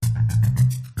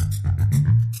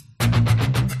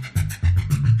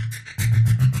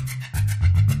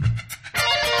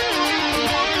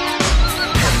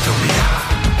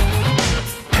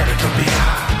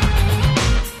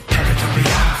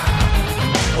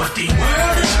The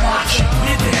world is watching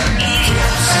with their ears.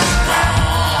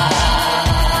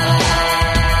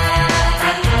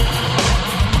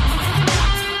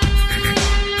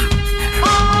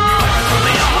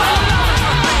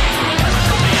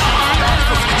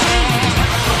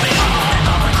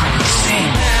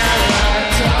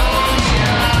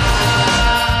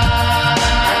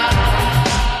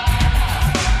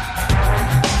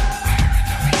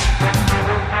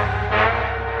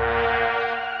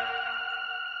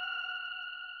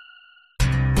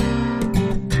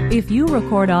 If you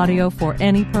record audio for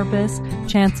any purpose,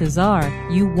 chances are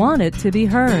you want it to be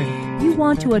heard. You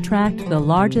want to attract the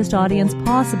largest audience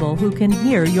possible who can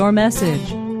hear your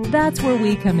message. That's where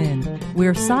we come in.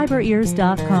 We're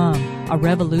CyberEars.com, a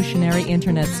revolutionary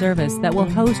internet service that will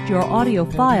host your audio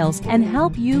files and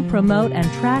help you promote and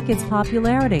track its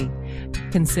popularity.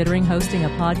 Considering hosting a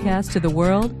podcast to the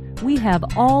world? We have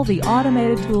all the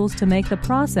automated tools to make the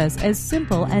process as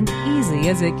simple and easy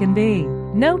as it can be.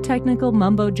 No technical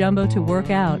mumbo-jumbo to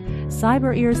work out.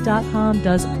 CyberEars.com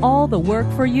does all the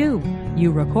work for you.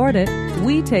 You record it,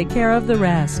 we take care of the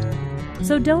rest.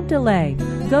 So don't delay.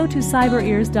 Go to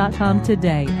CyberEars.com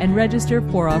today and register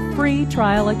for a free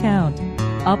trial account.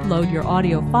 Upload your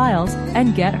audio files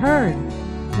and get heard.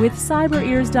 With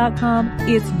CyberEars.com,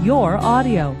 it's your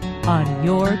audio on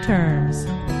your terms.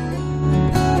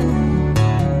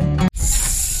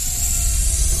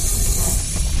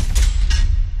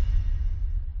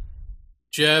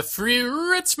 Jeffrey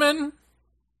Ritzman.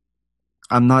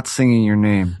 I'm not singing your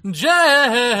name.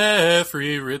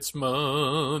 Jeffrey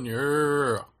Ritzman.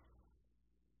 Yeah.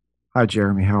 Hi,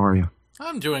 Jeremy. How are you?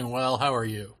 I'm doing well. How are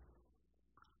you?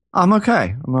 I'm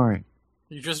okay. I'm all right.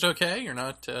 You just okay? You're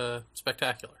not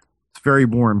spectacular. It's very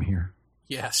warm here.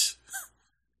 Yes.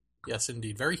 Yes,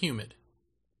 indeed. Very humid.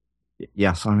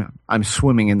 Yes, I'm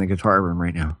swimming in the guitar room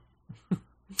right now.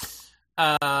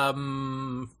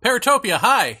 Paratopia,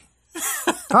 hi.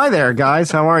 Hi there,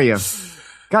 guys. How are you?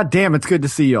 God damn, it's good to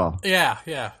see y'all. Yeah.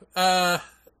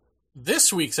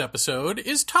 This week's episode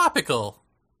is topical.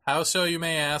 How so, you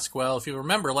may ask? Well, if you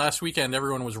remember, last weekend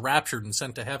everyone was raptured and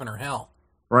sent to heaven or hell.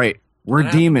 Right. We're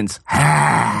demons.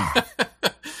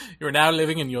 You're now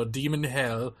living in your demon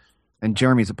hell. And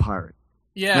Jeremy's a pirate.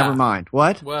 Yeah. Never mind.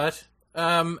 What?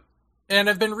 And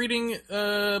I've been reading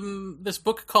this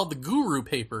book called The Guru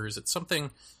Papers. It's something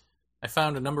I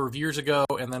found a number of years ago,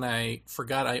 and then I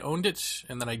forgot I owned it,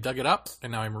 and then I dug it up,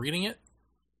 and now I'm reading it.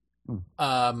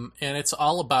 And it's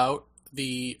all about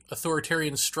the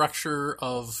authoritarian structure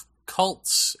of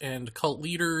cults and cult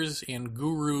leaders and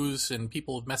gurus and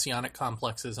people with messianic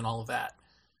complexes and all of that.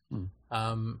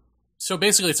 So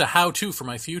basically, it's a how-to for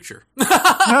my future.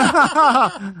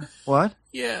 What?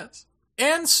 Yes.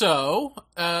 And so,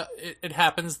 it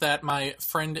happens that my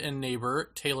friend and neighbor,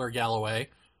 Taylor Galloway,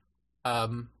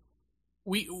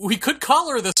 we could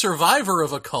call her the survivor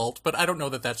of a cult, but I don't know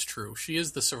that that's true. She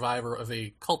is the survivor of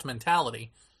a cult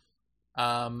mentality.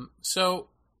 So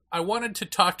I wanted to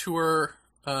talk to her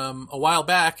a while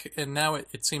back, and now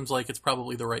it seems like it's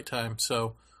probably the right time.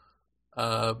 So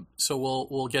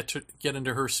we'll get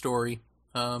into her story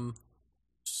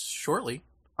shortly.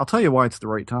 I'll tell you why it's the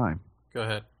right time. Go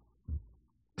ahead.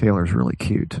 Taylor's really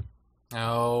cute.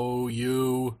 Oh,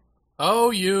 you.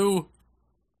 I'm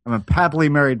a happily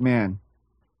married man.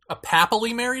 A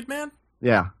happily married man?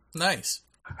 Yeah. Nice.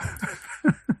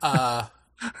 By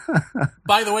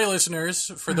the way, listeners,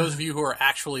 for those of you who are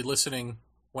actually listening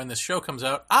when this show comes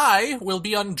out, I will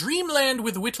be on Dreamland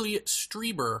with Whitley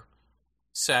Strieber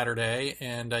Saturday,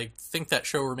 and I think that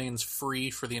show remains free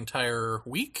for the entire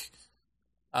week.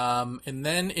 And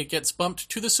then it gets bumped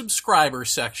to the subscriber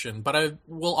section, but I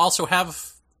will also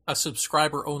have a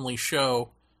subscriber-only show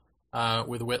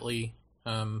with Whitley.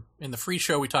 In the free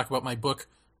show, we talk about my book,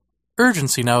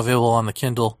 Urgency, now available on the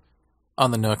Kindle,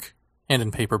 on the Nook, and in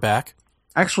paperback.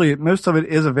 Actually, most of it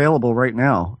is available right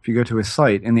now. If you go to his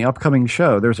site, in the upcoming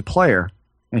show, there's a player.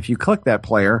 And if you click that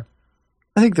player,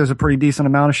 I think there's a pretty decent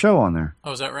amount of show on there.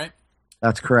 Oh, is that right?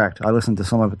 That's correct. I listened to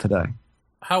some of it today.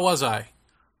 How was I?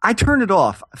 I turned it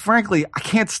off. Frankly, I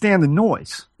can't stand the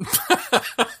noise.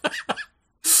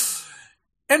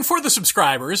 And for the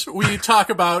subscribers, we talk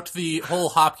about the whole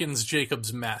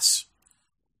Hopkins-Jacobs mess.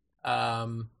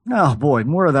 Oh boy,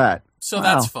 more of that. So wow.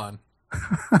 That's fun.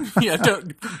 Yeah,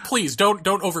 don't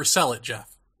oversell it,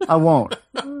 Jeff. I won't.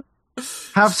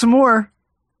 Have some more.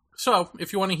 So,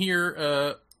 if you want to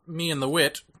hear me and the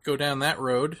Wit go down that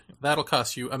road, that'll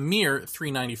cost you a mere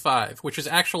 $3.95, which is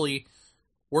actually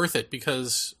worth it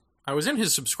because I was in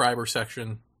his subscriber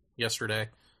section yesterday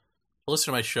to listen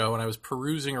to my show, and I was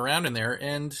perusing around in there,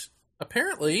 and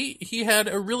apparently he had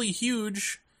a really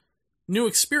huge new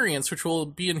experience, which will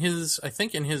be in his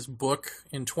book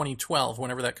in 2012,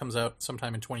 whenever that comes out,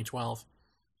 sometime in 2012,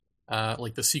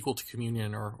 like the sequel to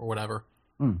Communion or whatever.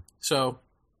 So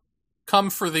come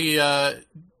for the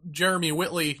Jeremy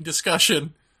Whitley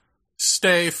discussion,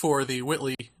 stay for the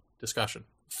Whitley discussion.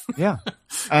 Yeah.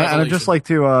 And I'd just like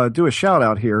to do a shout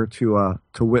out here to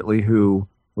Whitley, who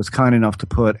was kind enough to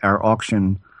put our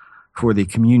auction for the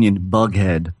Communion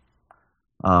Bughead,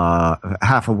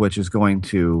 half of which is going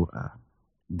to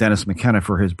Dennis McKenna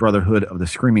for his Brotherhood of the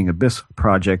Screaming Abyss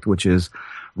project, which is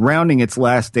rounding its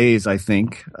last days, I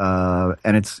think.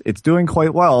 And it's doing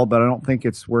quite well, but I don't think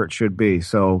it's where it should be.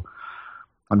 So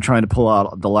I'm trying to pull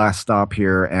out the last stop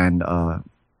here and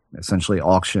essentially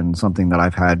auction something that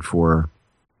I've had for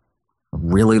a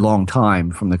really long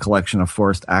time from the collection of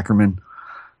Forrest Ackerman,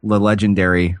 the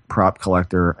legendary prop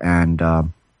collector and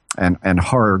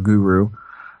horror guru.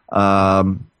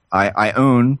 I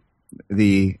own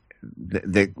the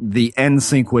end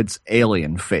sequence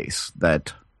alien face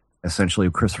that essentially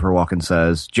Christopher Walken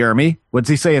says. Jeremy, what's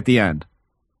he say at the end?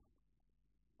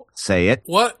 Say it.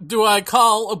 What do I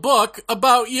call a book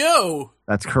about you?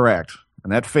 That's correct.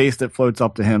 And that face that floats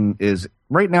up to him is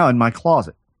right now in my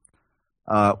closet,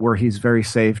 where he's very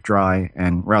safe, dry,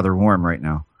 and rather warm right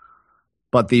now.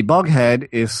 But the Bughead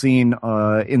is seen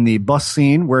in the bus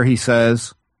scene where he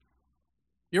says,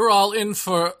 "You're all in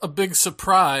for a big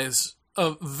surprise,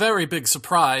 a very big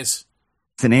surprise.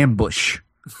 It's an ambush."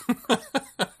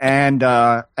 and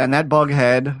that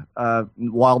Bughead,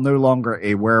 while no longer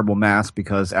a wearable mask,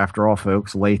 because after all,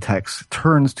 folks, latex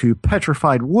turns to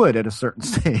petrified wood at a certain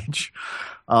stage.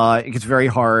 It gets very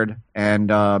hard,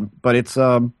 but it's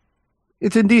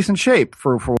in decent shape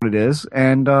for what it is,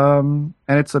 and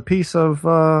it's a piece of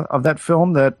that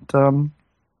film that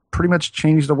pretty much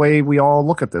changed the way we all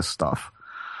look at this stuff.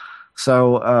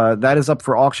 So that is up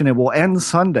for auction. It will end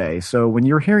Sunday. So when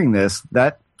you're hearing this,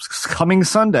 that coming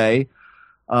Sunday,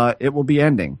 it will be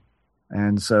ending.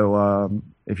 And so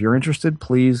if you're interested,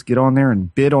 please get on there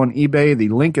and bid on eBay. The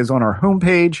link is on our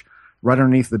homepage right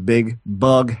underneath the big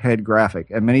Bughead graphic.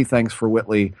 And many thanks for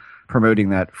Whitley promoting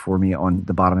that for me on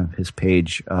the bottom of his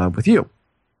page with you.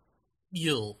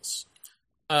 Yills.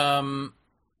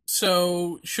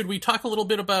 So should we talk a little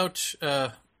bit about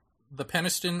the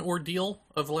Penniston ordeal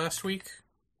of last week?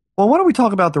 Well, why don't we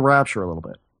talk about the Rapture a little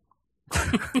bit?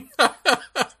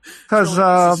 Because it's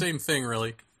the same thing,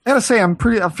 really. I gotta say, I'm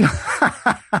feeling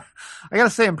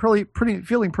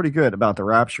pretty good about the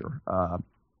Rapture.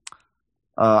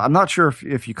 I'm not sure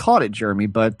if you caught it, Jeremy,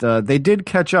 but they did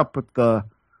catch up with the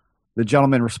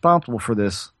gentleman responsible for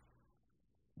this,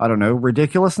 I don't know,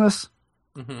 ridiculousness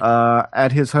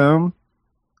at his home,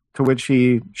 to which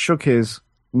he shook his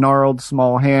gnarled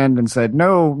small hand and said,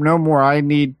 no more. I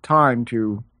need time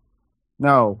to...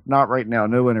 No, not right now.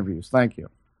 No interviews. Thank you.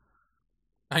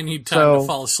 I need time to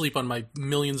fall asleep on my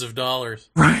millions of dollars.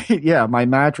 Right, yeah. My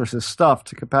mattress is stuffed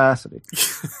to capacity.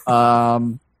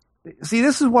 See,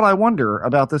 this is what I wonder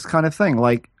about this kind of thing.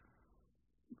 Like,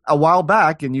 a while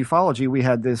back in ufology, we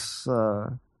had this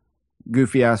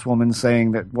goofy-ass woman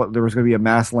saying that there was going to be a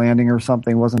mass landing or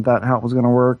something. Wasn't that how it was going to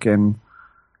work? And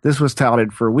this was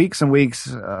touted for weeks and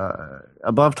weeks,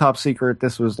 above top secret.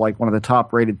 This was like one of the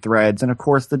top-rated threads. And, of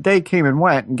course, the day came and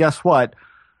went, and guess what?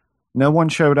 No one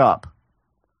showed up.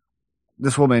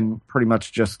 This woman pretty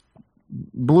much just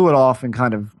blew it off and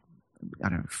kind of, I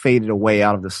don't know, faded away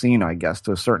out of the scene, I guess,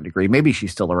 to a certain degree. Maybe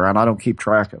she's still around. I don't keep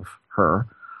track of her.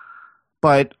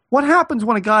 But what happens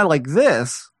when a guy like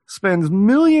this spends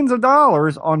millions of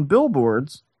dollars on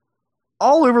billboards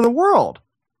all over the world?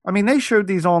 I mean, they showed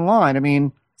these online. I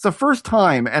mean, it's the first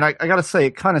time, and I got to say,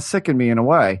 it kind of sickened me in a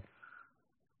way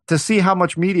to see how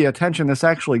much media attention this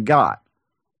actually got.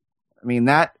 I mean,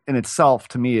 that in itself,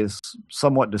 to me, is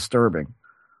somewhat disturbing.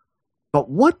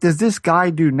 But what does this guy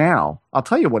do now? I'll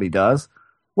tell you what he does.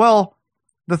 Well,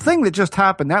 the thing that just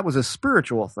happened, that was a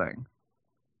spiritual thing.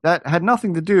 That had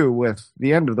nothing to do with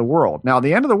the end of the world. Now,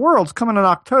 the end of the world's coming in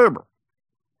October.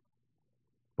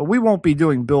 But we won't be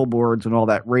doing billboards and all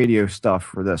that radio stuff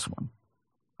for this one.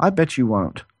 I bet you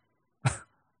won't.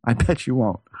 I bet you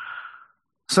won't.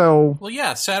 So... Well,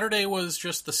 yeah, Saturday was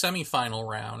just the semifinal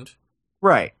round.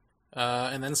 Right.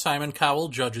 And then Simon Cowell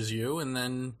judges you, and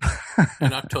then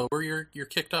in October you're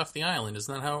kicked off the island.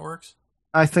 Isn't that how it works?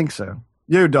 I think so.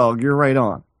 Yo, dog, you're right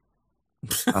on.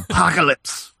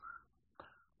 Apocalypse.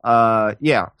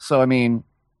 Yeah. So I mean,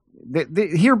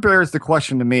 here bears the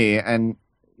question to me, and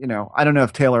you know, I don't know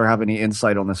if Taylor have any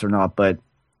insight on this or not, but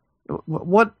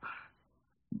what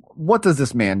does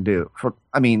this man do?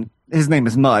 I mean, his name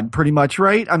is Mud, pretty much,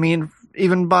 right? I mean,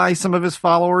 even by some of his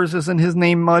followers, isn't his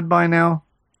name Mud by now?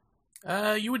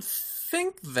 You would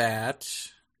think that,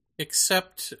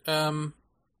 except,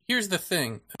 here's the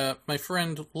thing. My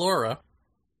friend Laura,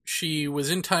 she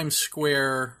was in Times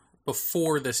Square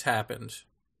before this happened,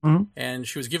 and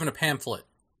she was given a pamphlet,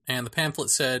 and the pamphlet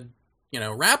said,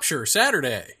 Rapture,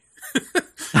 Saturday,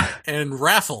 and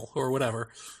raffle, or whatever.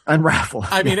 And raffle.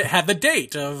 I mean, it had the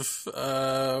date of,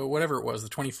 whatever it was, the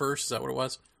 21st, is that what it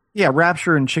was? Yeah,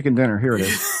 Rapture and chicken dinner, here it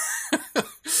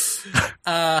is.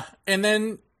 And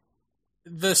then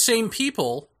the same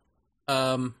people,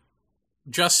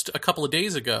 just a couple of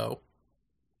days ago,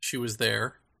 she was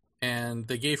there, and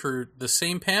they gave her the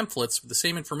same pamphlets, the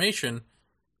same information,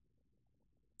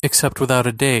 except without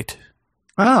a date.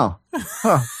 Oh.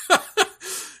 Huh.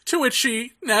 To which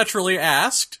she naturally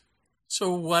asked,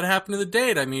 so what happened to the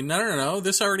date? I mean, no,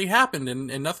 this already happened,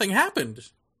 and nothing happened.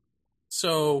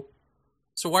 So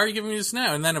why are you giving me this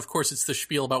now? And then, of course, it's the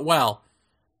spiel about, well,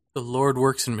 the Lord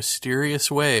works in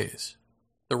mysterious ways.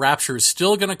 The rapture is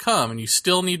still going to come, and you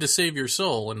still need to save your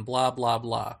soul, and blah, blah,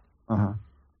 blah. Uh-huh.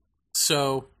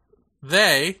 So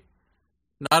they,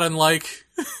 not unlike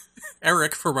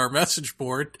Eric from our message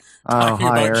board, talking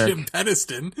about Eric. Jim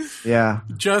Penniston,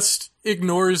 just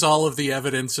ignores all of the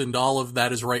evidence, and all of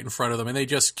that is right in front of them, and they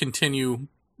just continue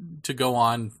to go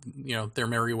on, their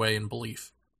merry way in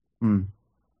belief.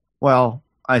 Well,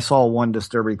 I saw one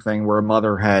disturbing thing where a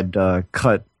mother had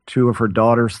cut two of her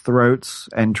daughter's throats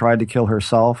and tried to kill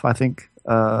herself, I think,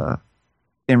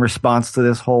 in response to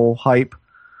this whole hype.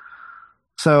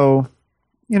 So,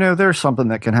 there's something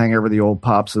that can hang over the old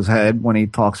Pops' head when he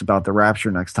talks about the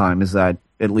rapture next time, is that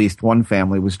at least one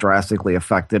family was drastically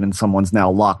affected and someone's now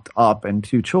locked up and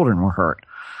 2 children were hurt.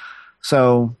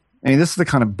 So, this is the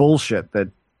kind of bullshit that,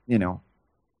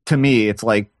 to me, it's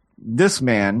like this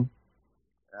man,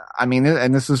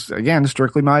 and this is, again,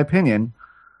 strictly my opinion,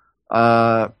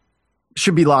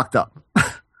 should be locked up.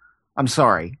 I'm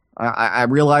sorry. I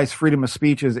realize freedom of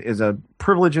speech is a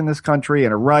privilege in this country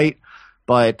and a right,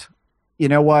 but you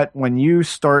know what? When you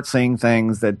start saying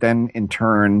things that then in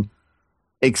turn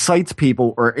excites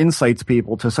people or incites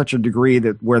people to such a degree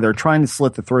that where they're trying to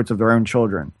slit the throats of their own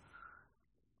children,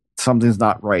 something's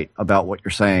not right about what you're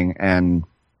saying, and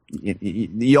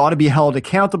you ought to be held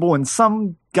accountable in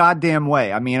some goddamn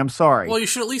way. I'm sorry. Well, you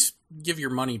should at least give your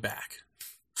money back.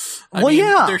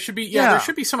 There should be there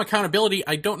should be some accountability.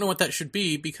 I don't know what that should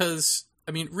be because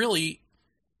really,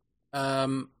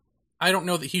 I don't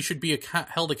know that he should be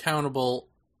held accountable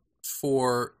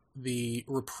for the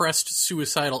repressed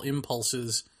suicidal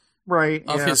impulses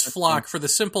of his flock for the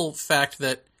simple fact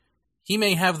that he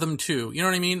may have them too. You know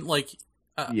what I mean?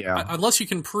 Unless you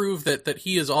can prove that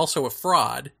he is also a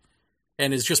fraud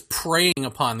and is just preying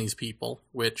upon these people,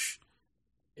 which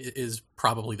is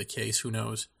probably the case. Who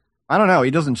knows? I don't know.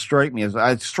 He doesn't strike me as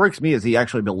it strikes me as he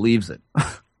actually believes it.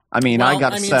 I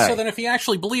gotta say. So then if he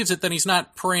actually believes it, then he's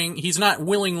not preying. He's not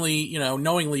willingly,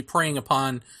 knowingly preying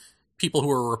upon people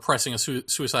who are repressing a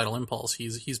suicidal impulse.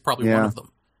 He's probably one of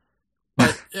them.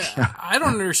 But I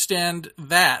don't understand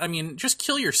that. Just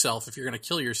kill yourself if you're going to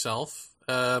kill yourself.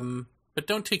 But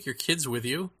don't take your kids with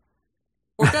you.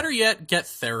 Or better yet, get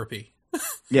therapy.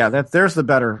 There's the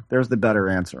better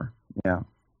answer. Yeah.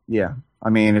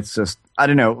 It's just, I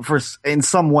don't know, in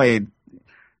some way,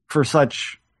 for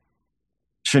such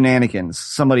shenanigans,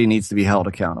 somebody needs to be held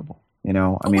accountable.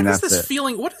 What is this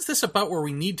feeling? What is this about where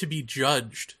we need to be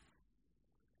judged?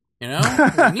 We need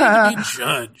to be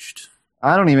judged.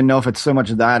 I don't even know if it's so much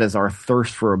that as our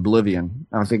thirst for oblivion.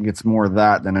 I think it's more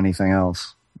that than anything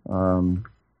else.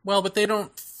 Well, but they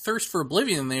don't thirst for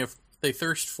oblivion. They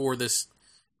thirst for this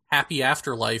happy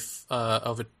afterlife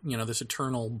of this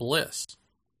eternal bliss.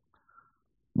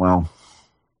 Well,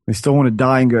 they still want to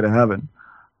die and go to heaven.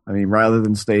 Rather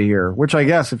than stay here, which I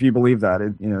guess, if you believe that,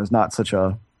 it is not such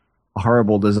a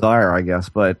horrible desire, I guess.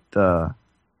 But to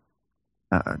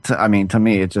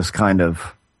me, it just kind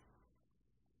of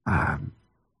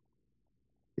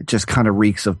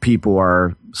reeks of people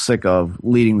are sick of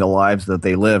leading the lives that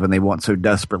they live, and they want so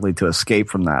desperately to escape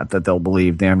from that they'll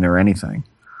believe damn near anything.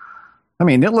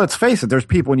 Let's face it. There's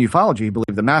people in ufology who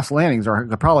believe the mass landings are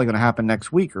probably going to happen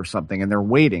next week or something, and they're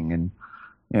waiting. And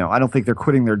I don't think they're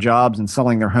quitting their jobs and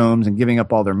selling their homes and giving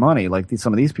up all their money like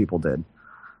some of these people did.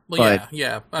 Well,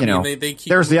 yeah. They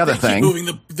keep. There's the other thing. Keep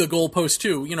moving the goalpost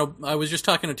too. I was just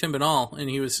talking to Tim Banal, and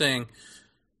he was saying,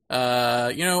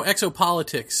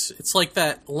 exopolitics. It's like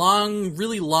that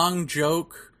really long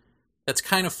joke that's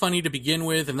kind of funny to begin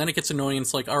with, and then it gets annoying. And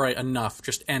it's like, all right, enough,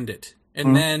 just end it.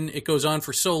 And then it goes on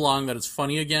for so long that it's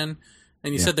funny again.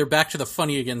 And he said they're back to the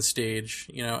funny again stage.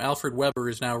 Alfred Weber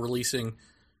is now releasing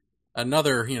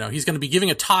another, he's going to be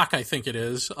giving a talk, I think it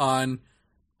is, on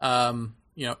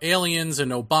aliens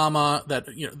and Obama, that,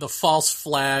 the false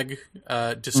flag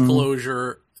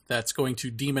disclosure that's going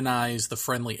to demonize the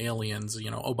friendly aliens.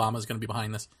 Obama's going to be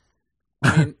behind this.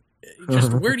 I mean,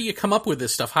 just where do you come up with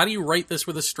this stuff? How do you write this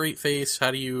with a straight face?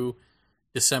 How do you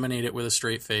disseminate it with a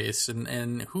straight face?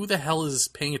 And who the hell is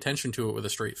paying attention to it with a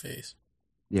straight face?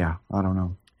 Yeah, I don't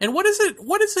know. And what is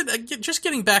it, just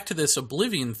getting back to this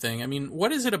oblivion thing, I mean,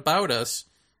 what is it about us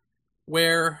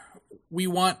where we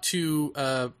want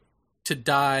to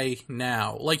die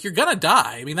now? Like, you're gonna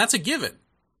die. I mean, that's a given.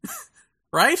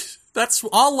 Right? That's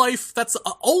all life, that's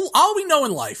all we know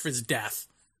in life is death.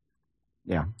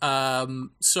 Yeah.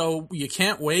 So you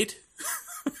can't wait.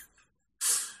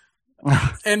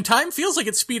 And time feels like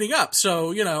it's speeding up.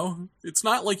 So, it's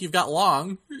not like you've got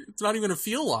long. It's not even going to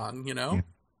feel long, Yeah.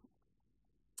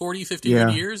 40, 50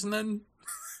 good years, and then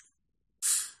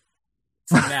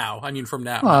from now. I mean, from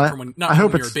now, not from when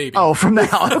you're a baby. Oh, from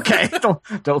now. Okay.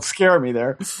 don't scare me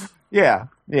there. Yeah.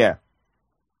 Yeah.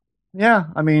 Yeah.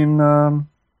 I mean,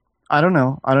 I don't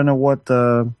know. I don't know what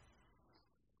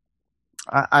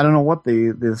I don't know what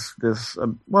the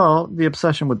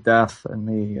obsession with death and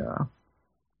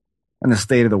the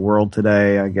state of the world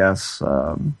today, I guess.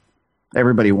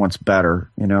 Everybody wants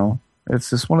better, It's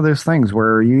just one of those things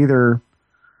where you either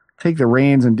take the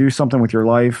reins and do something with your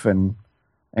life and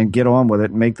get on with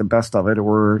it and make the best of it,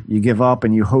 or you give up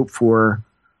and you hope for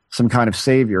some kind of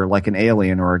savior like an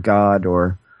alien or a god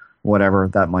or whatever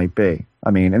that might be.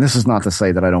 I mean, and this is not to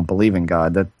say that I don't believe in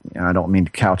God. That I don't mean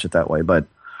to couch it that way, but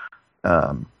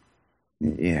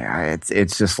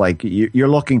it's just like you're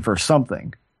looking for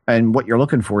something, and what you're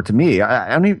looking for, to me,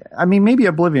 I mean, maybe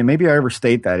oblivion. Maybe I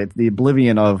overstate that. It's the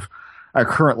oblivion of our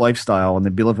current lifestyle and the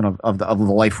oblivion of the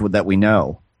life that we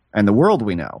know and the world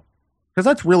we know. Because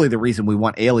that's really the reason we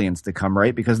want aliens to come,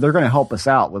 right? Because they're going to help us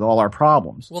out with all our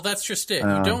problems. Well, that's just it.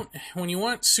 You don't, when you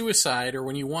want suicide or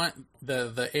when you want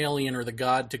the alien or the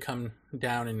god to come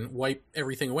down and wipe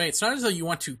everything away, it's not as though you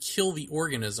want to kill the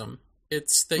organism.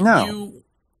 It's that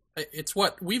it's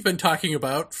what we've been talking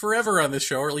about forever on this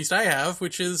show, or at least I have,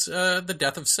 which is the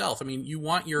death of self. I mean, you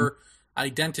want your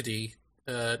identity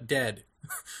dead.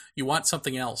 You want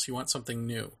something else. You want something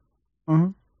new. Mm-hmm.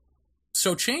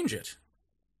 So change it.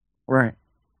 Right.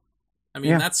 I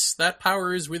mean, that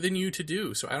power is within you to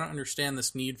do. So I don't understand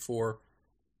this need for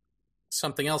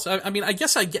something else. I mean, I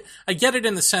guess I get it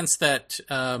in the sense that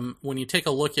when you take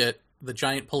a look at the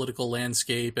giant political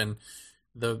landscape and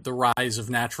the rise of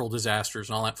natural disasters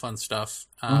and all that fun stuff,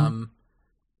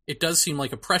 it does seem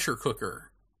like a pressure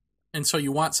cooker. And so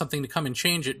you want something to come and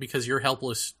change it because you're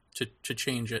helpless to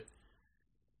change it.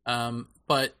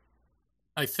 But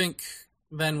I think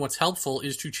then what's helpful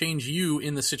is to change you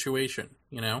in the situation,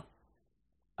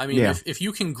 I mean, if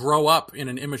you can grow up in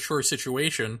an immature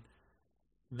situation,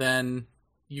 then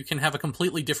you can have a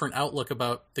completely different outlook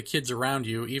about the kids around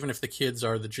you, even if the kids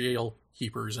are the jail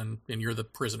keepers and you're the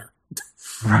prisoner.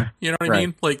 Right. You know what I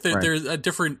mean? Like there's a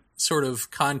different sort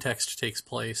of context takes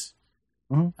place,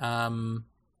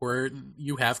 where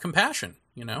you have compassion,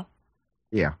 Yeah.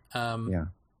 Yeah.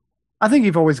 I think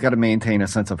you've always got to maintain a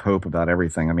sense of hope about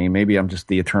everything. I mean, maybe I'm just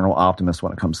the eternal optimist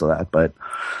when it comes to that, but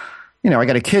I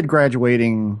got a kid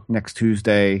graduating next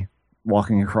Tuesday,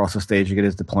 walking across the stage to get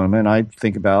his diploma, and I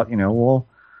think about,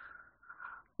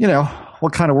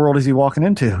 what kind of world is he walking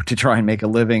into to try and make a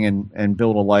living and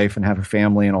build a life and have a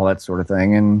family and all that sort of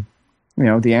thing. And,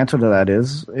 the answer to that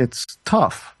is it's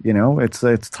tough.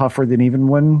 It's tougher than even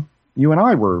when you and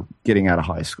I were getting out of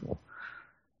high school.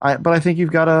 But I think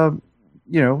you've got to,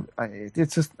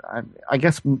 it's just, I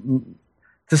guess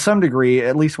to some degree,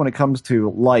 at least when it comes to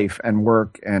life and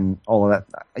work and all of that,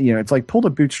 it's like pull the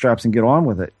bootstraps and get on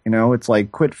with it. It's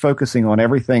like quit focusing on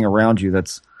everything around you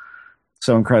that's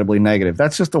so incredibly negative.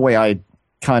 That's just the way I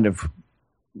kind of,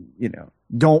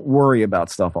 don't worry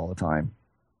about stuff all the time.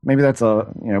 Maybe that's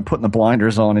putting the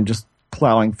blinders on and just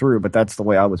plowing through, but that's the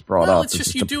way I was brought up. Well, it's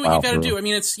just you do what you got to do. I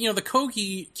mean, it's, the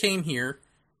Kogi came here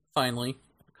finally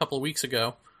a couple of weeks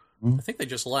ago. I think they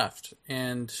just left.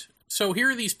 And so here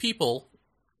are these people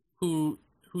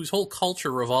whose whole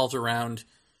culture revolves around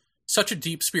such a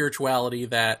deep spirituality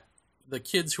that the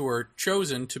kids who are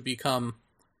chosen to become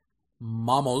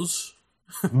mamos,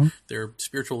 their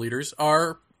spiritual leaders,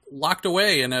 are locked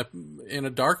away in a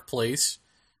dark place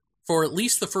for at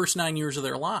least the first 9 years of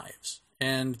their lives.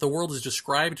 And the world is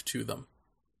described to them.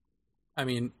 I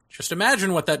mean, just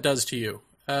imagine what that does to you.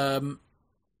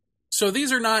 So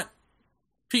these are not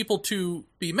people to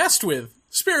be messed with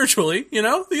spiritually,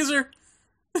 these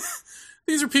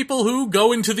are people who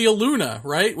go into the Aluna,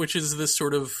 right? Which is this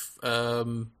sort of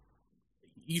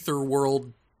ether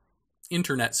world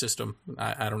internet system.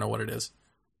 I don't know what it is.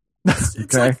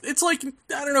 It's like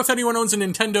I don't know if anyone owns a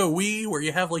Nintendo Wii where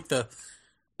you have like the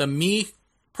Mii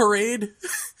parade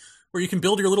where you can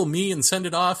build your little Mii and send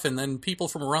it off, and then people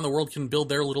from around the world can build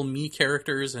their little Mii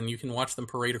characters, and you can watch them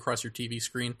parade across your TV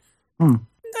screen.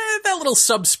 That little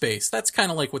subspace, that's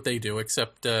kind of like what they do,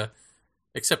 except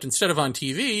instead of on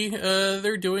TV,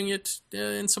 they're doing it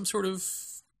in some sort of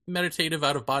meditative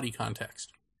out-of-body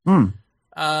context.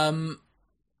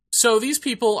 So these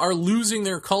people are losing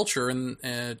their culture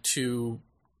and to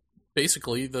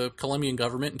basically the Colombian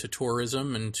government and to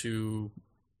tourism and to,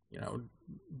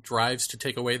 drives to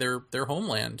take away their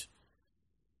homeland.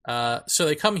 So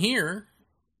they come here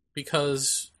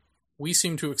because we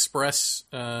seem to express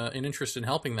an interest in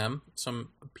helping them. Some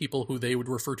people who they would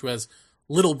refer to as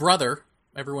little brother.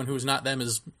 Everyone who is not them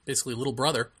is basically little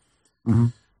brother. Mm-hmm.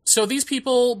 So these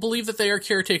people believe that they are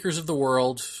caretakers of the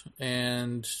world,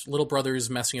 and little brother is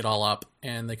messing it all up,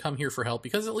 and they come here for help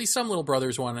because at least some little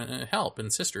brothers want to help,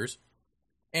 and sisters.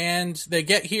 And they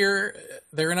get here,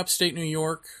 they're in upstate New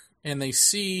York, and they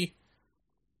see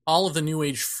all of the New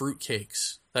Age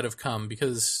fruitcakes that have come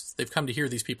because they've come to hear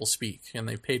these people speak, and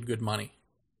they've paid good money.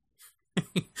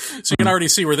 So you can already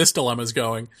see where this dilemma is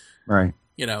going. Right.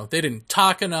 They didn't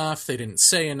talk enough, they didn't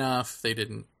say enough, they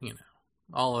didn't,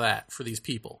 all of that for these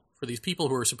people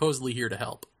who are supposedly here to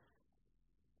help.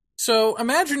 So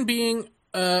imagine being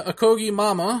a Kogi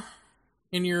mama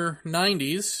in your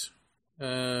 90s,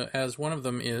 as one of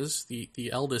them is,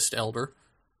 the eldest elder.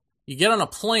 You get on a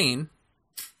plane,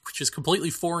 which is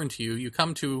completely foreign to you. You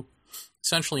come to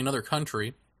essentially another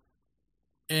country,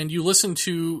 and you listen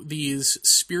to these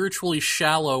spiritually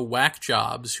shallow whack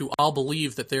jobs who all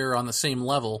believe that they're on the same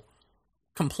level,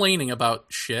 complaining about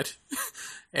shit.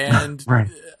 And right.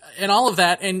 And all of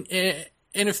that, and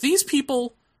if these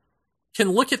people can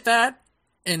look at that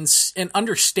and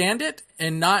understand it,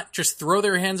 and not just throw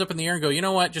their hands up in the air and go, you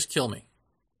know what, just kill me,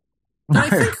 then I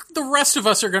think the rest of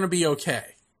us are going to be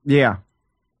okay. Yeah.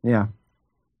 And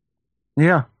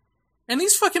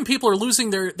these fucking people are losing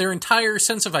their entire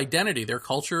sense of identity, their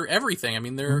culture, everything. I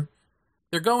mean, they're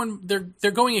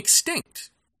going extinct.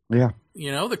 Yeah.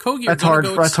 The Kogi are going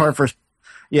to go extinct.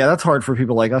 That's hard for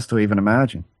people like us to even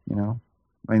imagine,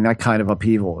 I mean, that kind of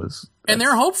upheaval is... And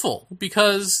they're hopeful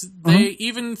because they,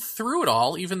 even through it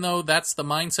all, even though that's the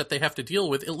mindset they have to deal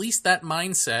with, at least that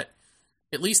mindset,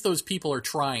 at least those people are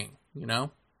trying,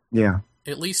 Yeah.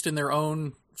 At least in their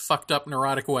own fucked up,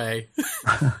 neurotic way,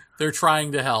 they're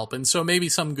trying to help. And so maybe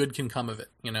some good can come of it,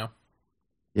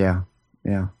 Yeah.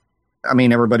 I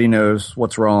mean, everybody knows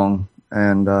what's wrong.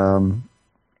 And, and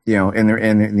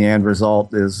the end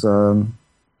result is...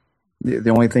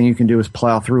 The only thing you can do is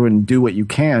plow through and do what you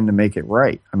can to make it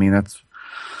right. I mean, isn't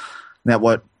that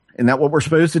what we're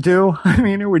supposed to do? I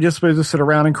mean, are we just supposed to sit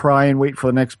around and cry and wait for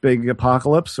the next big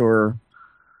apocalypse, or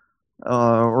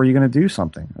are you going to do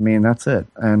something? I mean, that's it.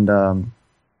 And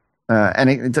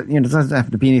it doesn't have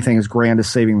to be anything as grand as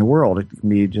saving the world. It can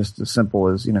be just as simple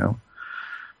as,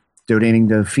 donating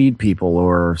to feed people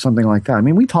or something like that. I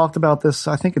mean, we talked about this,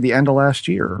 I think, at the end of last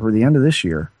year or the end of this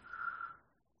year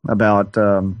about,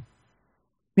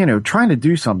 trying to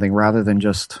do something rather than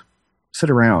just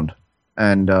sit around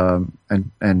and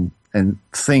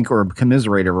think or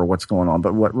commiserate over what's going on,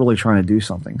 but really trying to do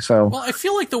something. So, well, I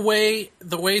feel like the way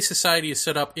society is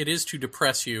set up, it is to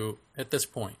depress you at this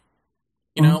point.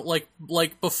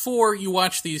 Like before you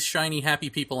watch these shiny, happy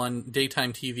people on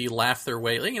daytime TV laugh their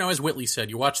way, as Whitley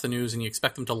said, you watch the news and you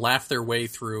expect them to laugh their way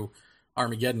through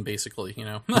Armageddon, basically,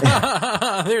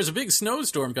 There's a big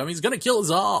snowstorm coming. He's going to kill us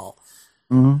all.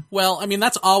 Mm-hmm. Well, I mean,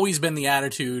 that's always been the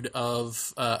attitude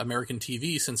of American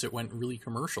TV since it went really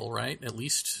commercial, right? At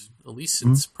least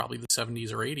since probably the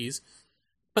 70s or 80s.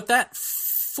 But that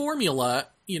formula,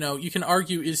 you can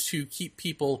argue is to keep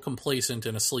people complacent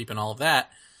and asleep and all of that.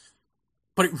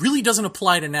 But it really doesn't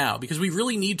apply to now because we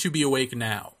really need to be awake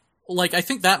now. Like, I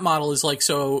think that model is like,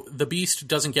 so the beast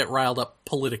doesn't get riled up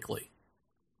politically.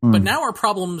 But now our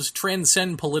problems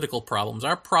transcend political problems.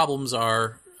 Our problems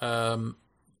are...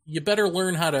 you better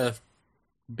learn how to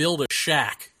build a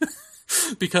shack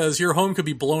because your home could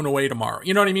be blown away tomorrow.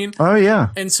 You know what I mean? Oh, yeah.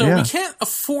 And so we can't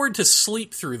afford to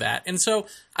sleep through that. And so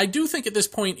I do think at this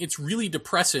point it's really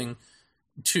depressing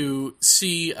to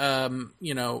see,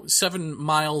 7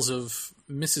 miles of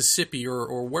Mississippi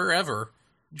or wherever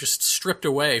just stripped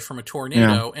away from a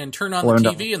tornado and turn on the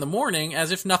TV in the morning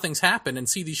as if nothing's happened and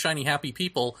see these shiny, happy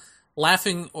people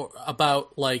laughing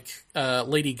about like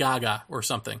Lady Gaga or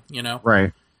something,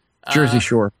 Right. Jersey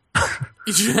Shore.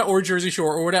 Or Jersey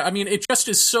Shore or whatever. I mean, it just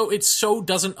is it so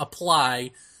doesn't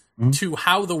apply to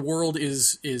how the world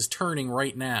is turning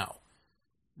right now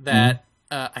that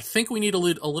I think we need a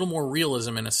little more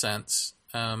realism in a sense,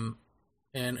 and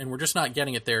we're just not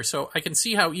getting it there. So I can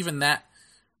see how even that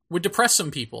would depress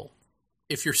some people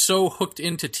if you're so hooked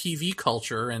into TV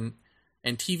culture and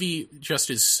TV just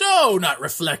is so not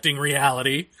reflecting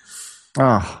reality.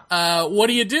 Oh. What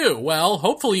do you do? Well,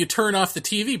 hopefully you turn off the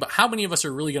TV, but how many of us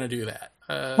are really going to do that?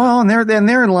 Well, and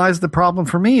therein lies the problem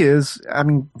for me is, I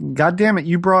mean, God damn it,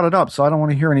 you brought it up, so I don't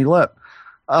want to hear any lip.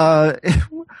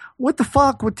 What the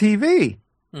fuck with TV?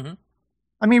 Mm-hmm.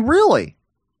 I mean, really?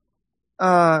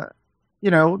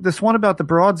 This one about the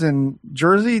broads in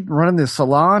Jersey running this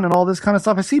salon and all this kind of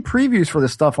stuff. I see previews for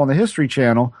this stuff on the History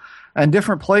Channel and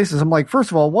different places. I'm like,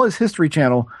 first of all, what is History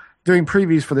Channel doing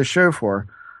previews for this show for?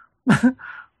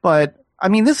 But, I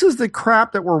mean, this is the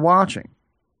crap that we're watching,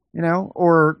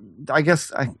 or I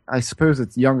guess I suppose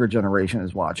it's younger generation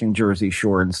is watching Jersey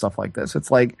Shore and stuff like this.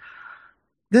 It's like,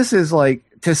 this is like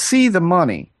to see the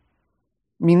money.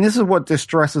 I mean, this is what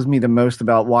distresses me the most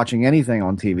about watching anything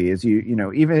on TV is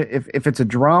even if it's a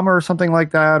drama or something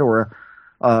like that, or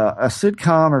a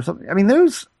sitcom or something. I mean,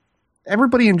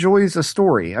 everybody enjoys a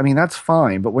story. I mean, that's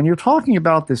fine. But when you're talking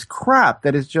about this crap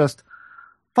that is just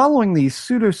following these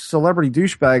pseudo celebrity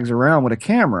douchebags around with a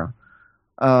camera,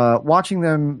 watching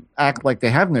them act like they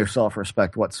have no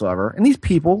self-respect whatsoever. And these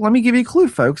people, let me give you a clue,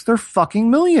 folks, they're fucking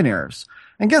millionaires.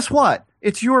 And guess what?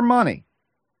 It's your money.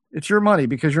 It's your money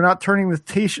because you're not turning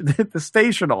the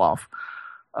station off.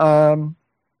 And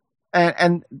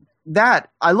that,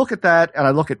 I look at that and I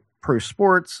look at pro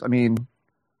sports. I mean,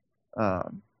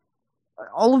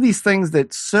 all of these things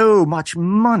that so much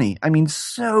money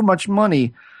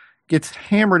gets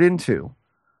hammered into.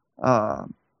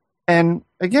 And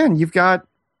again, you've got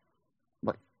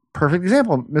like perfect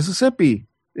example, Mississippi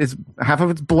is half of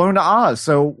it's blown to Oz.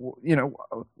 So,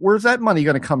 where's that money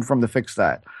going to come from to fix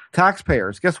that?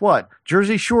 Taxpayers. Guess what?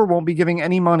 Jersey Shore won't be giving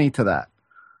any money to that.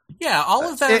 Yeah, all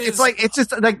of that it's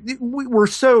just like we're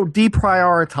so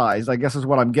deprioritized, I guess is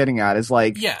what I'm getting at. Is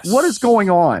like, yes. What is going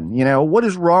on? What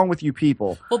is wrong with you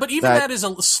people? Well, but even that is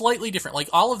a slightly different. Like,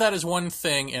 all of that is one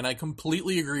thing, and I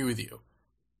completely agree with you.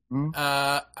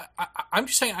 Mm-hmm. I'm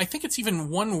just saying, I think it's even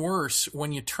one worse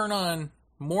when you turn on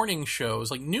morning shows,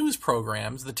 like news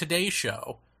programs, the Today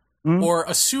Show, or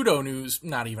a pseudo news,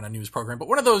 not even a news program, but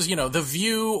one of those, The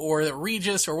View or the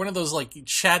Regis or one of those like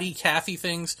chatty Cathy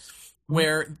things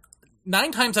where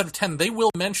 9 times out of 10 they will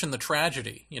mention the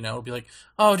tragedy. It'll be like,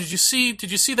 oh, did you see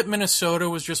that Minnesota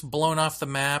was just blown off the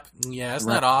map? Yeah, isn't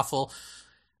that awful?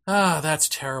 Ah, that's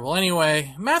terrible.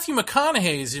 Anyway, Matthew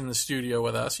McConaughey's in the studio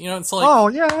with us. It's like, oh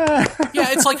yeah,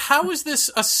 yeah. It's like, how is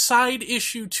this a side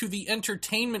issue to the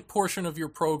entertainment portion of your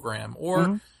program?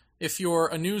 Or if you're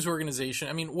a news organization,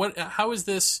 I mean, how is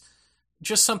this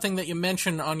just something that you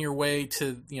mention on your way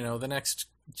to, the next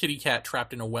kitty cat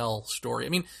trapped in a well story? I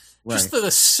mean, just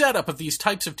the setup of these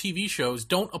types of TV shows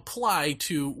don't apply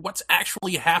to what's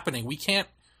actually happening. We can't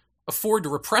afford to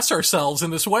repress ourselves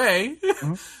in this way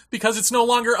because it's no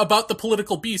longer about the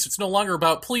political beast. It's no longer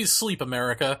about please sleep,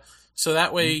 America. So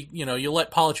that way, you let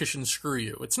politicians screw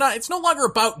you. It's no longer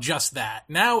about just that.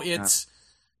 Now it's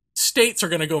states are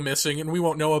going to go missing and we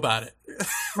won't know about it.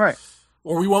 Right.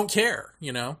 Or we won't care,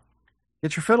 Get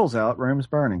your fiddles out. Rome's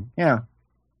burning. Yeah.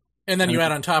 And then you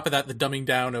add on top of that the dumbing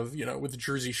down of, with the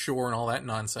Jersey Shore and all that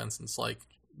nonsense. And it's like,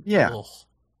 yeah. Ugh.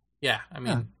 Yeah. I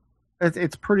mean, yeah.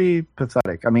 It's pretty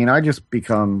pathetic. I mean, I just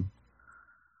become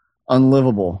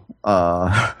unlivable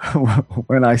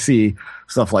when I see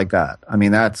stuff like that. I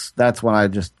mean, that's when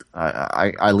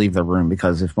I leave the room,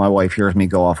 because if my wife hears me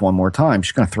go off one more time,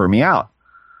 she's going to throw me out.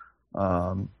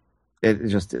 It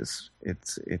just is.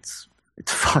 It's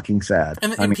fucking sad.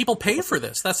 And people pay for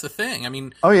this. That's the thing. I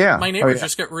mean, oh yeah, my neighbors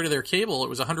just got rid of their cable. It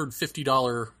was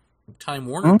 $150 Time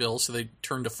Warner bill, so they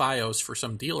turned to Fios for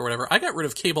some deal or whatever. I got rid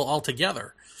of cable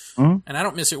altogether. And I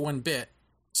don't miss it one bit.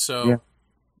 So,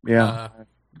 yeah.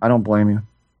 I don't blame you.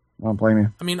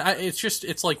 I mean,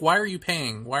 it's like, why are you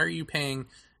paying? Why are you paying?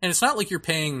 And it's not like you're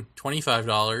paying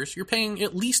 $25. You're paying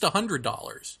at least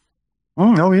 $100.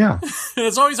 Oh yeah. And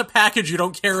it's always a package you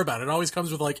don't care about. It always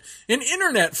comes with like an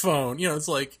internet phone. It's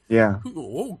like, yeah.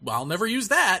 Oh, I'll never use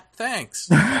that. Thanks.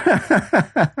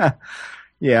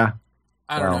 Yeah.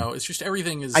 I don't know. It's just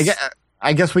everything is.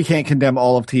 I guess we can't condemn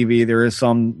all of TV. There is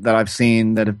some that I've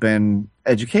seen that have been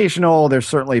educational. There's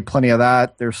certainly plenty of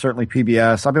that. There's certainly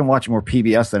PBS. I've been watching more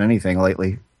PBS than anything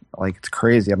lately. Like, it's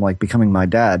crazy. I'm like becoming my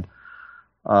dad.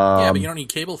 Yeah, but you don't need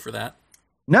cable for that.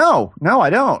 No,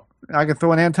 I don't. I could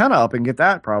throw an antenna up and get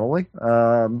that probably.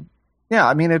 Yeah,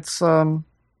 I mean, it's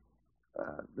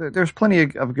there's plenty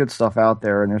of good stuff out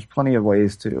there, and there's plenty of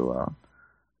ways to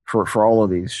for all of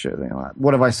these shows.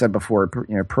 What have I said before?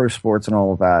 Pro sports and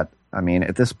all of that. I mean,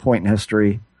 at this point in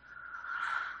history,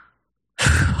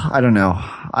 I don't know.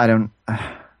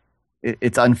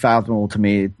 It's unfathomable to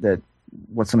me that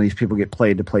what some of these people get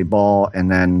paid to play ball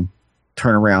and then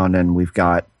turn around and we've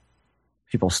got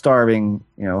people starving,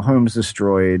 homes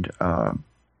destroyed.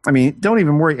 I mean, don't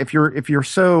even worry if you're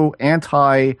so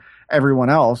anti everyone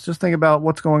else. Just think about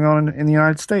what's going on in the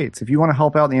United States. If you want to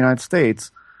help out in the United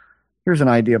States, here's an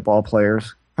idea, ball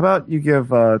players. How about you give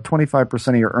 25%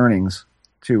 of your earnings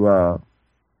to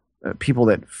people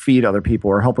that feed other people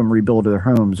or help them rebuild their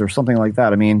homes or something like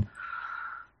that? I mean,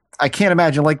 I can't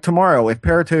imagine, like tomorrow, if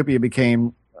Paratopia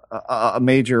became a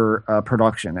major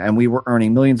production and we were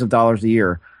earning millions of dollars a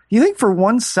year. Do you think for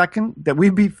 1 second that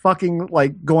we'd be fucking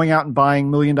like going out and buying $1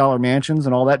 million mansions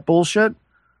and all that bullshit?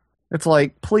 It's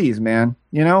like, please, man,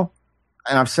 And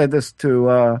I've said this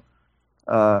to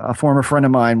a former friend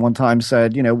of mine one time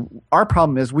said, our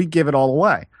problem is we give it all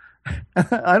away.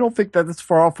 I don't think that it's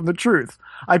far off from the truth.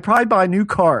 I'd probably buy new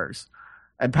cars.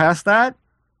 And past that,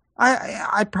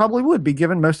 I probably would be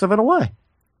giving most of it away.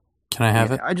 Can I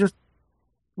have it?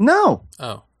 No.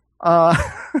 Oh. I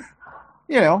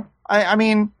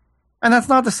mean, and that's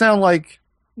not to sound like,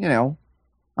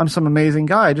 I'm some amazing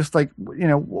guy. Just like,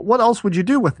 what else would you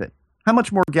do with it? How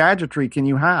much more gadgetry can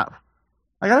you have?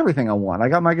 I got everything I want. I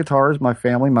got my guitars, my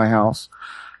family, my house,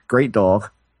 great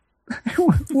dog.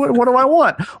 What do I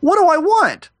want? What do I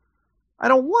want? I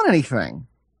don't want anything.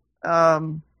 I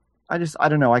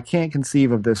don't know. I can't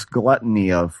conceive of this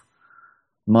gluttony of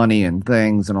money and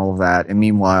things and all of that. And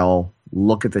meanwhile,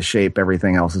 look at the shape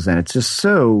everything else is in. It's just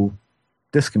so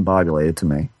discombobulated to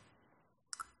me.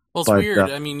 Well, it's weird.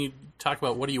 I mean, you talk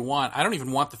about what do you want? I don't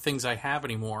even want the things I have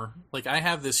anymore. Like, I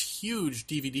have this huge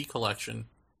DVD collection.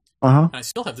 Uh-huh. And I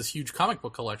still have this huge comic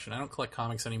book collection. I don't collect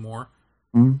comics anymore.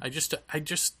 Mm-hmm. I just,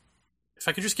 if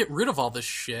I could just get rid of all this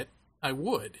shit, I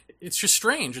would. It's just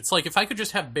strange. It's like if I could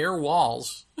just have bare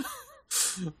walls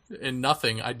and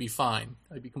nothing, I'd be fine.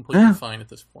 I'd be completely fine at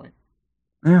this point.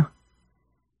 Yeah.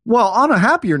 Well, on a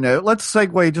happier note, let's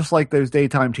segue just like those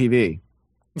daytime TV.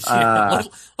 Yeah,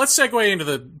 let's segue into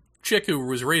the chick who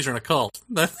was raised in a cult.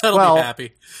 That'll be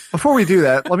happy. Before we do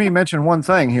that, let me mention one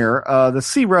thing here. The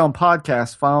C Realm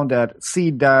podcast found at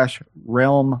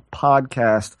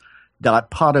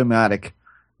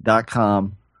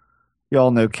c-realmpodcast.podomatic.com. You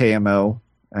all know KMO,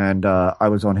 and I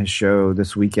was on his show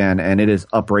this weekend, and it is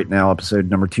up right now, episode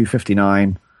number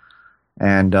 259.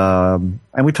 And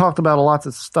we talked about lots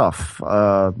of stuff.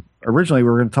 Originally, we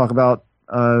were going to talk about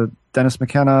Dennis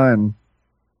McKenna and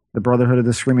the Brotherhood of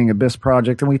the Screaming Abyss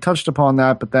project, and we touched upon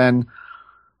that, but then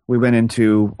we went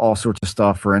into all sorts of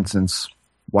stuff. For instance,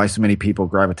 why so many people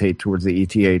gravitate towards the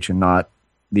ETH and not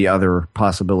the other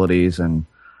possibilities. And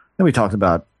then we talked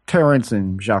about Terrence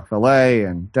and Jacques Vallée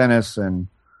and Dennis and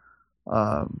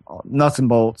nuts and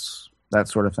bolts, that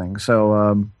sort of thing.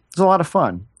 So it's a lot of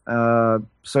fun.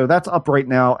 So that's up right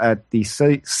now at the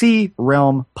C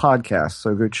Realm podcast.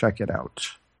 So go check it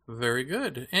out. Very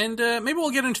good. And maybe we'll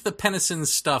get into the Penniston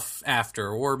stuff after,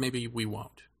 or maybe we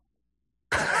won't.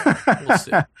 We'll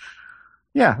see.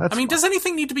 Yeah, that's fine. Does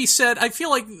anything need to be said? I feel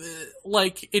like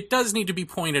it does need to be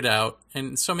pointed out,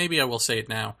 and so maybe I will say it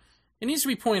now. It needs to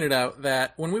be pointed out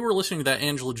that when we were listening to that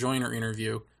Angela Joyner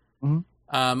interview,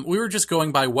 mm-hmm. We were just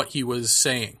going by what he was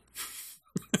saying.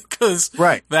 Because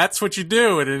that's what you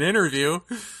do in an interview.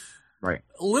 Right.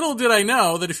 Little did I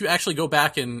know that if you actually go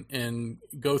back and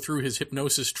go through his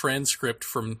hypnosis transcript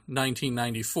from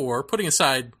 1994, putting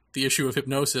aside the issue of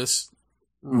hypnosis,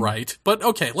 right? But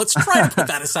okay, let's try to put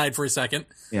that aside for a second.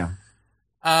 Yeah.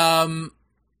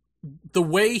 The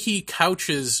way he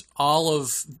couches all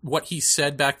of what he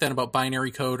said back then about binary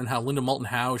code and how Linda Moulton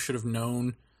Howe should have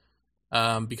known,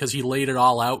 because he laid it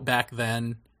all out back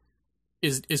then,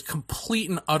 is complete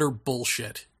and utter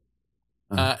bullshit.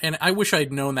 And I wish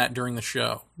I'd known that during the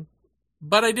show.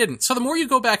 But I didn't. So the more you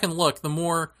go back and look, the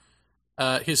more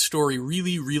his story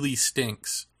really, really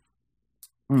stinks.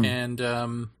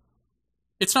 And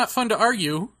it's not fun to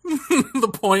argue the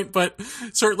point, but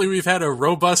certainly we've had a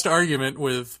robust argument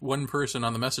with one person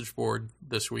on the message board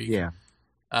this week. Yeah.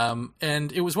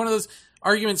 And it was one of those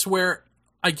arguments where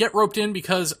I get roped in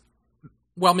because,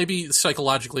 well, maybe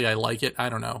psychologically I like it. I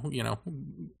don't know.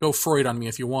 Go Freud on me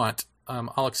if you want.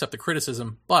 I'll accept the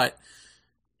criticism. But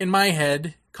in my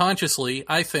head, consciously,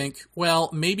 I think, well,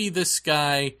 maybe this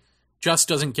guy just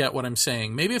doesn't get what I'm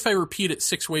saying. Maybe if I repeat it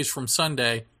 6 ways from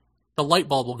Sunday, the light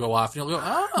bulb will go off and you'll go,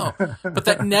 oh, but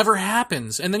that never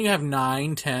happens. And then you have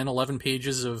 9, 10, 11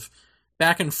 pages of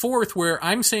back and forth where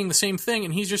I'm saying the same thing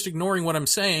and he's just ignoring what I'm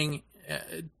saying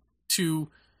to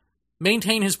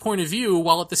maintain his point of view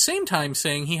while at the same time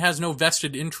saying he has no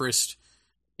vested interest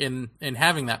in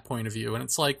having that point of view. And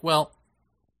it's like, well,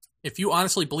 if you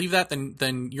honestly believe that,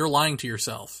 then you're lying to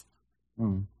yourself.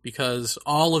 Because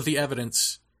all of the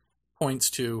evidence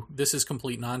points to this is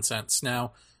complete nonsense.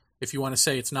 Now, if you want to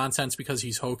say it's nonsense because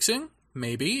he's hoaxing,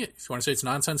 maybe. If you want to say it's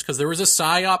nonsense because there was a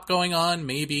psyop going on,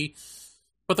 maybe.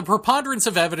 But the preponderance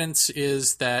of evidence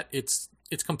is that it's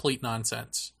complete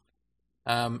nonsense.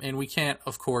 And we can't,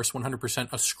 of course,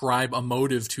 100% ascribe a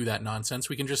motive to that nonsense.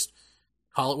 We can just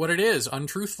call it what it is,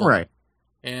 untruthful. Right.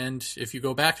 And if you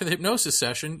go back to the hypnosis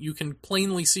session, you can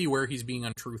plainly see where he's being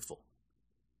untruthful.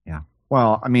 Yeah.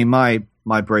 Well, I mean, my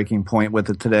breaking point with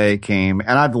it today came,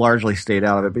 and I've largely stayed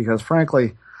out of it because,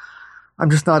 frankly, I'm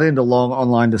just not into long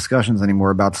online discussions anymore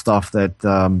about stuff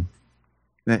that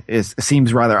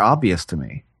seems rather obvious to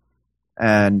me.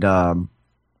 And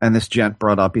this gent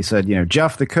brought up, he said,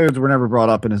 Jeff, the codes were never brought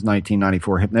up in his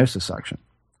 1994 hypnosis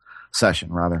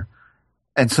session.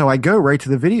 And so I go right to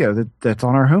the video that's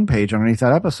on our homepage underneath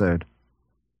that episode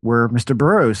where Mr.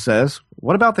 Burroughs says,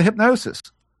 what about the hypnosis?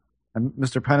 And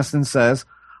Mr. Penniston says,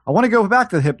 I want to go back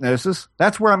to the hypnosis.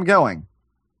 That's where I'm going.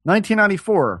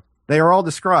 1994. They are all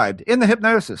described in the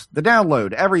hypnosis, the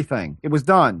download, everything. It was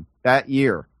done that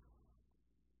year.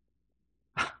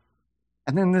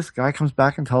 And then this guy comes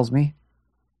back and tells me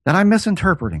that I'm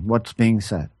misinterpreting what's being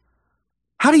said.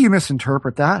 How do you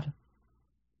misinterpret that?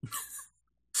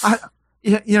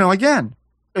 Again,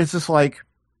 it's just like,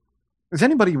 does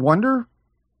anybody wonder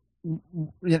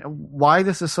why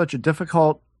this is such a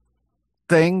difficult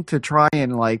thing to try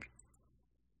and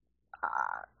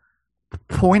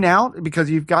point out? Because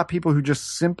you've got people who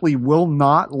just simply will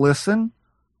not listen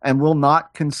and will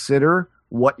not consider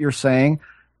what you're saying.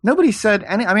 Nobody said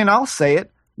any. I mean, I'll say it.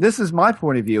 This is my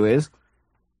point of view: is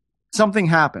something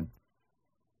happened.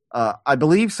 I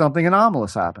believe something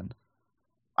anomalous happened.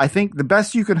 I think the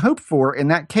best you can hope for in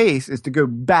that case is to go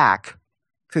back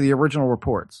to the original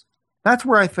reports. That's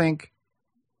where I think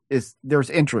there's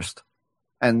interest.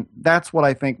 And that's what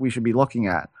I think we should be looking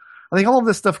at. I think all of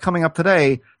this stuff coming up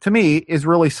today, to me, is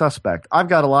really suspect. I've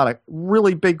got a lot of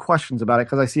really big questions about it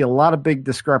because I see a lot of big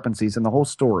discrepancies in the whole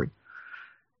story.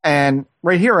 And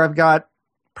right here, I've got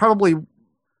probably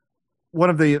one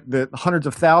of the hundreds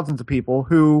of thousands of people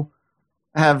who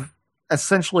have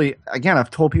essentially, again,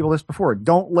 I've told people this before,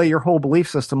 don't lay your whole belief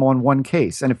system on one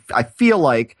case. And I feel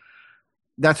like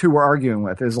that's who we're arguing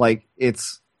with, is like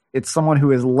it's someone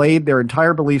who has laid their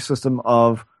entire belief system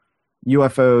of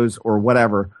UFOs or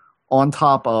whatever on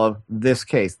top of this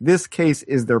case. This case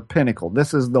is their pinnacle.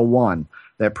 This is the one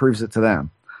that proves it to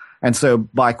them. And so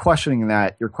by questioning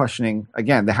that, you're questioning,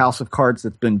 again, the house of cards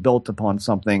that's been built upon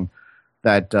something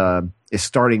that is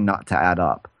starting not to add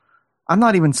up. I'm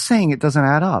not even saying it doesn't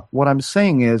add up. What I'm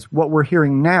saying is what we're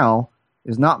hearing now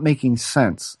is not making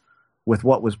sense with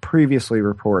what was previously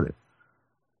reported.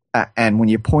 And when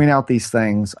you point out these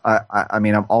things, I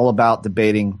mean, I'm all about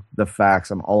debating the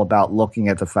facts. I'm all about looking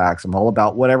at the facts. I'm all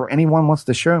about whatever anyone wants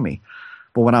to show me.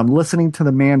 But when I'm listening to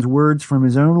the man's words from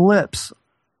his own lips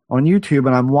on YouTube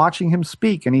and I'm watching him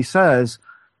speak and he says,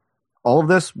 all of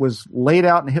this was laid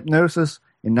out in hypnosis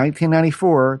in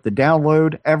 1994, the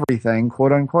download, everything,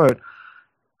 quote unquote.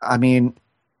 I mean,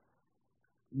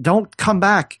 don't come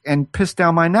back and piss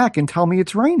down my neck and tell me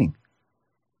it's raining.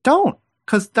 Don't,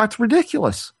 because that's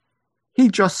ridiculous. He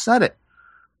just said it.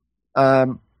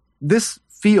 This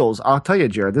feels, I'll tell you,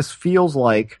 Jared, this feels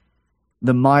like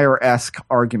the Meyer-esque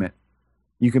argument.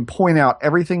 You can point out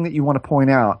everything that you want to point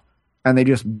out, and they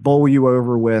just bowl you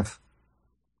over with,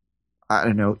 I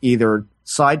don't know, either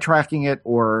sidetracking it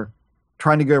or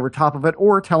trying to go over top of it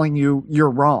or telling you you're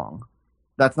wrong.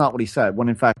 That's not what he said, when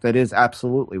in fact that is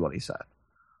absolutely what he said.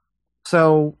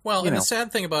 So, well, and the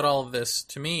sad thing about all of this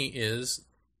to me is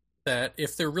that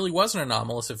if there really was an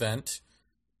anomalous event,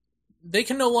 they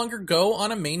can no longer go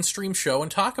on a mainstream show and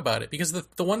talk about it. Because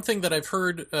the one thing that I've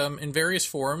heard in various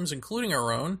forums, including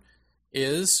our own,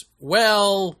 is,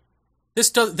 well,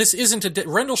 this isn't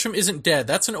Rendlesham isn't dead.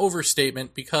 That's an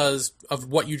overstatement because of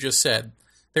what you just said.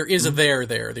 There is a there,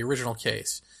 the original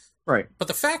case. Right. But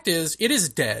the fact is, it is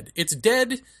dead. It's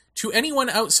dead to anyone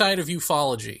outside of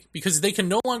ufology, because they can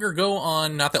no longer go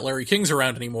on, not that Larry King's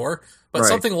around anymore, but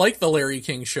something like the Larry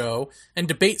King Show, and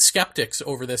debate skeptics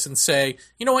over this and say,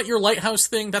 you know what, your lighthouse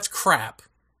thing, that's crap,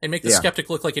 and make the skeptic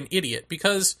look like an idiot,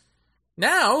 because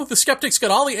now the skeptics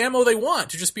got all the ammo they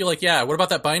want to just be like, yeah, what about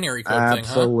that binary code thing,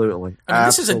 huh? Absolutely. I mean,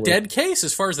 this is a dead case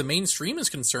as far as the mainstream is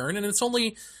concerned, and it's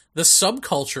only the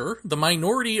subculture, the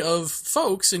minority of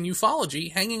folks in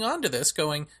ufology hanging on to this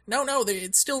going, no,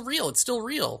 it's still real, it's still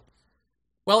real.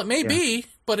 Well, it may be,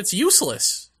 but it's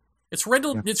useless. It's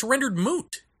rendered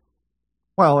moot.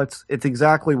 Well, it's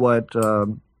exactly what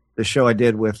the show I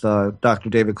did with Dr.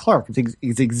 David Clark.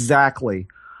 It's exactly.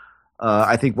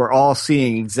 I think we're all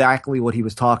seeing exactly what he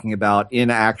was talking about in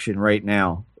action right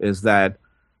now. Is that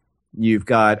you've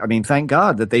got? I mean, thank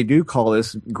God that they do call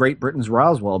this Great Britain's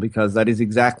Roswell, because that is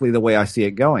exactly the way I see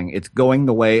it going. It's going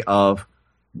the way of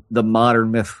the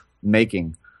modern myth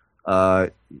making.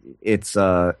 And it's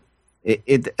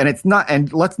not.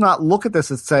 And let's not look at this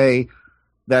and say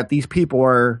that these people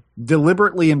are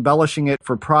deliberately embellishing it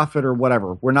for profit or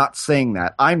whatever. We're not saying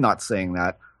that. I'm not saying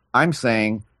that. I'm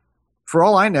saying, for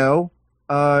all I know,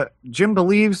 Jim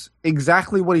believes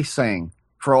exactly what he's saying.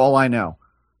 For all I know,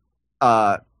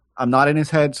 I'm not in his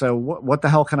head, so what the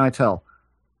hell can I tell?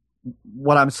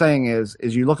 What I'm saying is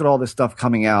you look at all this stuff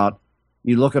coming out.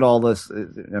 You look at all this,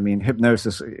 I mean,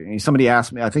 hypnosis. Somebody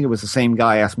asked me, I think it was the same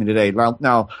guy asked me today.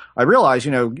 Now, I realize,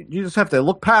 you just have to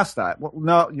look past that. Well,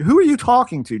 no, who are you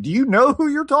talking to? Do you know who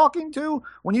you're talking to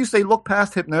when you say look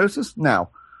past hypnosis? No.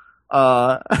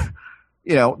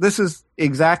 This is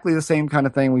exactly the same kind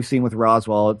of thing we've seen with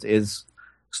Roswell. It is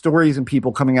stories and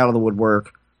people coming out of the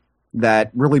woodwork that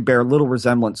really bear little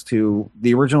resemblance to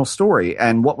the original story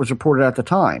and what was reported at the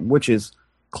time, which is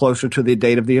closer to the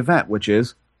date of the event, which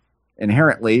is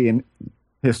inherently, in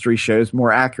history shows,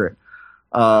 more accurate.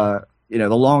 The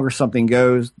longer something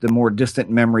goes, the more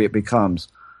distant memory it becomes.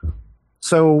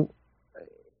 So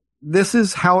this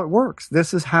is how it works.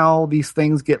 This is how these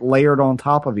things get layered on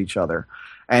top of each other.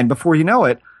 And before you know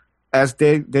it, as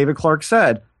David Clark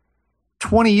said,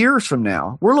 20 years from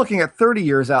now, we're looking at 30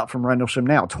 years out from Rendlesham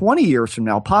now, 20 years from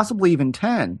now, possibly even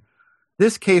 10,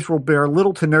 this case will bear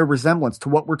little to no resemblance to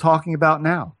what we're talking about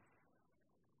now.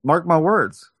 Mark my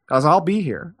words. Because I'll be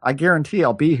here. I guarantee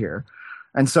I'll be here.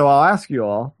 And so I'll ask you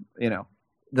all,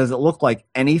 does it look like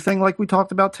anything like we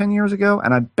talked about 10 years ago?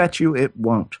 And I bet you it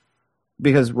won't.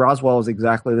 Because Roswell is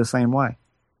exactly the same way.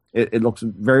 It looks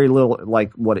very little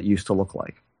like what it used to look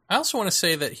like. I also want to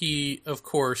say that he, of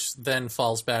course, then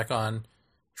falls back on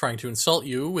trying to insult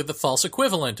you with the false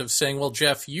equivalent of saying, well,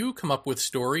 Jeff, you come up with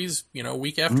stories,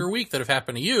 week after week that have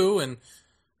happened to you, and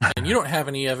you don't have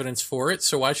any evidence for it,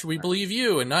 so why should we believe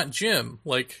you and not Jim?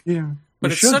 Yeah,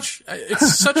 but it's such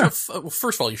a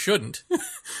first of all, you shouldn't.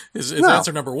 is no.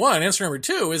 Answer number one. Answer number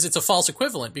two is it's a false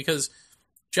equivalent, because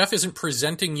Jeff isn't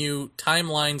presenting you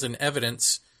timelines and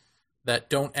evidence that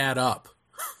don't add up.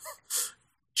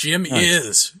 Jim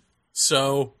is.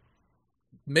 So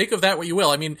make of that what you will.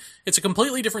 I mean, it's a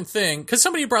completely different thing, because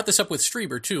somebody brought this up with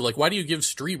Strieber too. Like, why do you give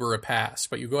Strieber a pass,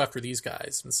 but you go after these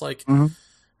guys? And it's like,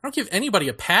 I don't give anybody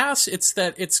a pass. It's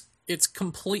that it's a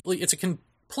completely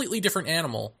different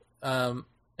animal, an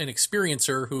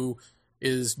experiencer who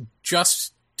is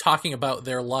just talking about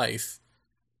their life,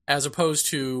 as opposed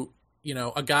to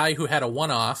a guy who had a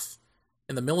one-off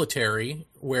in the military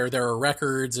where there are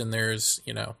records and there's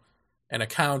an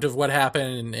account of what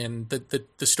happened, and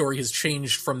the story has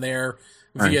changed from there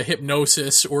via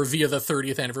hypnosis or via the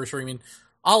 30th anniversary. I mean,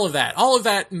 all of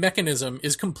that mechanism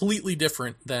is completely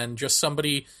different than just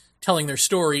somebody telling their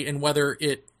story and whether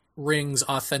it rings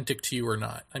authentic to you or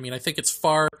not. I mean, I think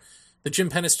the Jim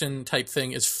Penniston type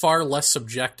thing is far less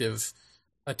subjective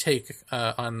a take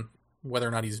on whether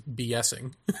or not he's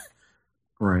BSing.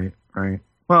 Right.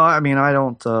 Well, I mean, I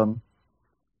don't,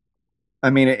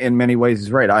 in many ways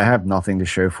he's right. I have nothing to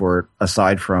show for it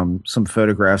aside from some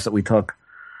photographs that we took.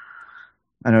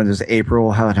 I know there's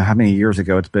April, how many years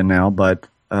ago it's been now, but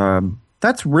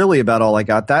that's really about all I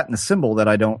got. That and a symbol that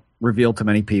I don't reveal to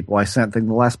many people. The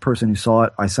last person who saw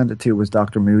it, I sent it to was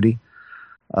Dr. Moody.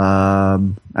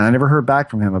 And I never heard back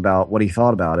from him about what he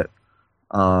thought about it.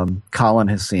 Colin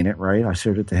has seen it, right? I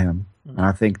showed it to him. Mm-hmm. And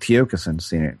I think Teokason's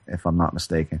seen it, if I'm not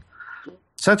mistaken.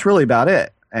 So that's really about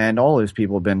it. And all those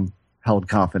people have been held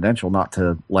confidential not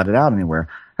to let it out anywhere.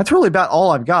 That's really about all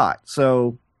I've got.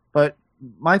 So, but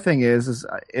my thing is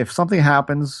if something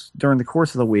happens during the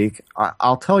course of the week,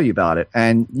 I'll tell you about it.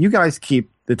 And you guys keep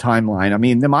the timeline. I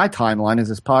mean, my timeline is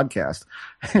this podcast.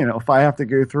 If I have to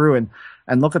go through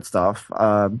and look at stuff,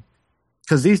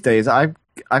 because these days I've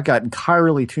got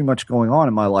entirely too much going on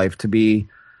in my life to be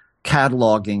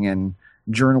cataloging and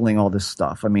journaling all this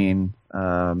stuff. I mean,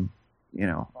 I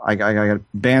got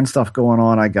band stuff going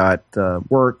on. I got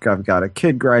work. I've got a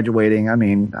kid graduating. I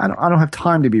mean, I don't have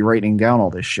time to be writing down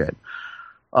all this shit.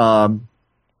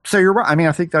 So you're right. I mean,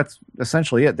 I think that's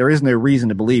essentially it. There is no reason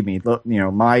to believe me.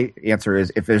 My answer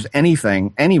is if there's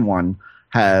anything anyone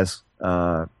has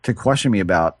to question me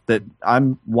about, that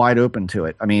I'm wide open to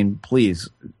it. I mean, please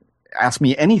ask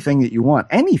me anything that you want,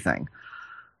 anything.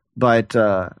 But,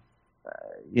 I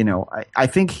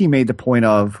think he made the point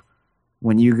of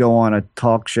when you go on a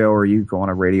talk show or you go on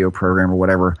a radio program or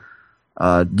whatever,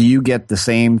 Do you get the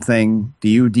same thing? Do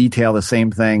you detail the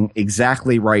same thing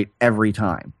exactly right every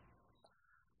time?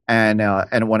 And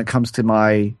when it comes to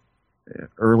my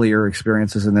earlier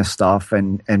experiences in this stuff,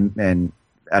 and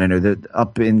I don't know,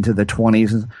 up into the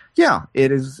 20s, yeah,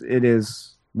 it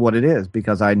is what it is,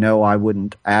 because I know I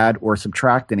wouldn't add or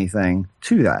subtract anything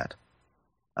to that.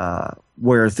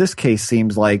 Whereas this case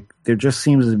seems like there just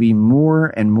seems to be more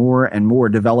and more and more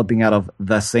developing out of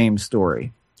the same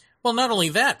story. Well, not only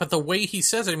that, but the way he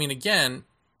says it. I mean, again,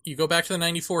 you go back to the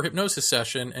 94 hypnosis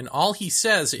session, and all he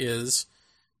says is,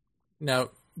 now,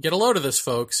 get a load of this,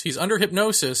 folks. He's under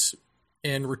hypnosis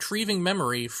and retrieving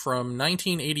memory from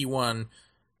 1981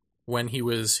 when he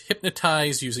was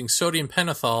hypnotized using sodium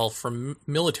pentothal from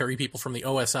military people from the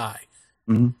OSI.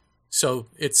 Mm-hmm. So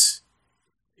it's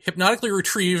hypnotically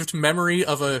retrieved memory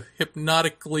of a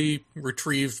hypnotically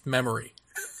retrieved memory.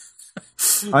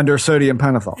 Under sodium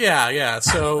pentothal. Yeah.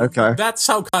 So okay. That's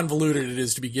how convoluted it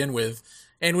is to begin with.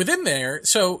 And within there,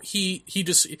 so he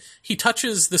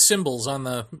touches the symbols on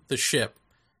the ship,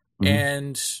 mm-hmm.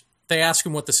 and they ask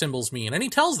him what the symbols mean, and he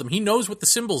tells them he knows what the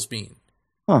symbols mean.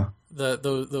 Huh.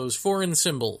 Those foreign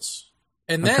symbols.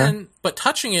 And then, but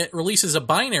touching it releases a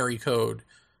binary code.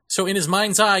 So in his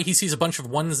mind's eye, he sees a bunch of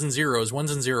ones and zeros,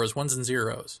 ones and zeros, ones and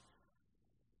zeros.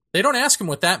 They don't ask him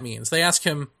what that means. They ask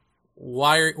him,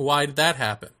 why did that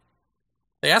happen?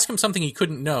 They ask him something he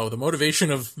couldn't know, the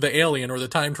motivation of the alien or the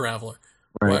time traveler.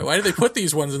 Right. Why did they put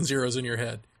these ones and zeros in your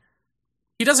head?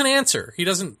 He doesn't answer. He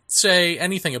doesn't say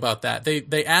anything about that.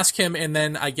 They ask him, and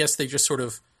then I guess they just sort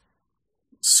of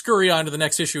scurry on to the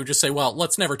next issue and just say, well,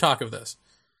 let's never talk of this.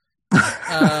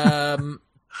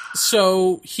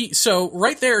 So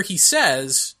right there he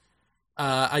says,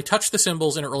 I touched the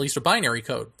symbols and it released a binary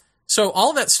code. So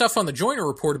all that stuff on the Joyner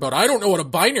report about, I don't know what a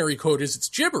binary code is, it's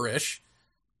gibberish,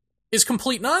 is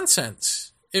complete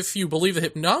nonsense. If you believe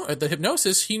the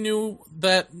hypnosis, he knew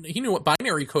what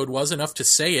binary code was enough to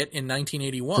say it in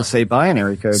 1981. To say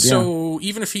binary code, So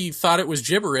even if he thought it was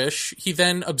gibberish, he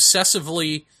then obsessed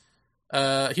over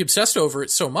it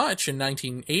so much in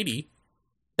 1980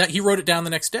 that he wrote it down the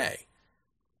next day.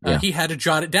 He had to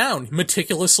jot it down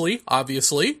meticulously,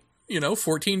 obviously,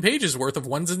 14 pages worth of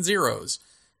ones and zeros.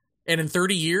 And in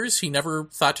 30 years, he never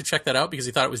thought to check that out because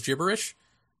he thought it was gibberish.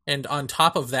 And on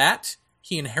top of that,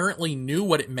 he inherently knew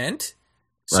what it meant.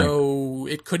 So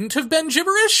It couldn't have been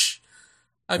gibberish.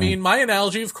 I mean, my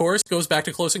analogy, of course, goes back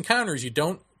to Close Encounters. You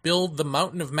don't build the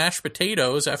mountain of mashed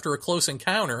potatoes after a close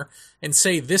encounter and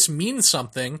say this means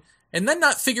something and then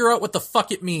not figure out what the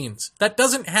fuck it means. That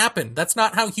doesn't happen. That's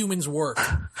not how humans work.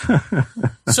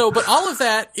 But all of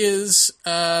that is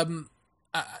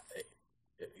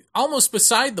almost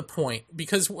beside the point,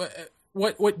 because what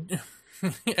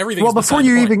everything. Well, before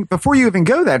you even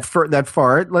go that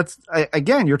far,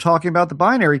 again, you're talking about the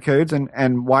binary codes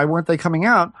and why weren't they coming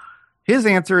out? His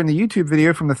answer in the YouTube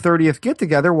video from the 30th get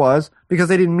together was because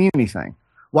they didn't mean anything.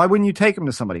 Why wouldn't you take them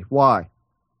to somebody? Why?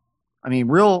 I mean,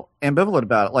 real ambivalent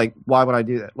about it. Like, why would I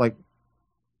do that? Like,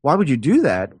 why would you do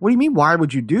that? What do you mean? Why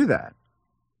would you do that?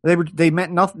 They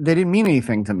meant nothing. They didn't mean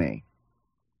anything to me.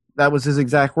 That was his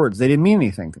exact words. They didn't mean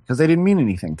anything because they didn't mean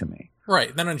anything to me.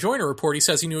 Right. Then on Joyner Report, he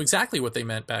says he knew exactly what they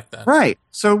meant back then. Right.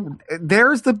 So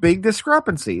there's the big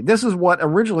discrepancy. This is what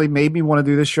originally made me want to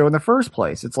do this show in the first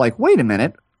place. It's like, wait a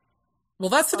minute. Well,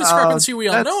 that's the discrepancy we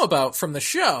all know about from the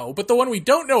show. But the one we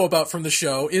don't know about from the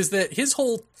show is that his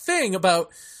whole thing about,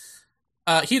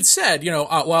 he had said,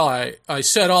 I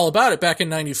said all about it back in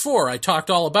 94. I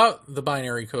talked all about the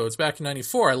binary codes back in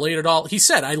 94. I laid it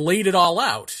all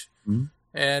out. Mm-hmm.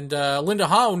 And Linda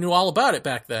Howe knew all about it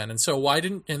back then. And so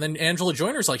and then Angela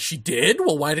Joyner's like, she did?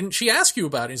 Well, why didn't she ask you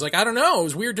about it? He's like, I don't know. It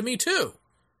was weird to me too.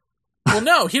 Well,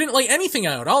 no, he didn't lay anything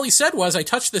out. All he said was, I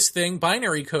touched this thing,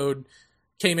 binary code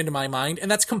came into my mind, and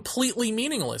that's completely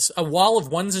meaningless. A wall of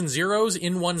ones and zeros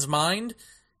in one's mind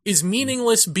is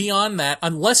meaningless beyond that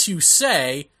unless you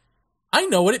say, I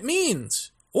know what it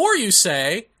means. Or you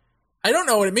say, I don't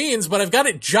know what it means, but I've got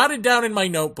it jotted down in my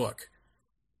notebook.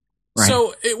 Right.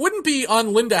 So it wouldn't be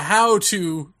on Linda Howe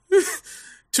to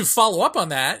follow up on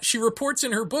that. She reports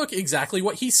in her book exactly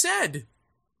what he said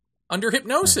under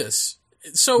hypnosis.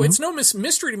 Right. So it's no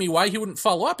mystery to me why he wouldn't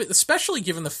follow up, especially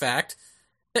given the fact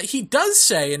that he does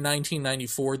say in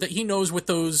 1994 that he knows what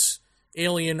those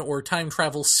alien or time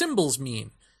travel symbols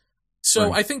mean.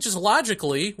 So I think just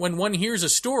logically, when one hears a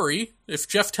story, if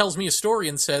Jeff tells me a story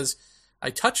and says,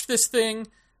 I touched this thing,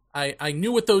 I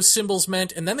knew what those symbols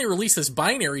meant, and then they release this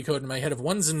binary code in my head of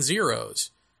ones and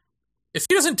zeros. If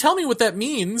he doesn't tell me what that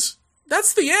means,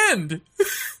 that's the end.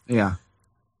 Yeah.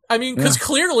 I mean, because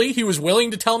clearly he was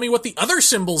willing to tell me what the other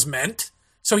symbols meant,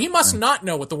 so he must not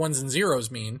know what the ones and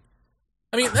zeros mean.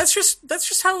 I mean, that's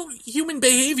just how human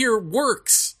behavior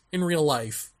works in real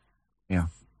life. Yeah.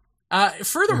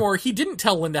 Furthermore, he didn't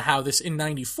tell Linda Howe this in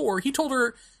 94. He told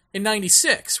her in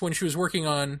 96 when she was working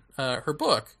on her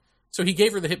book. So he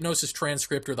gave her the hypnosis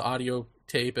transcript or the audio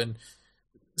tape, and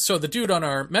so the dude on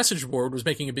our message board was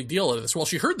making a big deal of this. Well,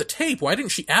 she heard the tape. Why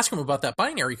didn't she ask him about that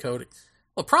binary code?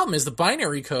 Well, the problem is the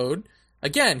binary code,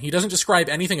 again, he doesn't describe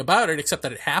anything about it except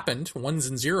that it happened, ones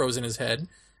and zeros in his head.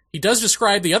 He does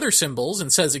describe the other symbols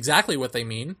and says exactly what they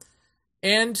mean.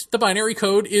 And the binary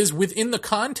code is within the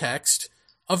context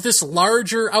of this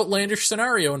larger outlandish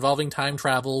scenario involving time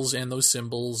travels and those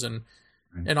symbols and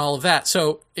all of that.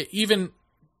 So even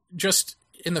just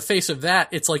in the face of that,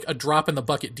 it's like a drop in the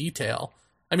bucket detail.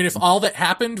 I mean, if all that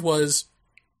happened was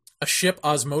a ship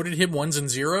osmoted him ones and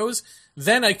zeros,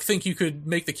 then I think you could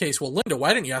make the case, well, Linda,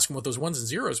 why didn't you ask him what those ones and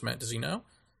zeros meant? Does he know?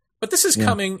 But this is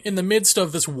coming in the midst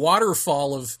of this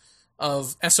waterfall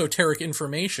of esoteric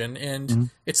information,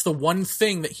 and it's the one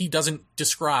thing that he doesn't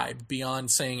describe beyond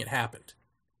saying it happened.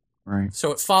 Right.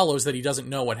 So it follows that he doesn't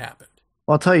know what happened.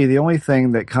 Well, I'll tell you, the only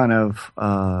thing that kind of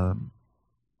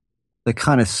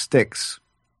sticks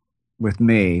with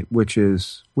me, which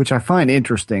I find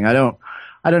interesting. I don't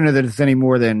know that it's any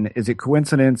more than, is it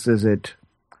coincidence? Is it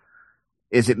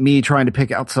me trying to pick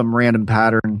out some random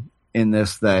pattern in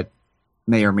this that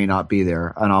may or may not be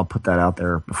there? And I'll put that out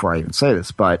there before I even say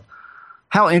this. But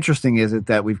how interesting is it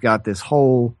that we've got this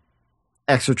whole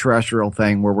extraterrestrial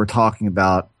thing where we're talking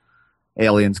about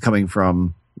aliens coming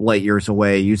from light years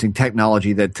away using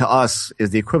technology that to us is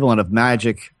the equivalent of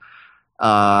magic.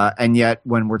 And yet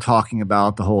when we're talking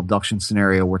about the whole abduction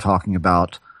scenario, we're talking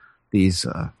about these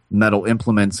metal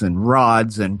implements and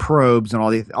rods and probes and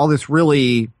all this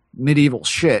really medieval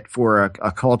shit for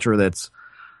a culture that's,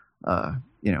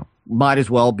 might as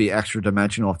well be extra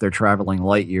dimensional if they're traveling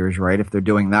light years, right? If they're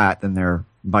doing that, then they're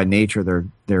by nature,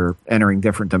 they're entering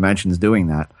different dimensions doing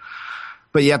that.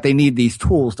 But yet they need these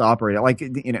tools to operate it. Like,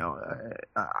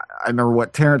 I remember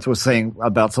what Terrence was saying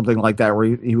about something like that, where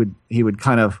he would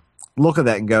kind of look at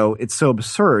that and go, it's so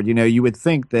absurd. You would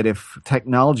think that if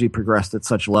technology progressed at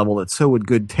such a level, that so would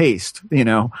good taste,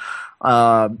 and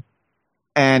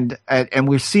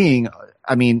we're seeing,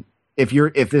 I mean,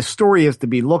 if this story is to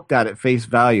be looked at face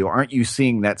value, aren't you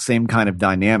seeing that same kind of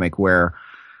dynamic where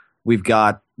we've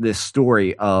got this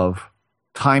story of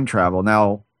time travel?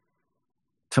 Now,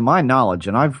 to my knowledge,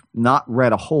 and I've not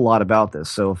read a whole lot about this,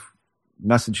 so if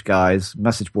message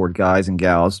board guys and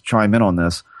gals chime in on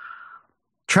this,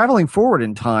 traveling forward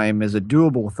in time is a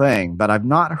doable thing, but I've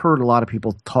not heard a lot of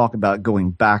people talk about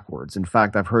going backwards. In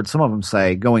fact, I've heard some of them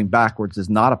say going backwards is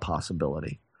not a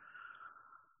possibility.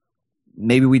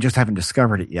 Maybe we just haven't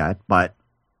discovered it yet, but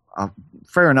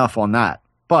fair enough on that.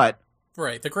 But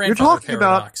right, the grandfather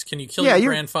paradox. Can you kill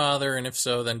your grandfather, and if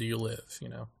so, then do you live?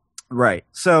 Right.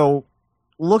 So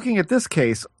looking at this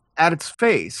case, at its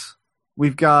face,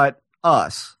 we've got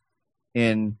us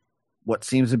in what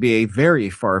seems to be a very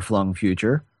far-flung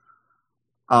future,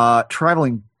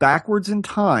 traveling backwards in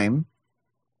time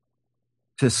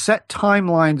to set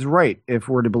timelines right, if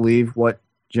we're to believe what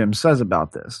Jim says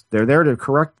about this. They're there to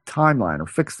correct the timeline or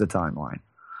fix the timeline.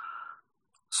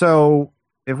 So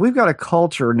if we've got a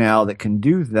culture now that can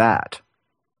do that,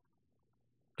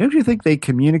 don't you think they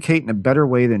communicate in a better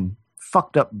way than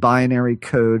fucked up binary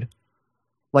code?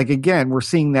 Like, again, we're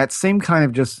seeing that same kind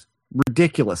of just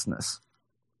ridiculousness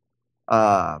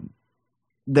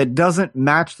that doesn't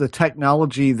match the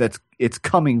technology that it's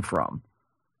coming from.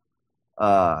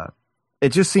 It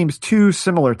just seems too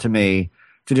similar to me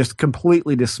to just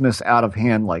completely dismiss out of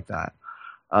hand like that.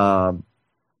 I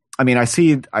mean, I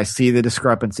see the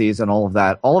discrepancies and all of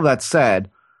that. All of that said,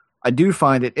 I do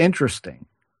find it interesting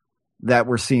that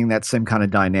we're seeing that same kind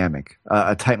of dynamic,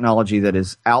 a technology that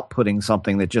is outputting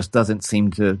something that just doesn't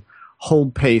seem to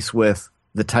hold pace with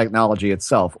the technology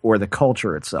itself or the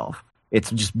culture itself. It's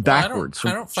just backwards.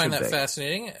 I don't find that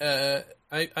fascinating.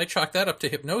 I chalk that up to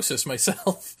hypnosis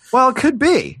myself. Well, it could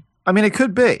be. I mean, it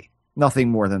could be. Nothing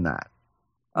more than that.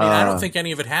 I mean, I don't think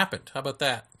any of it happened. How about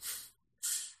that?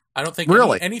 I don't think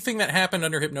anything that happened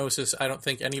under hypnosis. I don't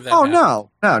think any of that. Oh,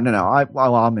 happened.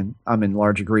 no. I'm in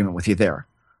large agreement with you there,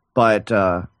 but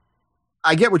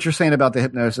I get what you're saying about the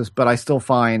hypnosis, but I still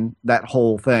find that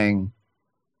whole thing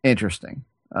interesting.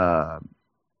 I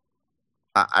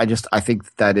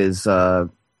think that is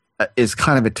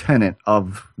kind of a tenet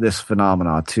of this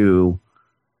phenomena to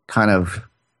kind of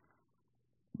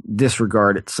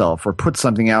disregard itself or put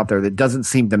something out there that doesn't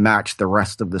seem to match the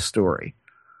rest of the story.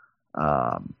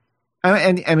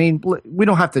 And I mean, we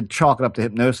don't have to chalk it up to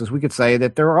hypnosis. We could say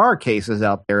that there are cases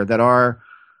out there that are,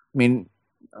 I mean,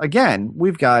 again,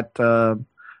 we've got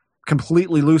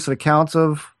completely lucid accounts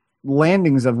of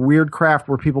landings of weird craft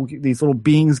where these little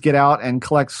beings get out and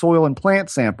collect soil and plant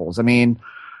samples. I mean,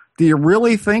 do you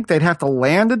really think they'd have to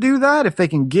land to do that if they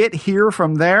can get here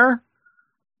from there?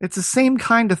 It's the same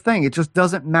kind of thing. It just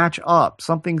doesn't match up.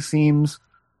 Something seems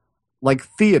like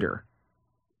theater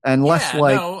and less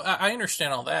like... No, I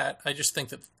understand all that. I just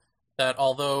think that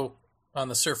although on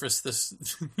the surface this,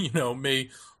 may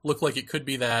look like it could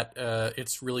be that,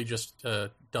 it's really just a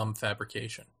dumb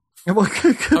fabrication. Well,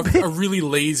 it could be. A really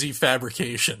lazy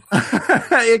fabrication.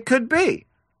 It could be.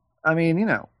 I mean,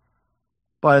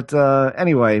 But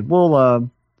anyway, we'll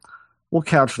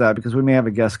couch that because we may have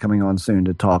a guest coming on soon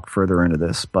to talk further into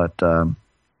this. But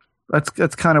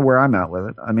that's kind of where I'm at with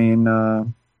it. I mean,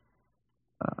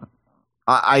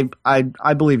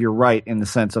 I believe you're right in the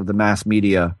sense of the mass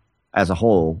media as a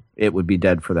whole. It would be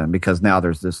dead for them because now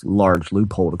there's this large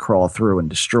loophole to crawl through and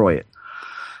destroy it,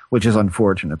 which is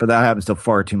unfortunate. But that happens to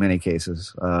far too many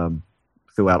cases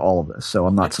throughout all of this. So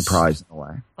I'm not surprised in a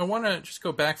way. I want to just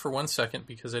go back for 1 second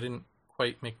because I didn't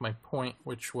quite make my point,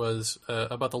 which was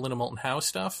about the Linda Moulton Howe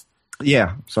stuff.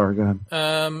 Yeah, sorry, go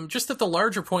ahead. Just that the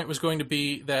larger point was going to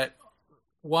be that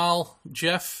while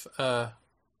Jeff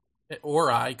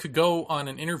or I could go on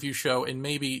an interview show and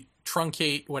maybe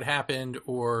truncate what happened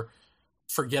or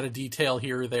forget a detail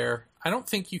here or there, I don't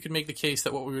think you could make the case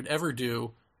that what we would ever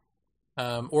do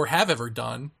or have ever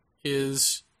done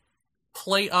is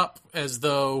play up as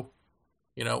though,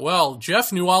 well,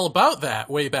 Jeff knew all about that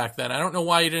way back then. I don't know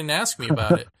why you didn't ask me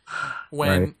about it.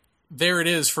 When right. There it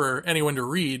is for anyone to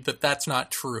read that that's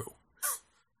not true.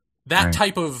 That right.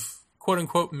 type of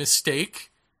quote-unquote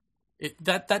mistake,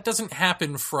 that doesn't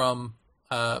happen from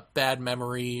bad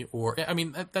memory or... I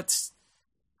mean, that's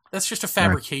just a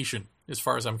fabrication right. as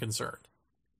far as I'm concerned.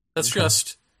 That's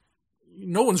just...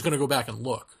 No one's going to go back and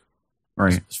look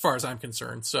right. as far as I'm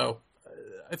concerned. So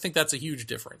I think that's a huge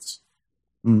difference.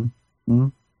 Mm-hmm.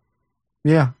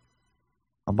 Yeah,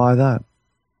 I'll buy that.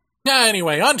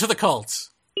 Anyway, on to the cults.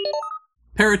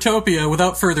 Paratopia,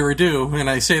 without further ado, and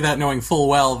I say that knowing full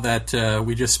well that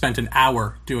we just spent an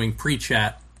hour doing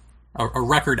pre-chat, a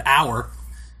record hour.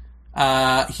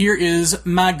 Here is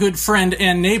my good friend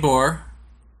and neighbor,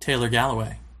 Taylor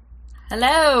Galloway.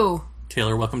 Hello.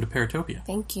 Taylor, welcome to Paratopia.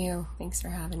 Thank you. Thanks for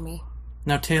having me.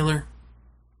 Now, Taylor,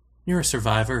 you're a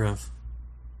survivor of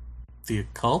the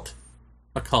occult?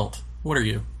 Occult. What are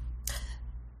you?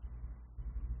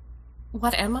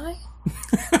 What am I?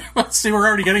 Let's see, we're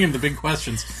already getting into the big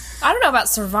questions. I don't know about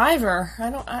survivor.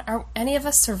 Are any of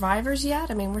us survivors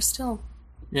yet? I mean, we're still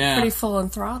pretty full in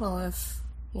throttle if,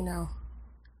 Well,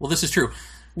 this is true.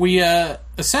 We,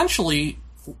 essentially,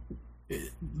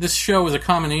 this show is a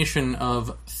combination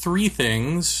of three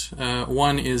things.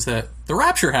 One is that the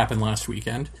Rapture happened last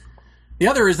weekend. The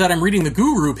other is that I'm reading the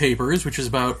Guru Papers, which is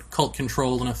about cult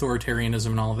control and authoritarianism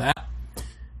and all of that.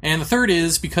 And the third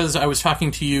is because I was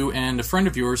talking to you and a friend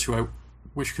of yours who I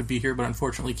wish could be here but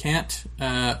unfortunately can't,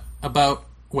 about,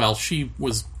 well, she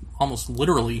was almost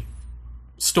literally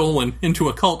stolen into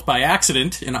a cult by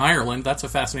accident in Ireland. That's a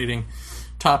fascinating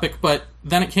topic. But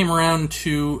then it came around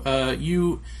to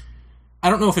you... I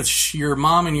don't know if it's your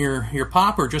mom and your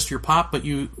pop or just your pop, but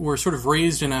you were sort of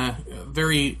raised in a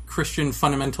very Christian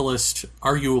fundamentalist,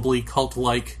 arguably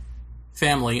cult-like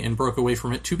family and broke away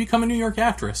from it to become a New York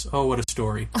actress. Oh, what a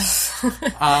story.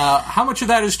 How much of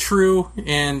that is true?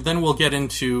 And then we'll get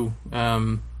into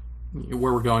where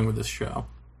we're going with this show.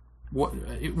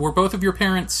 Were both of your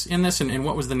parents in this, and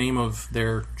what was the name of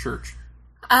their church?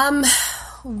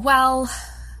 Well,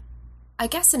 I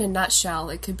guess in a nutshell,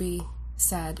 it could be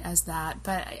said as that,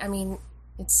 but I mean,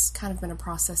 it's kind of been a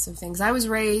process of things. I was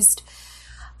raised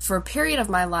for a period of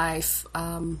my life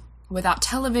without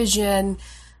television,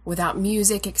 without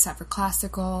music except for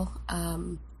classical.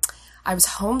 I was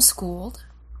homeschooled,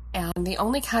 and the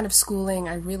only kind of schooling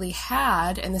I really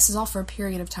had, and this is all for a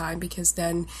period of time because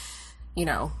then,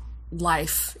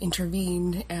 life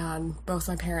intervened and both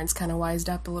my parents kind of wised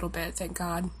up a little bit, thank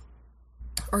God,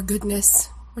 or goodness,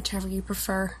 whichever you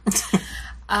prefer.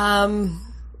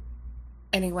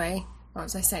 Anyway, what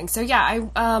was I saying? So yeah,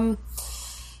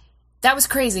 that was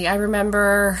crazy. I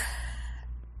remember,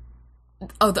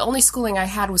 the only schooling I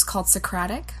had was called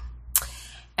Socratic.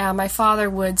 And my father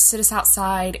would sit us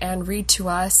outside and read to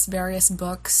us various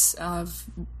books of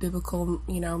biblical,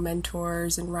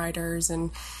 mentors and writers.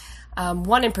 And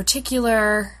one in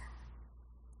particular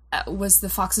was the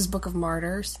Fox's Book of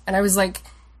Martyrs. And I was like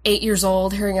 8 years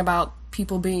old hearing about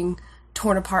people being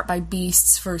torn apart by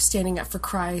beasts for standing up for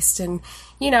Christ. And,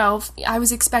 I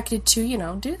was expected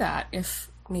to, do that if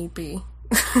need be.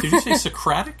 Did you say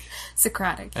Socratic?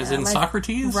 Socratic. As in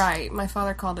Socrates? Right. My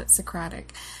father called it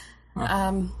Socratic.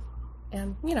 And,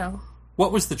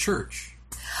 What was the church?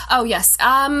 Oh, yes.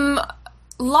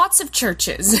 Lots of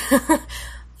churches.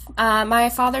 My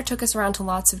father took us around to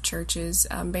lots of churches.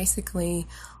 Basically,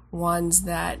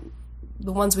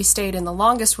 the ones we stayed in the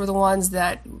longest were the ones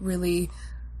that really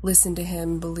listened to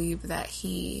him, believed that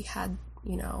he had,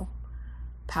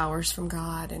 powers from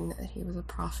God and that he was a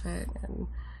prophet, and,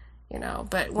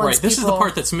 but once Right, this is the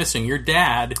part that's missing. Your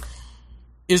dad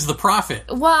is the prophet.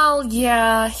 Well,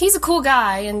 yeah, he's a cool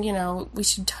guy, and, we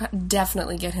should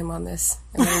definitely get him on this.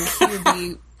 I mean, he would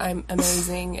be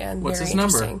amazing and What's very his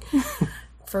number? interesting.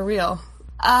 For real.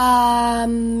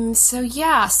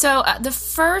 The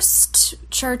first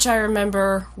church I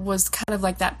remember was kind of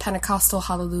like that Pentecostal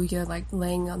hallelujah, like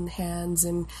laying on hands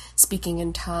and speaking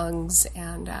in tongues,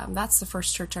 and that's the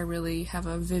first church I really have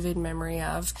a vivid memory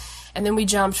of. And then we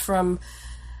jumped from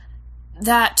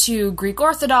that to Greek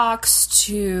Orthodox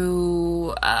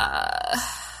to a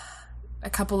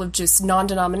couple of just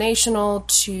non-denominational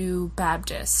to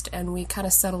Baptist, and we kind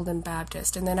of settled in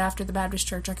Baptist. And then after the Baptist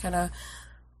church, I kind of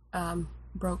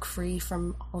broke free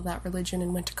from all that religion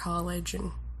and went to college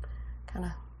and kind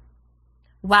of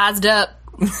wised up.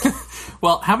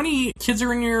 Well, how many kids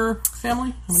are in your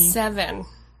family? How many? 7.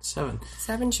 7.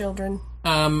 7 children.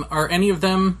 Are any of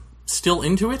them still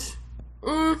into it?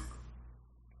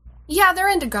 Yeah, they're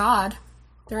into God.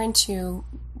 They're into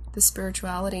the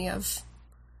spirituality of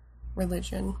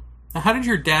religion. Now, how did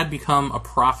your dad become a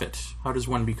prophet? How does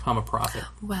one become a prophet?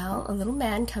 Well, a little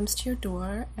man comes to your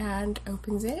door and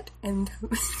opens it, and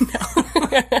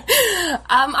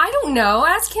I don't know.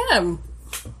 Ask him.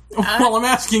 Well, I'm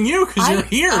asking you because you're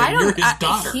here and you're his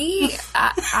daughter.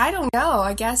 I don't know.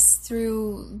 I guess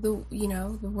through the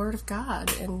word of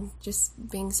God and just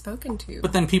being spoken to.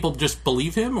 But then people just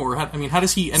believe him, or how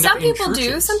does he end up in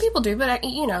churches? Some people do, but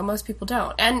most people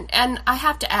don't. And I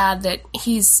have to add that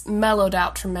he's mellowed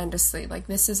out tremendously. Like,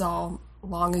 this is all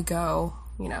long ago.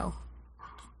 No,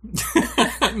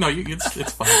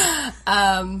 it's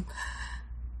fine.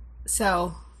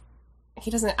 So. He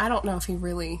doesn't, I don't know if he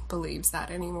really believes that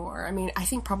anymore. I mean, I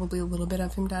think probably a little bit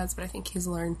of him does, but I think he's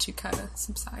learned to kind of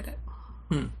subside it.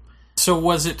 So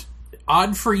was it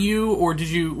odd for you, or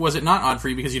was it not odd for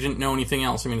you because you didn't know anything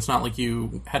else? I mean, it's not like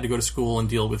you had to go to school and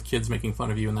deal with kids making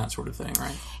fun of you and that sort of thing,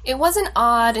 right? It wasn't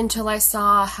odd until I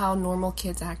saw how normal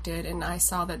kids acted, and I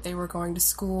saw that they were going to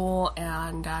school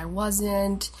and I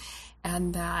wasn't,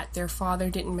 and that their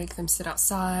father didn't make them sit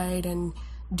outside and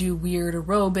do weird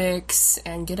aerobics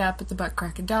and get up at the butt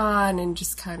crack of dawn and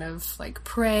just kind of like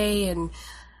pray, and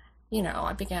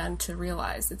I began to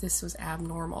realize that this was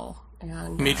abnormal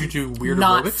and made you do weird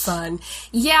not aerobics? Fun.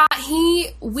 Yeah,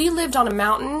 we lived on a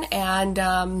mountain,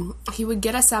 and he would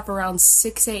get us up around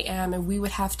 6 a.m. and we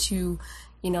would have to,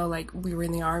 like we were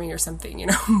in the army or something,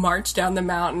 march down the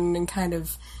mountain and kind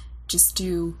of just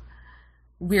do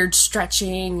weird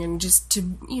stretching, and just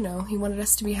to, he wanted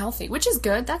us to be healthy, which is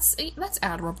good. That's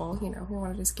admirable. He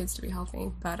wanted his kids to be healthy,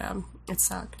 but it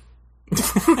sucked.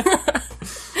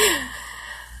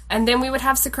 And then we would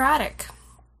have Socratic.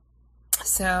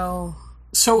 So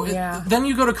yeah. Then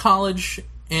you go to college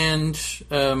and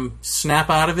snap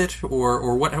out of it,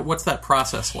 or what's that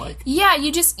process like? Yeah,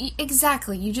 you just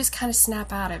kind of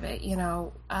snap out of it.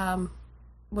 When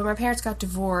my parents got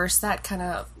divorced, that kind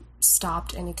of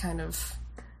stopped any kind of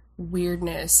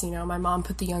weirdness. My mom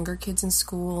put the younger kids in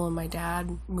school, and my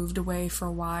dad moved away for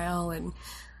a while, and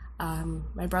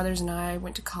my brothers and I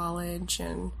went to college,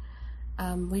 and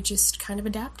we just kind of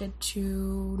adapted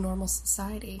to normal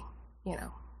society,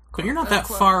 But you're not that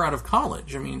far out of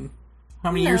college. I mean,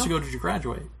 how many years ago did you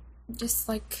graduate? Just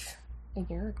like a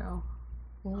year ago.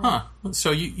 Yeah. Huh.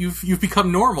 So you've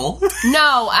become normal.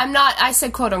 No, I'm not. I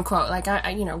said quote unquote. Like,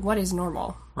 I what is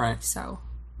normal? Right. So,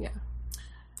 yeah.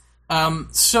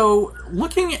 So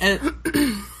looking at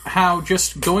how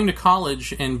just going to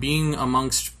college and being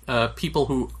amongst people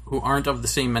who aren't of the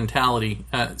same mentality,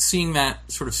 seeing that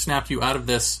sort of snapped you out of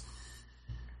this.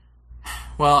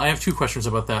 Well, I have 2 questions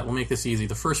about that. We'll make this easy.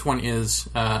 The first one is,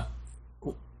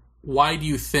 why do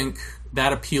you think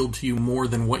that appealed to you more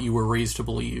than what you were raised to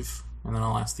believe? And then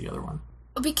I'll ask the other one.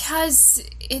 Because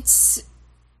it's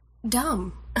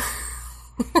dumb.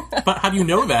 But how do you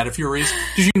know that if you're raised...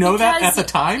 Did you know that at the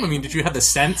time? I mean, did you have the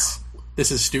sense this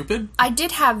is stupid? I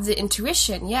did have the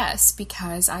intuition, yes,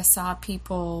 because I saw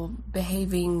people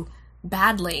behaving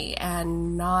badly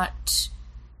and not,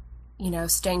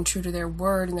 staying true to their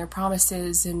word and their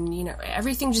promises, and,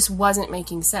 everything just wasn't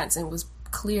making sense. And it was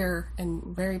clear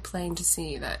and very plain to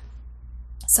see that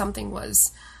something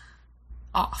was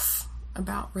off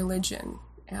about religion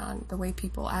and the way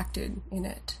people acted in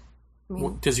it. I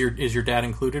mean, is your dad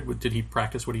included? Did he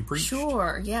practice what he preached?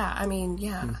 Sure, yeah. I mean,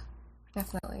 yeah,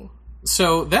 definitely.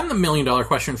 So then the $1 million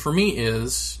question for me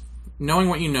is, knowing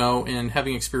what you know and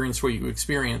having experienced what you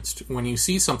experienced, when you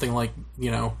see something like,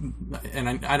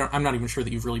 and I'm not even sure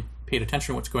that you've really paid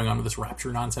attention to what's going on with this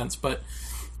rapture nonsense, but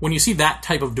when you see that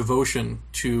type of devotion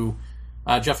to,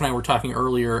 Jeff and I were talking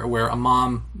earlier, where a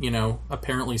mom,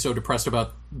 apparently so depressed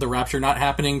about the rapture not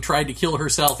happening, tried to kill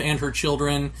herself and her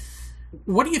children.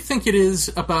 What do you think it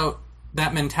is about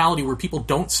that mentality where people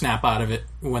don't snap out of it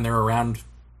when they're around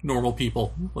normal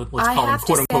people? Let's call them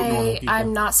quote-unquote normal people.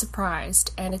 I'm not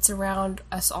surprised, and it's around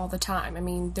us all the time. I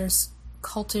mean, there's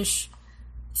cultish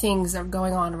things that are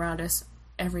going on around us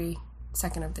every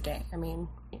second of the day. I mean,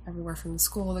 everywhere from the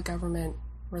school, the government,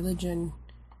 religion,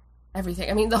 everything.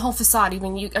 I mean, the whole facade,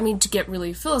 to get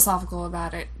really philosophical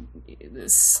about it,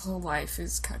 this whole life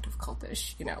is kind of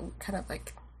cultish, kind of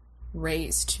like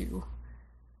raised to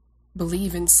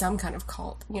believe in some kind of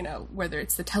cult, whether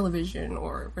it's the television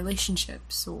or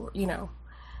relationships or,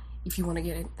 if you want to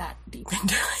get that deep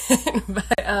into it. But,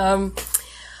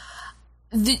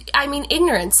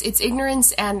 ignorance. It's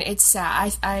ignorance and it's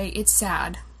sad. It's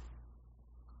sad.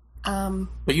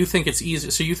 But you think it's easy,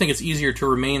 so you think it's easier to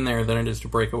remain there than it is to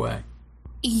break away?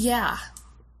 Yeah.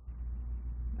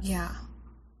 Yeah.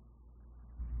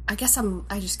 I guess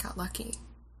I just got lucky.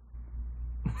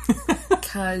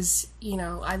 Because,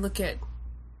 I look at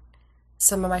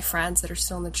some of my friends that are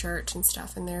still in the church and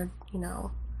stuff, and they're,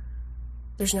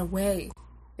 there's no way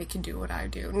they can do what I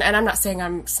do. And I'm not saying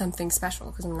I'm something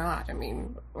special, because I'm not. I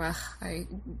mean, I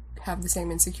have the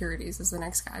same insecurities as the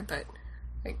next guy, but,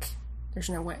 there's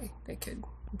no way they could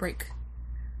break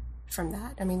from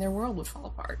that. I mean, their world would fall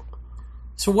apart.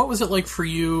 So what was it like for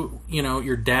you,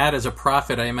 your dad as a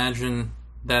prophet? I imagine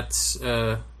that's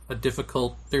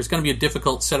there's going to be a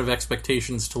difficult set of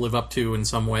expectations to live up to in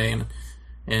some way,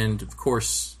 and of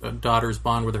course a daughter's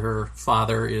bond with her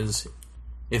father is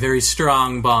a very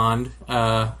strong bond.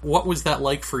 What was that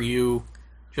like for you?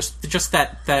 Just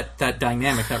that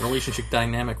dynamic, that relationship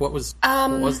dynamic. What was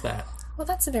that? Well,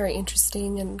 that's a very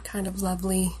interesting and kind of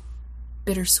lovely,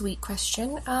 bittersweet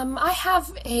question. I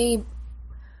have a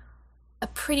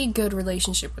pretty good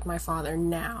relationship with my father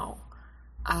now.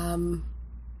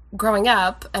 Growing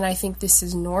up, and I think this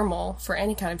is normal for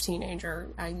any kind of teenager,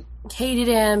 I hated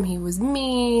him, he was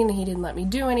mean, he didn't let me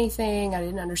do anything, I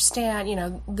didn't understand,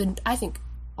 I think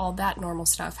all that normal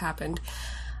stuff happened.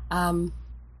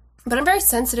 But I'm very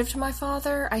sensitive to my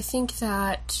father. I think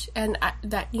that,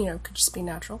 that could just be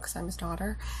natural because I'm his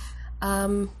daughter.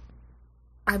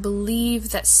 I believe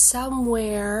that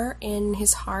somewhere in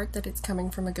his heart that it's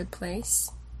coming from a good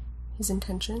place, his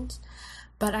intentions.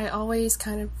 But I always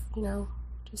kind of,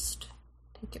 just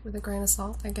take it with a grain of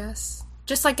salt, I guess.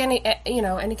 Just like any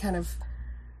kind of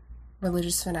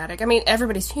religious fanatic. I mean,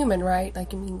 everybody's human, right?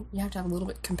 You have to have a little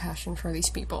bit of compassion for these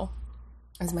people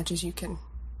as much as you can.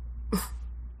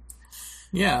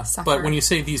 Yeah, suffer. But when you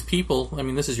say these people,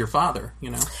 this is your father,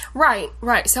 Right.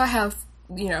 So I have,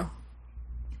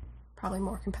 probably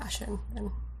more compassion.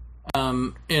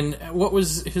 And what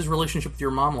was his relationship with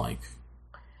your mom like?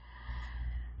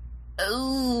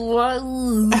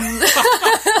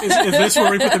 Is this where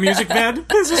we put the music bed?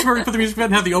 Is this where we put the music bed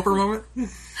and have the Oprah moment?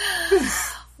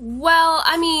 Well,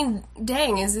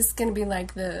 dang, is this going to be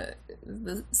like the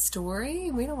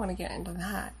story? We don't want to get into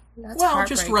that. That's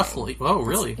just roughly. Oh,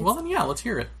 really? Well, then, yeah, let's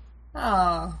hear it.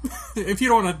 Oh. If you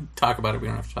don't want to talk about it, we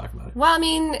don't have to talk about it. Well,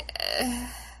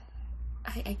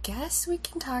 I guess we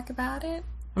can talk about it.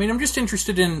 I'm just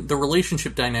interested in the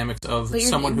relationship dynamics of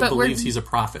someone who believes he's a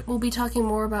prophet. We'll be talking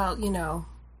more about,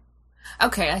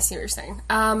 Okay, I see what you're saying.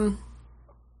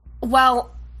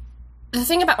 Well, the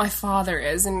thing about my father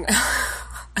is, and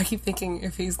I keep thinking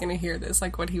if he's going to hear this,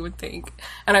 what he would think.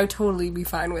 And I would totally be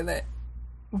fine with it.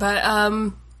 But,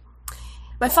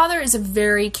 my father is a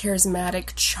very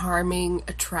charismatic, charming,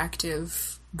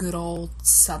 attractive, good old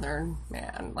Southern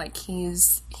man.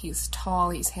 He's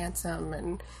tall, he's handsome,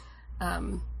 and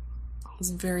he's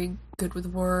very good with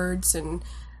words and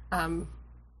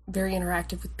very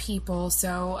interactive with people.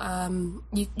 So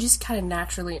you just kind of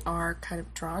naturally are kind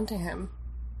of drawn to him,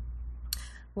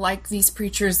 like these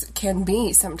preachers can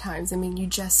be sometimes.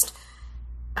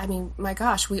 My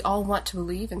gosh, we all want to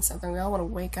believe in something. We all want to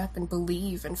wake up and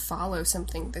believe and follow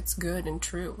something that's good and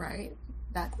true, right?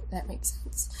 That makes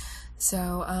sense.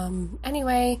 So,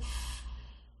 anyway,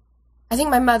 I think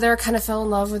my mother kind of fell in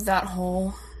love with that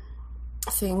whole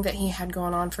thing that he had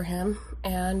going on for him.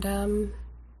 And,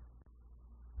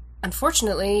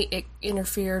 unfortunately, it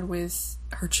interfered with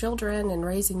her children and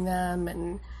raising them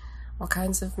and all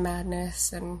kinds of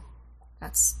madness. And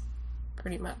that's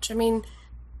pretty much. I mean,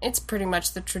 it's pretty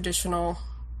much the traditional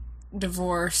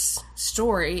divorce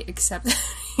story, except that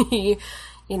he,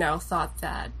 thought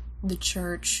that the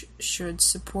church should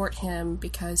support him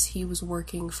because he was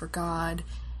working for God,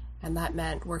 and that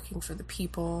meant working for the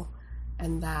people,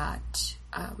 and that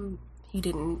he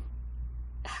didn't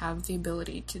have the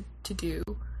ability to do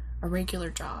a regular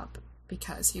job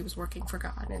because he was working for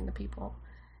God and the people.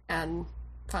 And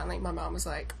finally my mom was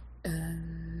like,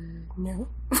 no.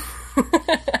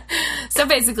 So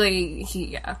basically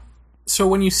yeah. So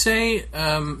when you say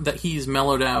that he's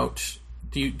mellowed out,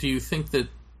 do you think that,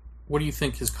 what do you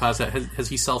think has caused that? Has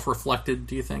he self-reflected,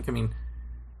 do you think? I mean,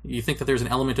 you think that there's an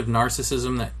element of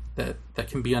narcissism that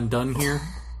can be undone here?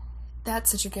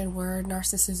 That's such a good word,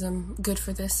 narcissism. Good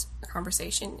for this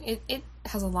conversation. It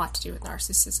has a lot to do with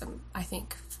narcissism, I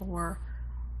think, for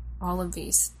all of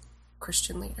these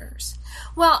Christian leaders.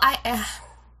 Well, I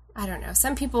don't know.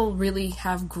 Some people really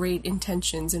have great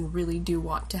intentions and really do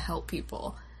want to help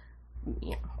people.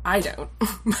 I don't.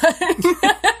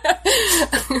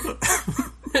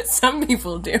 But some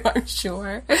people do, I'm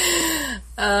sure.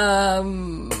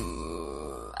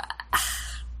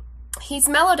 He's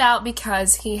mellowed out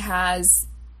because he has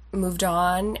moved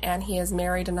on and he has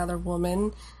married another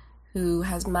woman who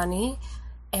has money,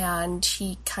 and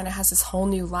he kind of has this whole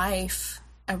new life,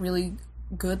 a really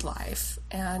good life,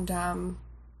 and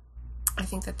I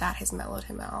think that has mellowed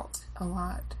him out a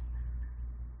lot.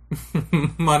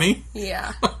 Money?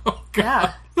 Yeah. Oh,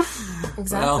 yeah.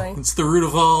 Exactly. Well, it's the root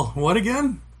of all, what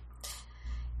again?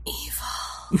 Evil.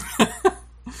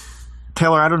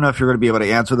 Taylor, I don't know if you're going to be able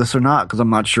to answer this or not, because I'm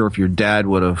not sure if your dad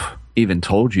would have even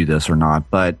told you this or not,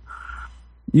 but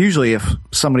usually if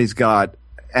somebody's got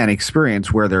an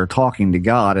experience where they're talking to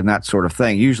God and that sort of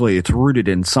thing, usually it's rooted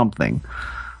in something.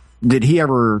 Did he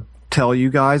ever tell you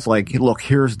guys, like, look,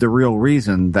 here's the real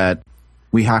reason that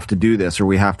we have to do this, or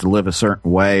we have to live a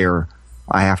certain way, or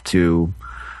I have to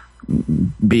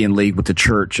be in league with the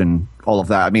church and all of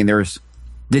that? I mean,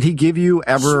 did he give you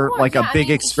ever a big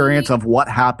experience of what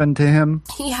happened to him?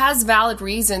 He has valid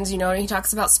reasons, he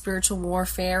talks about spiritual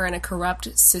warfare and a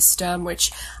corrupt system,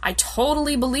 which I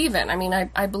totally believe in. I mean,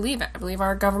 I believe it. I believe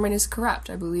our government is corrupt.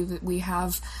 I believe that we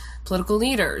have political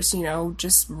leaders,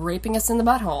 just raping us in the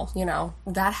butthole,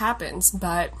 that happens.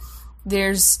 But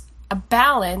there's a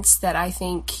balance that I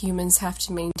think humans have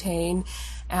to maintain.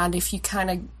 And if you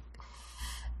kind of...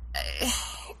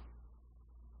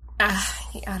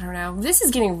 I don't know. This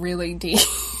is getting really deep.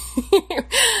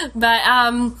 But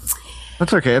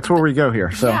that's okay. That's where we go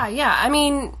here. So yeah. I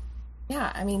mean,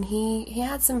 he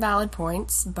had some valid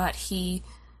points, but he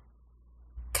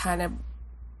kind of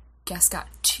got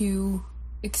too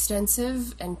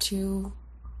extensive and too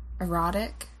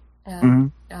erotic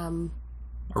and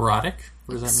erotic?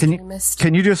 What does that mean?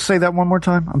 Can you just say that one more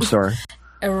time? I'm sorry.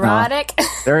 Erotic.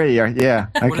 There you are. Yeah.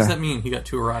 Okay. What does that mean? He got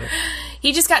too erotic.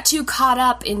 He just got too caught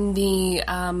up in the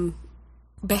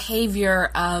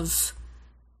behavior of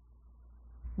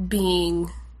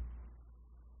being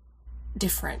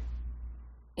different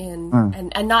and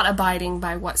not abiding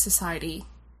by what society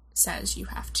says you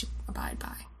have to abide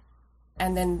by.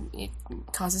 And then it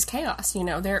causes chaos.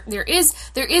 There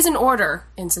is an order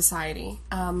in society,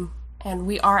 and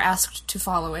we are asked to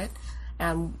follow it,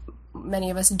 and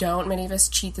many of us don't. Many of us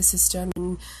cheat the system,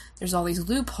 and there's all these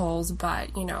loopholes. But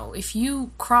if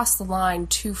you cross the line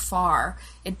too far,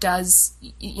 it does.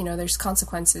 There's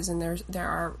consequences, and there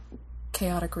are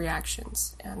chaotic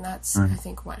reactions, and that's I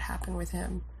think what happened with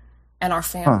him and our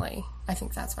family. I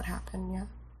think that's what happened. Yeah.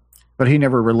 But he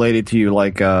never related to you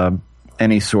like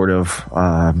any sort of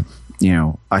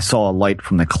I saw a light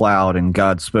from the cloud and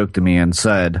God spoke to me and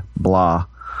said blah.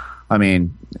 I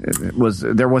mean,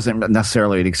 there wasn't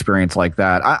necessarily an experience like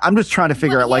that. I'm just trying to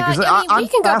figure out, like, we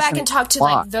can go back and talk to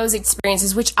like those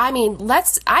experiences, which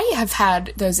I have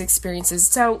had those experiences.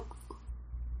 So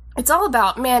it's all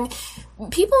about, man,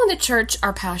 people in the church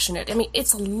are passionate. I mean,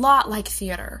 it's a lot like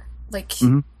theater. Like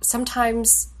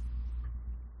sometimes,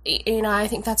 I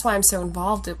think that's why I'm so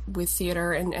involved with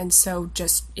theater. And so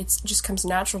it just comes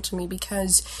natural to me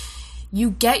because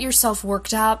you get yourself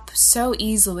worked up so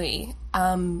easily.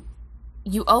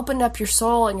 You open up your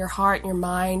soul and your heart and your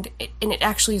mind, and it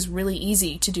actually is really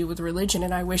easy to do with religion.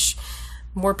 And I wish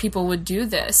more people would do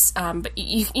this. But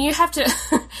you have to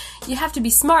you have to be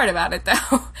smart about it,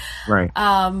 though. Right.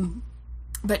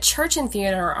 But church and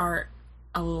theater are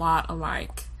a lot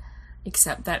alike,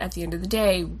 except that at the end of the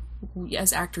day,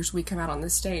 as actors, we come out on the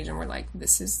stage and we're like,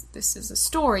 this is a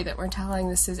story that we're telling.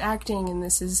 This is acting, and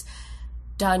this is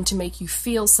done to make you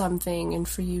feel something and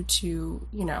for you to,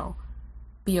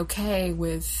 be okay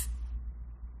with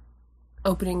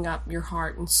opening up your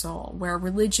heart and soul, where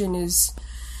religion is,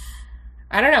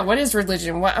 I don't know, what is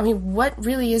religion? What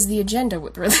really is the agenda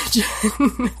with religion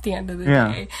at the end of the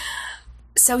day?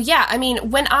 So yeah, I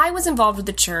mean, when I was involved with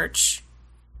the church,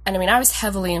 and I mean, I was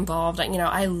heavily involved, you know,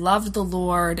 I loved the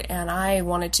Lord, and I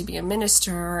wanted to be a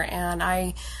minister, and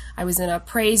I was in a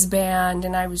praise band,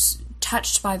 and I was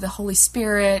touched by the Holy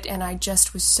Spirit, and I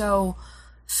just was so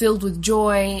filled with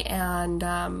joy,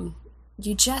 and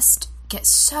you just get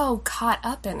so caught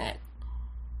up in it.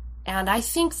 And I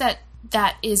think that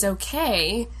is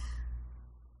okay.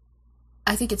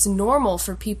 I think it's normal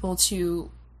for people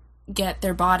to get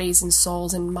their bodies and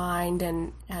souls and mind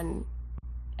and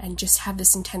just have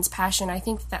this intense passion. I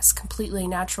think that's completely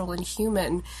natural and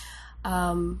human.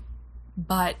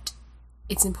 But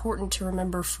it's important to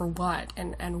remember for what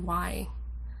and why.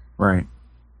 Right.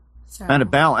 So. And a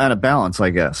balance,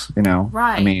 I guess, you know?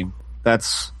 Right. I mean,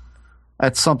 that's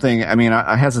something, I mean,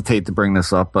 I hesitate to bring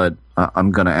this up, but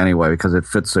I'm going to anyway, because it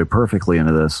fits so perfectly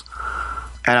into this.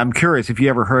 And I'm curious if you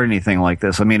ever heard anything like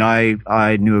this. I mean,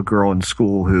 I knew a girl in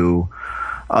school who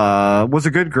was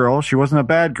a good girl. She wasn't a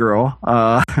bad girl.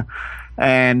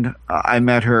 And I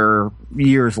met her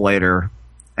years later,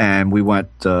 and we went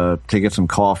to get some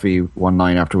coffee one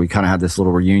night after we kind of had this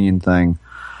little reunion thing.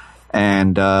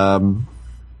 And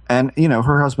you know,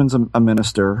 her husband's a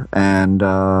minister,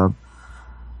 and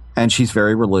she's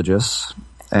very religious.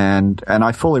 And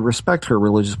I fully respect her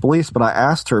religious beliefs, but I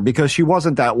asked her, because she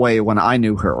wasn't that way when I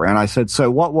knew her, and I said, so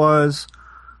what was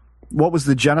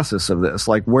the genesis of this?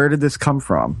 Like, where did this come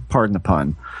from? Pardon the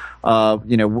pun.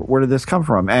 You know, where did this come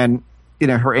from? And, you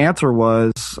know, her answer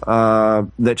was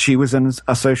that she was in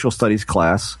a social studies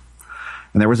class,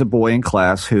 and there was a boy in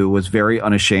class who was very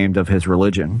unashamed of his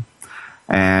religion.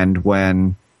 And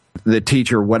when the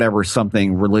teacher, whatever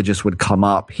something religious would come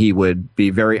up, he would be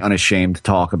very unashamed to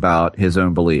talk about his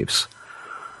own beliefs.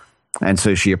 And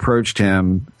so she approached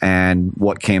him, and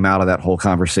what came out of that whole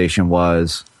conversation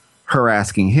was her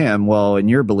asking him, well, in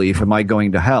your belief, am I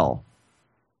going to hell?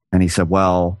 And he said,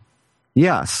 well,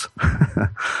 yes.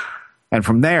 And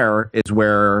from there is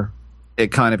where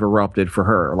it kind of erupted for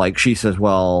her. Like, she says,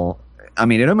 well, I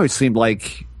mean, it almost seemed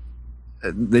like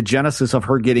the genesis of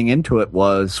her getting into it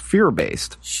was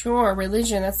fear-based. Sure,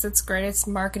 religion, that's its greatest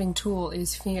marketing tool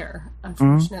is fear,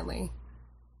 unfortunately.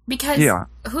 Because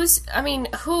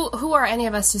who are any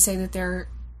of us to say that there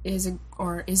is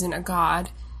or isn't a God?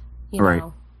 You know, right.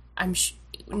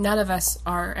 None of us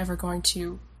are ever going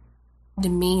to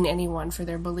demean anyone for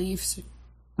their beliefs.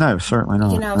 No, certainly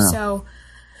not. You know, so,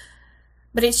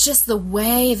 but it's just the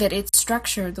way that it's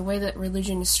structured, the way that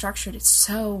religion is structured, it's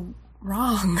so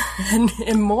wrong and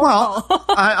immoral.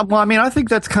 Well, I mean, I think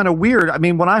that's kind of weird. I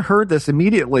mean, when I heard this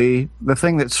immediately, the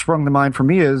thing that sprung to mind for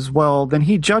me is, well, then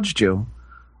he judged you.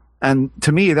 And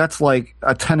to me, that's like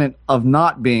a tenet of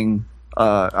not being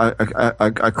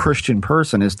a Christian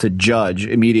person, is to judge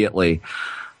immediately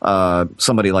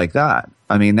somebody like that.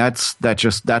 I mean, that's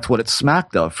what it's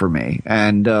smacked of for me.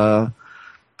 And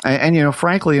you know,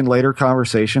 frankly, in later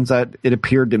conversations, that it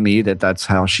appeared to me that that's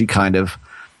how she kind of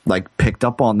like picked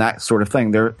up on that sort of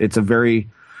thing.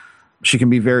 She can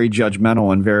be very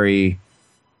judgmental and very,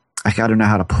 I don't know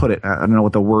how to put it. I don't know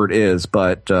what the word is,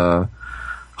 but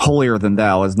holier than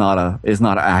thou is not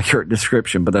an accurate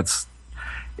description, but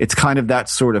it's kind of that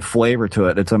sort of flavor to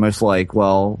it. It's almost like,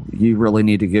 well, you really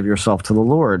need to give yourself to the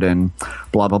Lord and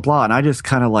blah, blah, blah. And I just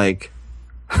kind of like,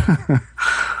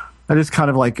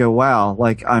 go, wow,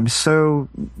 like, I'm so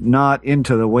not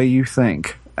into the way you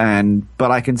think.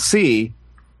 But I can see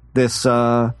this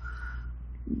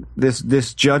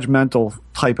judgmental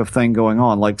type of thing going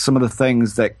on. Like, some of the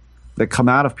things that come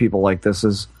out of people like this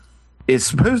is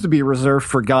supposed to be reserved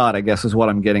for God, I guess, is what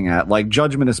I'm getting at. Like,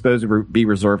 judgment is supposed to be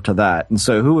reserved to that. And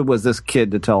so who was this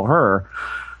kid to tell her,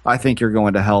 I think you're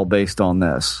going to hell based on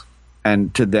this?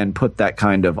 And to then put that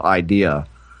kind of idea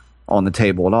on the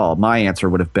table at all. My answer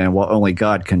would have been, well, only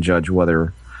God can judge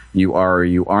whether you are or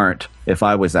you aren't. If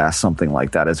I was asked something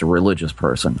like that as a religious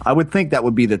person, I would think that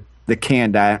would be the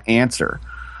canned answer.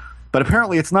 But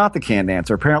apparently it's not the canned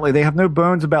answer. Apparently they have no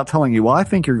bones about telling you, well, I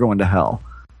think you're going to hell.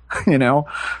 You know?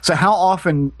 So how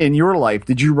often in your life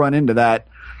did you run into that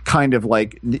kind of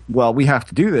like, well, we have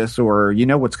to do this, or you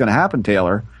know what's going to happen,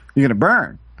 Taylor? You're going to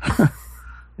burn.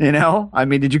 You know? I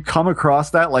mean, did you come across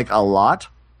that like a lot?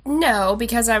 No,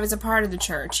 because I was a part of the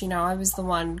church. You know, I was the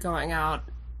one going out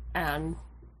and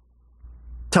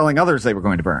telling others they were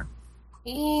going to burn.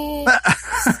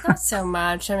 Not so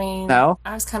much. I mean, no?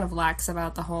 I was kind of lax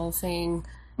about the whole thing,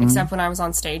 except when I was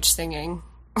on stage singing.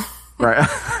 Right.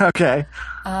 Okay.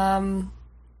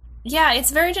 Yeah,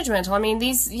 it's very judgmental. I mean,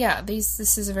 this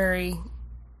is a very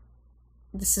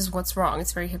this is what's wrong.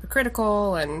 It's very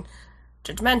hypocritical and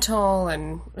judgmental,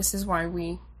 and this is why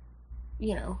we,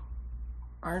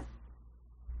 aren't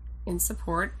in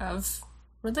support of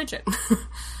religion.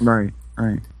 Right.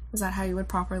 Is that how you would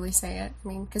properly say it? I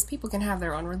mean, because people can have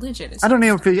their own religion. I don't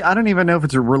even know if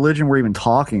it's a religion we're even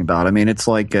talking about. I mean, it's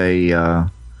like a...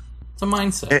 it's a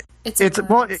mindset. It's a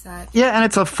mindset. And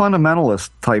it's a fundamentalist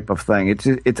type of thing.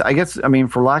 It's I guess, I mean,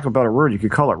 for lack of a better word, you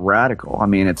could call it radical. I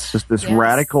mean, it's just this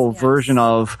radical version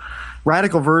of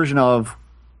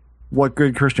what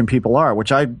good Christian people are,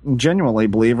 which I genuinely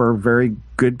believe are very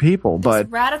good people. But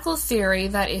radical theory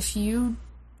that if you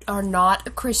are not a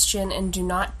Christian and do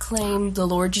not claim the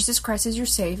Lord Jesus Christ as your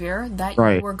Savior, that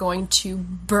you are going to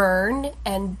burn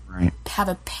and have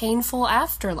a painful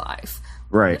afterlife.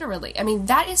 Right. Literally. I mean,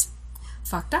 that is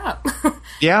fucked up.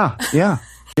 Yeah.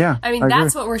 I mean,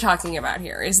 that's what we're talking about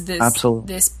here, is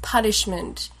this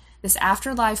punishment, this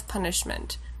afterlife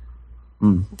punishment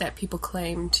that people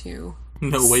claim to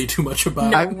know way too much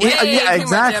about.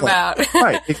 Exactly.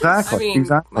 Right, exactly. I mean,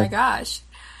 exactly. My gosh.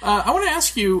 I want to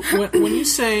ask you, when you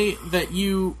say that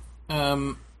you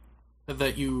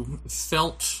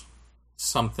felt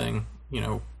something,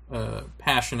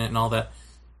 passionate and all that,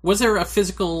 was there a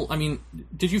physical, I mean,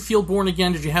 did you feel born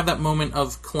again? Did you have that moment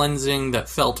of cleansing that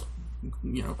felt,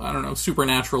 I don't know,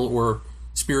 supernatural or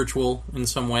spiritual in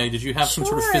some way? Did you have some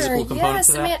sort of physical component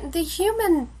to that? Yes, I mean, the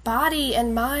human body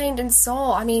and mind and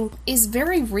soul, I mean, is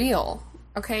very real.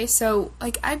 Okay, so,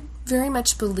 I very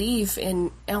much believe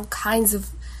in all kinds of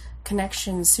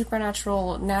connections,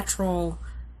 supernatural, natural,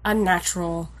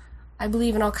 unnatural. I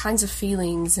believe in all kinds of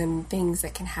feelings and things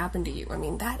that can happen to you. I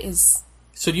mean, that is...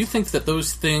 So do you think that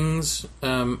those things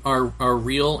are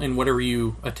real, and whatever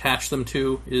you attach them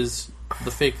to is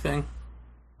the fake thing?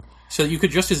 So you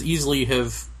could just as easily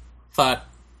have thought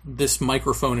this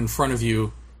microphone in front of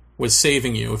you was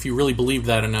saving you. If you really believed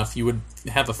that enough, you would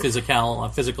have a physical feeling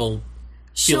of cleansing.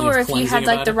 Sure, if you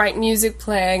had the right music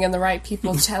playing and the right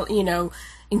people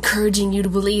encouraging you to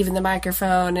believe in the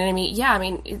microphone. And I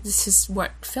mean, this is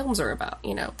what films are about.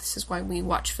 This is why we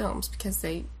watch films, because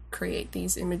they create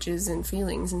these images and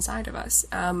feelings inside of us.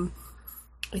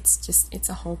 It's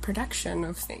a whole production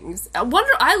of things. I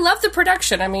love the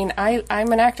production. I mean,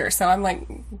 I'm an actor, so I'm like...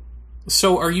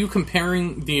 So are you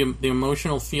comparing the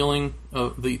emotional feeling,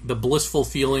 the blissful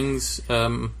feelings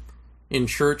in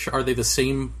church? Are they the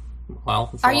same?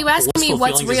 Well, are you asking me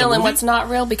what's real and what's not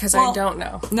real? Because I don't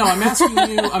know. No, I'm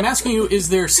asking you, is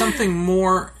there something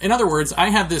more? In other words, I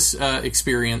had this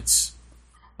experience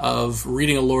of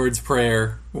reading a Lord's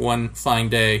Prayer one fine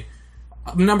day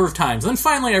a number of times. Then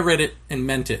finally I read it and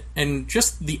meant it. And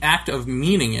just the act of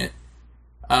meaning it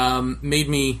made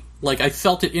me, I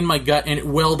felt it in my gut, and it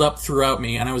welled up throughout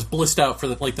me, and I was blissed out for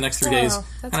the next 3 days.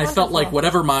 And I felt like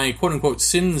whatever my quote-unquote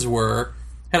sins were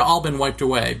had all been wiped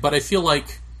away. But I feel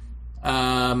like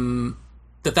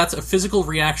that's a physical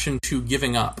reaction to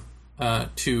giving up,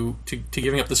 to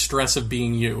giving up the stress of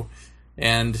being you.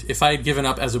 And if I had given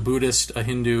up as a Buddhist, a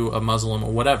Hindu, a Muslim,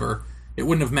 or whatever, it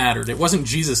wouldn't have mattered. It wasn't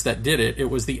Jesus that did it. It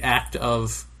was the act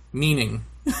of meaning,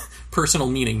 personal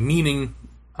meaning. Meaning,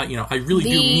 I really do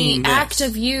mean this. The act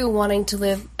of you wanting to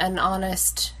live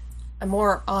a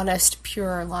more honest,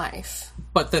 pure life.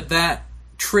 But that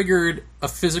triggered a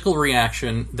physical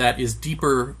reaction that is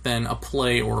deeper than a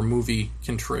play or a movie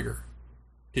can trigger.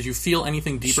 Did you feel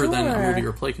anything deeper than a movie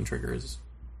or play can trigger?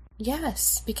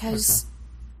 Yes, because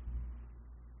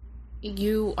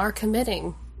you are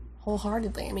committing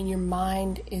wholeheartedly. I mean, your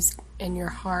mind is, and your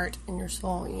heart and your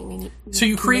soul. So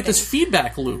you create this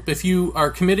feedback loop. If you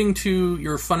are committing to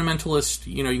your fundamentalist,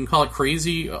 you can call it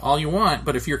crazy all you want,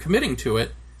 but if you're committing to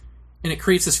it, and it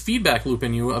creates this feedback loop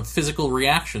in you of physical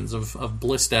reactions of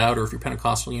blissed out, or if you're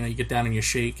Pentecostal, you get down and you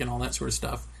shake and all that sort of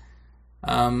stuff.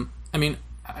 I mean,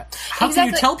 how can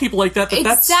you tell people like that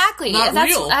that's not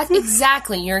real?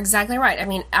 Exactly. You're exactly right. I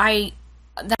mean,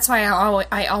 that's why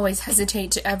I always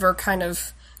hesitate to ever kind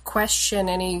of question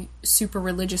any super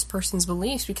religious person's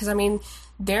beliefs, because I mean,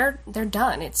 they're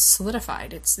done. It's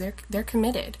solidified. They're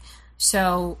committed.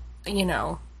 So,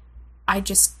 I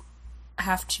just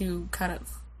have to kind of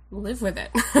live with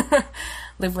it.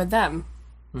 Live with them.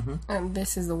 Mm-hmm. And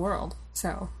this is the world.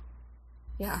 So,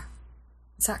 yeah.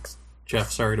 It sucks.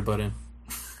 Jeff, sorry to butt in.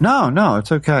 No,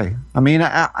 it's okay. I mean,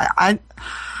 I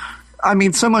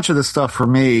mean, so much of this stuff for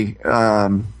me,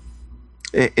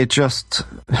 it just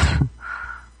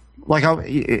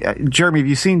Jeremy, have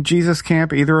you seen Jesus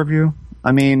Camp? Either of you?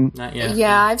 I mean, not yet.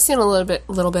 Yeah, I've seen a little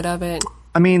bit of it.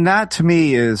 I mean, that to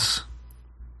me is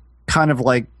kind of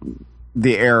like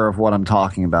the air of what I'm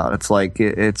talking about. It's like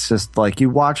it's just like you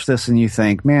watch this and you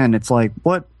think, man, it's like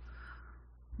what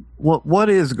what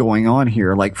is going on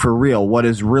here? Like, for real, what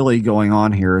is really going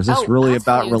on here? Is this really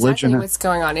about religion? Exactly what's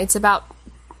going on? It's about,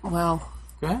 well...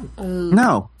 Go ahead.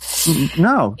 No.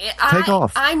 Take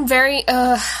off. I'm very,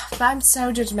 I'm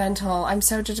so judgmental. I'm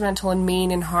so judgmental and mean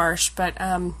and harsh, but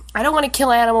I don't want to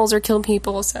kill animals or kill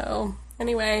people, so...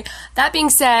 Anyway, that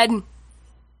being said,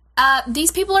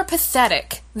 these people are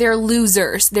pathetic. They're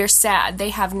losers. They're sad. They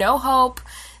have no hope.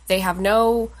 They have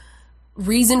no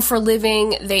reason for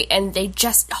living. They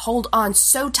just hold on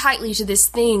so tightly to this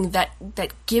thing that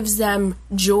gives them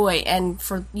joy. And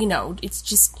for,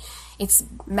 it's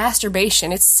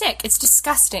masturbation. It's sick. It's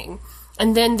disgusting.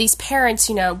 And then these parents,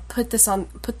 put this on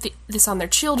their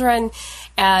children,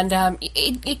 and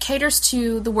it caters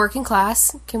to the working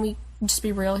class. Can we just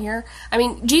be real here? I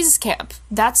mean, Jesus Camp.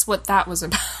 That's what that was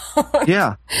about.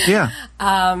 Yeah.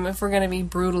 If we're going to be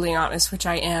brutally honest, which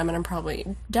I am, and I'm probably...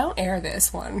 Don't air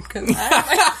this one, because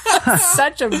I'm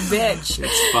such a bitch.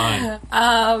 It's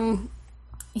fine.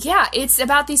 Yeah, it's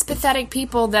about these pathetic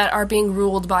people that are being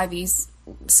ruled by these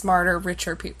smarter,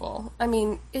 richer people. I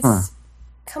mean, it's...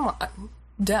 Come on.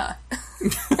 Duh.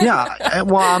 Yeah,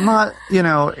 well, I'm not,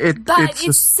 But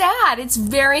it's sad. It's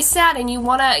very sad, and you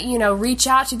want to, reach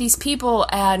out to these people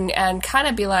and kind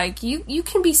of be like, you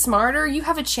can be smarter. You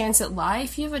have a chance at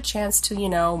life. You have a chance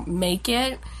to, make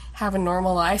it, have a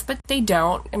normal life, but they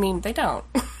don't. I mean, they don't.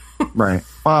 Right.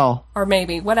 Well... Or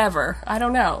maybe, whatever. I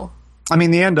don't know. I mean,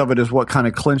 the end of it is what kind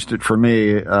of clinched it for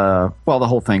me. The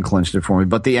whole thing clinched it for me,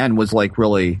 but the end was,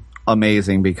 really...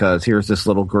 amazing, because here's this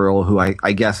little girl who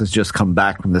I guess has just come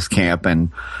back from this camp, and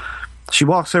she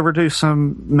walks over to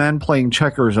some men playing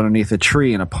checkers underneath a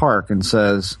tree in a park and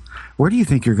says, "Where do you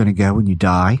think you're going to go when you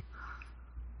die?"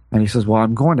 And he says, "Well,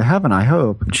 I'm going to heaven, I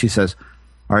hope." And she says,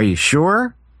 "Are you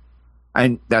sure?"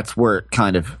 And that's where it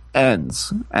kind of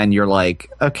ends, and you're like,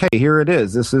 okay, here it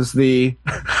is. This is the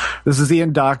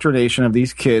indoctrination of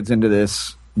these kids into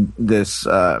this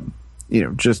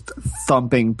just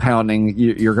thumping, pounding,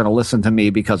 you're going to listen to me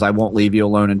because I won't leave you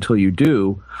alone until you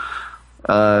do,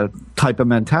 type of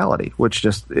mentality, which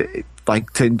just, to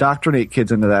indoctrinate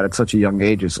kids into that at such a young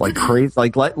age is like crazy.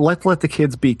 Like, let the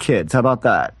kids be kids. How about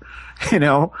that?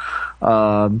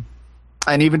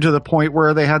 And even to the point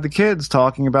where they had the kids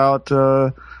talking about,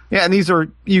 and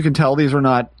you can tell these are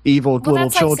not evil little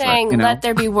that's children. Like saying, let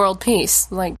there be world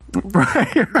peace. Like,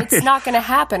 right. It's not going to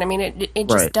happen. I mean, it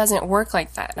just Right. doesn't work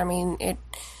like that. I mean,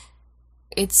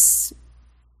 it's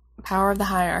power of the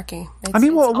hierarchy. It's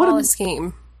all a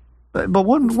scheme. But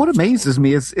what amazes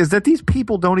me is that these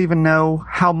people don't even know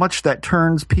how much that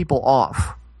turns people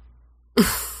off.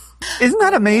 Isn't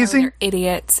that amazing? They're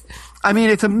idiots. I mean,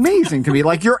 it's amazing to me.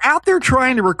 Like, you're out there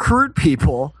trying to recruit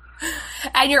people.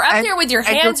 And you're up there with your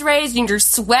hands raised and you're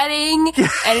sweating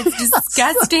and it's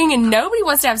disgusting and nobody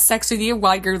wants to have sex with you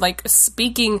while you're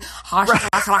speaking.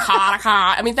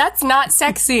 I mean, that's not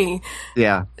sexy.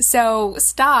 Yeah. So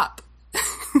stop.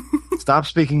 Stop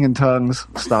speaking in tongues.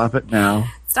 Stop it now.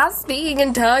 Stop speaking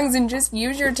in tongues and just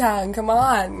use your tongue. Come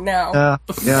on. No. Yeah.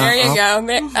 There you go.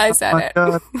 I said it.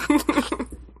 God.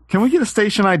 Can we get a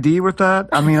station ID with that?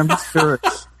 I mean, I'm just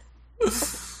curious.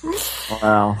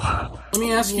 Wow. Let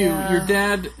me ask you, your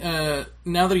dad,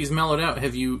 now that he's mellowed out,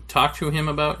 have you talked to him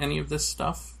about any of this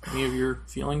stuff? Any of your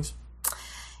feelings?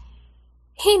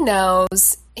 He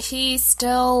knows. He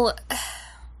still...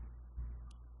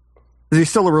 Is he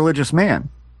still a religious man?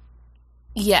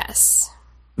 Yes.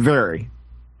 Very.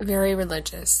 Very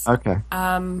religious. Okay.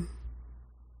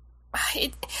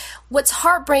 What's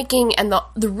heartbreaking, and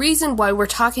the reason why we're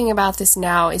talking about this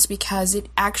now is because it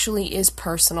actually is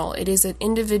personal. It is an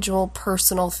individual,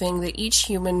 personal thing that each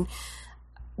human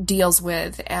deals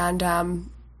with, and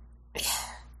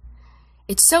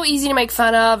it's so easy to make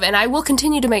fun of, and I will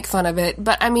continue to make fun of it,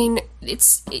 but I mean, it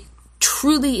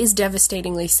truly is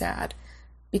devastatingly sad,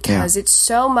 because it's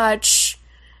so much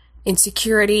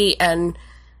insecurity and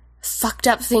fucked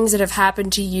up things that have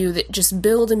happened to you that just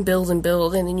build and build and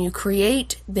build, and then you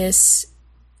create this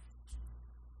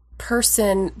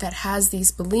person that has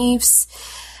these beliefs.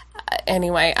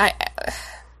 Anyway,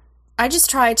 I just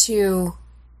try to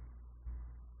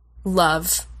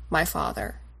love my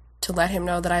father, to let him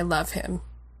know that I love him.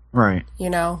 Right.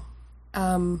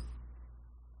 And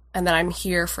that I'm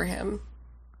here for him.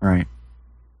 Right.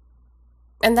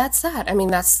 And that's that. I mean,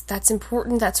 that's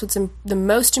important. That's what's the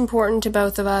most important to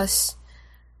both of us.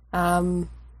 So,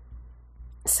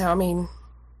 I mean,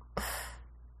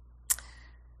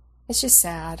 it's just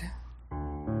sad.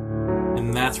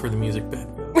 And that's where the music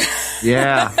bed goes.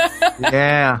 Yeah.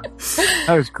 Yeah.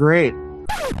 That was great.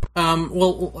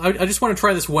 Well, I just want to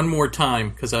try this one more time,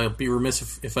 because I'll be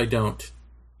remiss if I don't.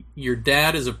 Your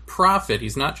dad is a prophet.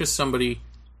 He's not just somebody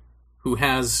who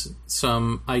has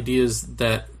some ideas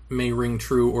that may ring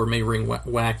true or may ring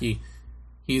wacky.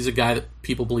 He's a guy that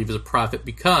people believe is a prophet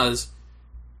because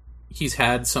he's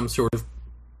had some sort of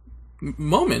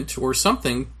moment or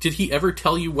something. Did he ever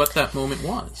tell you what that moment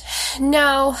was?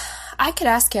 No, I could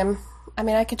ask him. I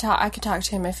mean, I could talk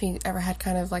to him if he ever had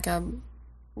kind of like a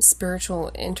spiritual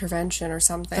intervention or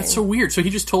something. That's so weird. So he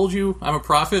just told you, I'm a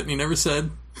prophet, and he never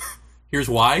said, here's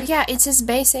why? Yeah, it's as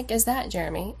basic as that,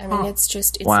 Jeremy. I mean,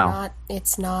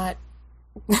 it's not...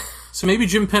 So maybe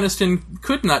Jim Penniston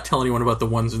could not tell anyone about the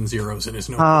ones and zeros in his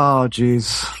notebook. Oh,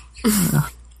 jeez.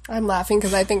 I'm laughing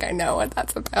because I think I know what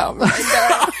that's about.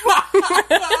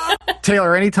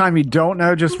 Taylor, anytime you don't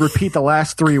know, just repeat the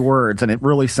last 3 words, and it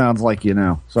really sounds like you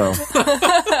know. So,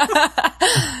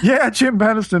 yeah, Jim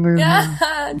Penniston.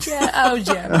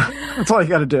 Jim. That's all you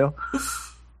got to do.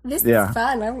 This is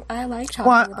fun. I like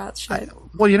talking about shit.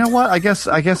 Well, you know what? I guess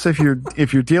if you're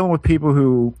dealing with people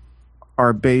who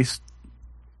are based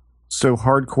so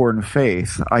hardcore in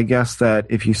faith, I guess that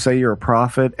if you say you're a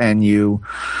prophet and you,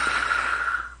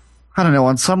 I don't know,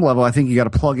 on some level, I think you got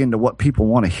to plug into what people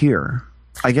want to hear.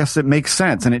 I guess it makes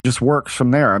sense, and it just works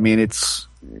from there. I mean, it's,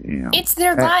 you know, it's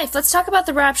their life. Let's talk about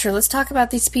the rapture. Let's talk about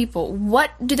these people.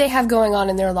 What do they have going on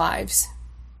in their lives?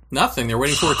 Nothing. They're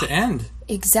waiting for it to end.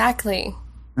 Exactly.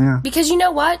 Yeah. Because you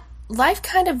know what? Life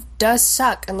kind of does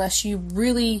suck unless you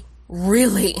really,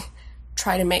 really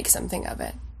try to make something of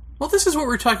it. Well, this is what we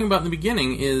were talking about in the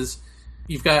beginning, is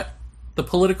you've got the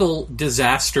political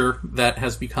disaster that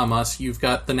has become us, you've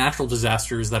got the natural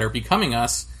disasters that are becoming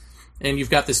us, and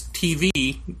you've got this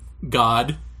TV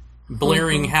god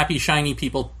blaring happy, shiny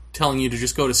people telling you to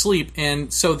just go to sleep,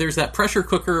 and so there's that pressure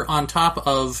cooker on top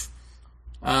of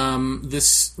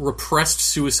this repressed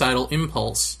suicidal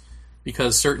impulse,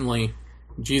 because certainly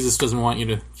Jesus doesn't want you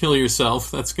to kill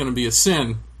yourself. That's going to be a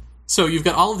sin. So you've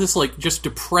got all of this, like, just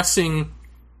depressing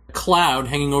cloud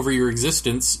hanging over your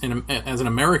existence as an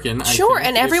American. Sure,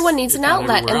 and everyone needs an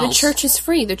outlet, and the church is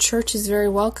free. The church is very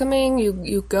welcoming.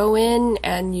 You go in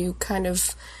and you kind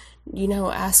of, you know,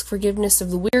 ask forgiveness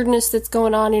of the weirdness that's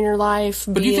going on in your life.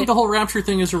 But do you think the whole rapture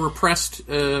thing is a repressed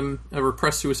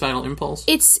suicidal impulse?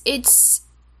 They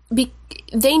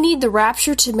need the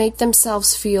rapture to make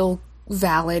themselves feel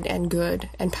valid and good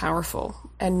and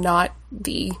powerful, and not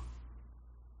the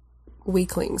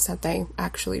weaklings that they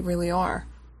actually really are.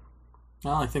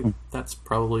 Well, I think that's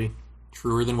probably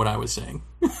truer than what I was saying.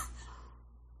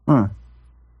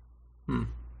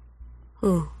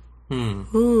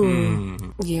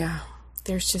 Yeah.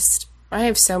 There's just... I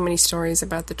have so many stories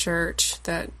about the church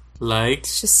that... Like?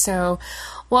 It's just so...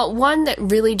 Well, one that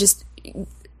really just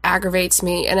aggravates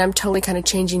me, and I'm totally kind of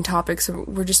changing topics.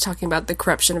 We're just talking about the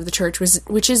corruption of the church,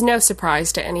 which is no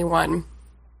surprise to anyone.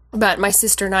 But my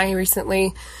sister and I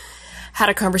recently had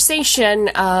a conversation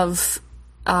of...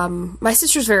 my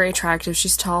sister's very attractive.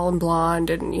 She's tall and blonde,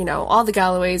 and, you know, all the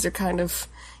Galloways are kind of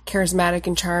charismatic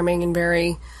and charming and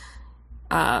very,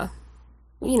 you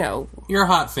know... You're a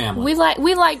hot family.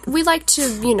 We like to,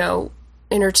 you know,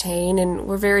 entertain, and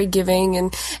we're very giving.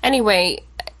 And anyway,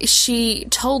 she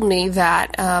told me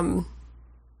that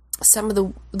some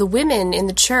of the women in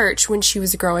the church, when she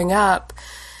was growing up,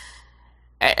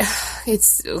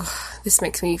 this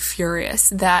makes me furious,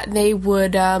 that they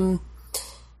would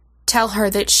tell her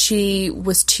that she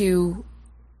was too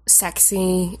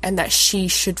sexy and that she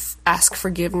should ask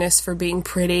forgiveness for being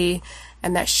pretty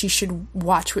and that she should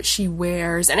watch what she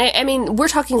wears. And I mean, we're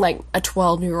talking like a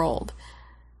 12-year-old.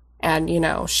 And, you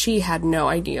know, she had no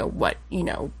idea what, you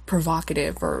know,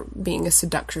 provocative or being a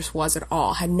seductress was at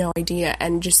all. Had no idea.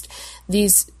 And just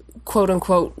these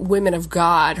quote-unquote women of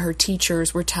God, her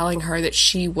teachers, were telling her that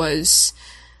she was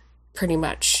pretty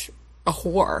much a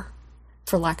whore,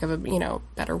 for lack of a, you know,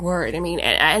 better word. I mean,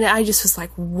 and I just was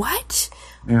like, what?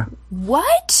 Yeah.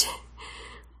 What?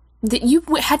 That you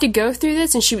had to go through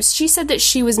this? And she said that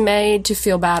she was made to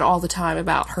feel bad all the time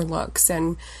about her looks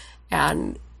and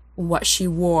what she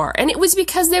wore. And it was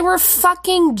because they were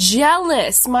fucking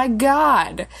jealous. My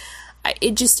God.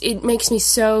 It makes me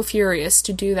so furious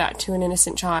to do that to an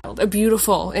innocent child, a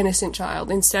beautiful, innocent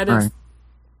child. Instead of,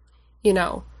 you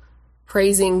know,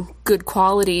 praising good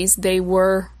qualities, they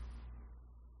were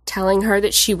telling her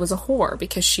that she was a whore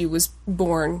because she was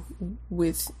born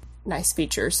with nice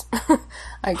features,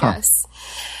 I guess.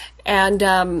 And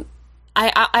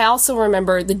I also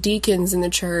remember the deacons in the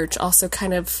church also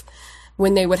kind of,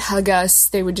 when they would hug us,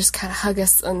 they would just kind of hug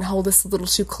us and hold us a little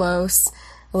too close,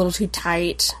 a little too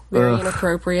tight, very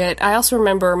inappropriate. I also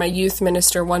remember my youth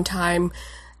minister one time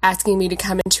asking me to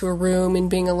come into a room and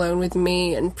being alone with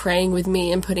me and praying with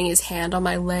me and putting his hand on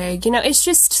my leg. You know, it's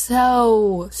just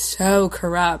so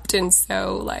corrupt and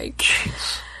so, like,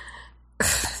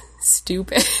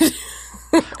 stupid.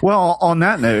 Well, on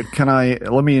that note,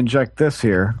 let me inject this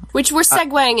here. Which we're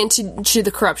segueing into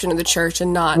the corruption of the church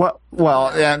and not...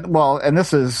 And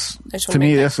this is, to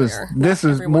me, this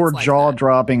is more like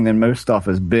jaw-dropping than most stuff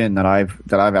has been that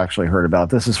I've actually heard about.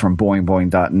 This is from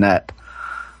boingboing.net,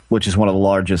 which is one of the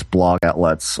largest blog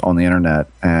outlets on the internet,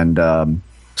 and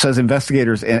says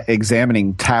investigators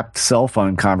examining tapped cell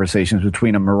phone conversations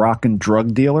between a Moroccan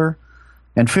drug dealer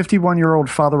and 51-year-old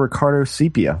Father Ricardo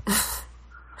Sepia.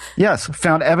 Yes,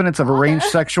 found evidence of arranged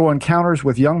sexual encounters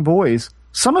with young boys,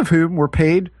 some of whom were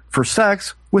paid for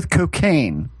sex with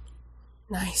cocaine.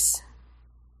 Nice.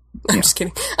 I'm just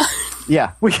kidding.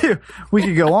 Yeah, we could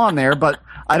go on there, but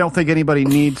I don't think anybody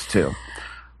needs to.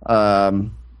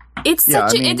 It's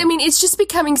it's just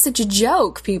becoming such a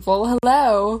joke, people.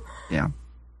 Hello. Yeah.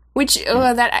 Which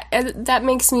that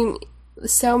makes me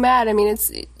so mad. I mean,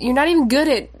 you're not even good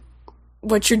at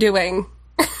what you're doing.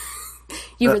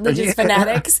 You religious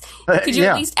fanatics. Could you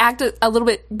at least act a little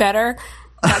bit better?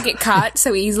 Not get caught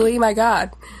so easily? My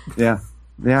God. Yeah.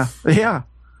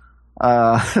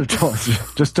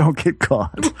 Just don't get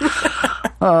caught.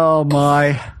 Oh,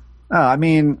 my. I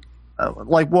mean,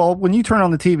 when you turn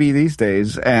on the TV these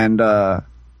days and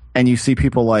you see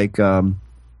people like, I'm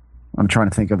trying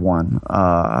to think of one.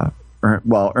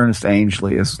 Ernest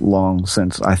Angley is long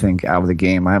since, I think, out of the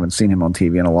game. I haven't seen him on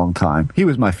TV in a long time. He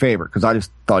was my favorite because I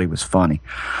just thought he was funny.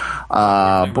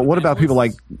 But what about people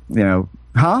like,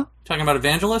 huh? Talking about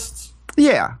evangelists?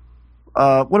 Yeah.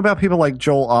 What about people like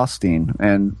Joel Osteen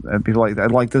and people like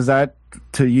that? Like, does that,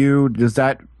 to you, does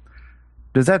that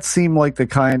seem like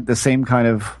the same kind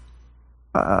of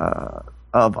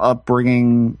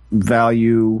upbringing,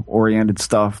 value-oriented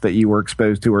stuff that you were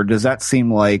exposed to, or does that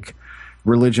seem like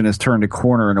religion has turned a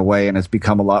corner in a way and has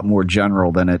become a lot more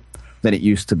general than it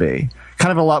used to be?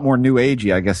 Kind of a lot more new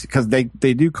agey, I guess, because they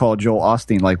do call Joel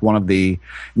Osteen like one of the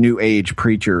new age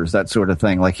preachers, that sort of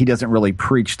thing. Like, he doesn't really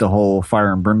preach the whole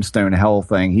fire and brimstone hell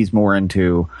thing. He's more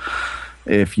into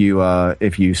if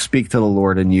you speak to the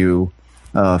Lord and you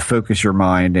focus your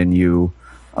mind and you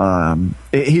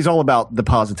he's all about the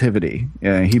positivity.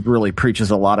 He really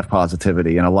preaches a lot of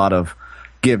positivity and a lot of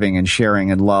giving and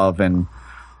sharing and love and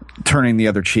turning the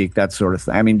other cheek, that sort of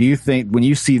thing. I mean, do you think when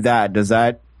you see that, does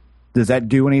that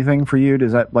do anything for you?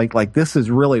 Does that like this is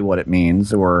really what it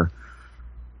means, or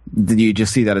do you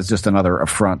just see that as just another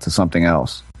affront to something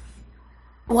else?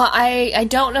 Well, I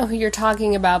don't know who you're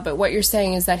talking about, but what you're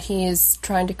saying is that he is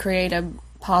trying to create a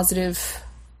positive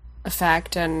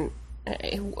effect, and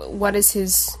what is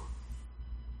his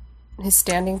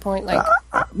standing point? Like,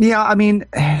 yeah, I mean,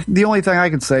 the only thing I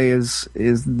can say is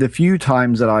the few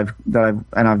times that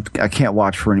I can't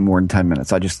watch for any more than 10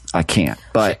 minutes. I can't.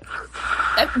 But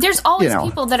there's always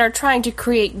people that are trying to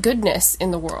create goodness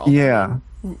in the world. Yeah.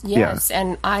 Yes,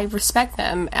 and I respect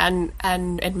them and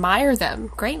admire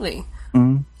them greatly.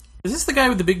 Mm-hmm. Is this the guy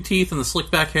with the big teeth and the slick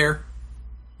back hair?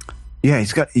 Yeah,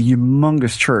 he's got a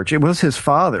humongous church. It was his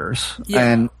father's. Yeah.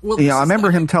 And I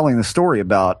remember him telling the story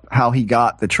about how he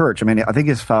got the church. I mean, I think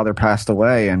his father passed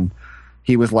away and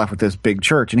he was left with this big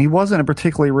church. And he wasn't a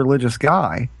particularly religious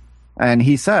guy. And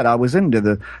he said, I was into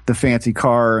the fancy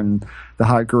car and the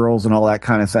hot girls and all that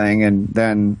kind of thing. And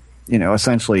then,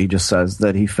 essentially he just says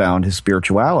that he found his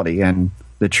spirituality and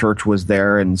the church was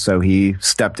there. And so he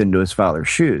stepped into his father's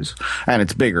shoes. And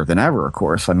it's bigger than ever, of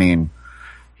course. I mean,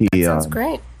 that sounds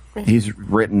great. He's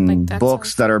written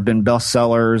books that have been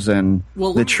bestsellers, and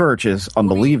the church is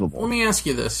unbelievable. Let me ask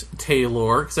you this,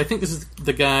 Taylor, because I think this is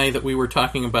the guy that we were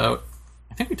talking about.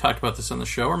 I think we talked about this on the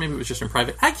show, or maybe it was just in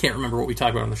private. I can't remember what we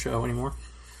talked about on the show anymore.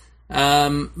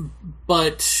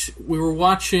 But we were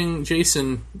watching,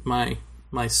 Jason, my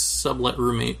sublet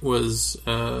roommate, we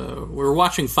were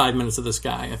watching 5 minutes of this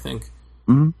guy, I think,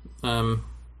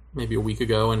 maybe a week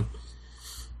ago,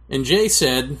 and Jay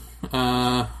said, you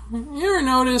ever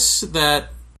notice that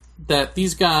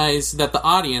these guys, that the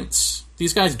audience,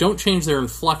 these guys don't change their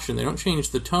inflection, they don't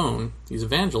change the tone, these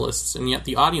evangelists, and yet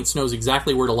the audience knows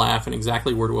exactly where to laugh and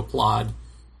exactly where to applaud,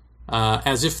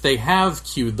 as if they have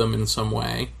cued them in some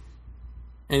way.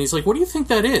 And he's like, what do you think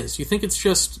that is? You think it's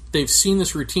just they've seen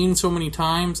this routine so many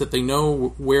times that they know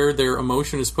where their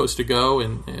emotion is supposed to go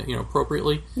and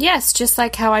appropriately? Yes, just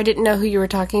like how I didn't know who you were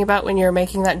talking about when you were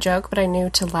making that joke, but I knew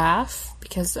to laugh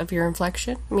because of your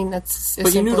inflection. I mean, that's as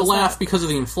But you knew to as laugh that. Because of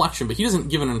the inflection, but he doesn't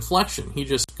give an inflection. He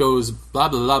just goes blah,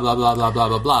 blah, blah, blah, blah, blah, blah,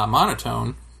 blah, blah,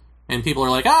 monotone, and people are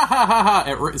like, ah, ha, ha, ha,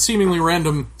 at seemingly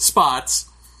random spots.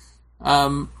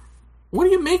 What do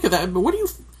you make of that? What do you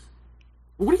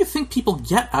think people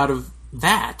get out of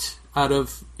that?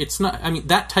 It's not. I mean,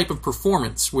 that type of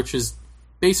performance, which is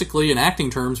basically in acting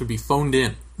terms would be phoned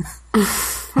in. They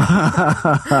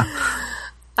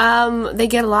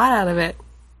get a lot out of it.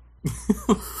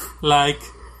 Like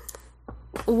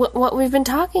what we've been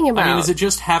talking about. I mean, is it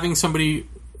just having somebody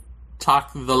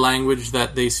talk the language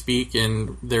that they speak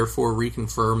and therefore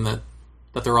reconfirm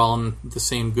that they're all on the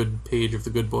same good page of the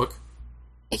good book?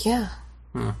 Yeah.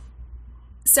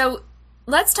 So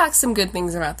let's talk some good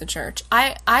things about the church.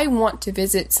 I want to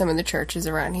visit some of the churches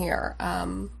around here,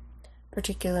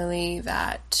 particularly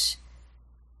that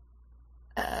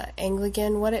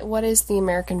Anglican. What is the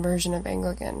American version of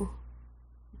Anglican?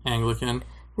 Anglican?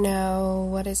 No,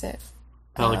 what is it?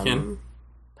 Pelican?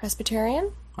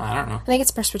 Presbyterian? I don't know. I think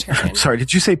it's Presbyterian. Sorry,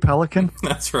 did you say pelican?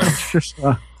 That's right.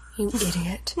 You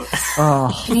idiot. Oh.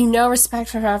 Have you no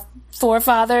respect for our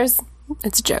forefathers?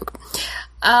 It's a joke.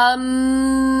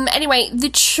 Anyway, the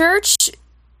church...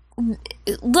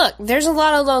 Look, there's a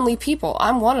lot of lonely people.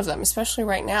 I'm one of them, especially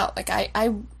right now. Like,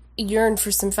 I yearn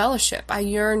for some fellowship. I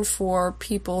yearn for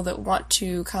people that want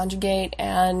to conjugate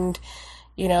and,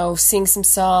 you know, sing some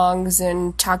songs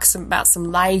and talk about some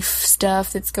life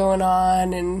stuff that's going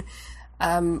on. And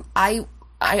I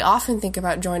often think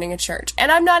about joining a church. And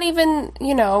I'm not even,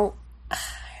 you know...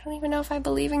 I don't even know if I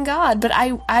believe in God, but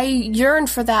I yearn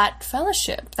for that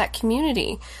fellowship, that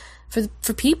community,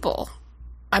 for people.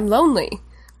 I'm lonely.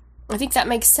 I think that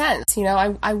makes sense. You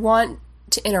know, I want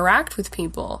to interact with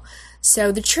people.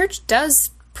 So the church does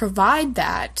provide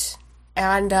that.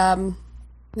 And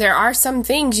there are some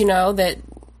things, you know, that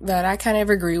I kind of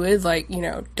agree with, like, you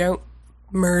know, don't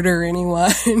murder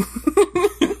anyone.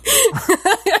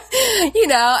 You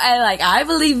know, and like, I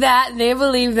believe that, they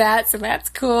believe that, so that's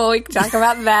cool. We can talk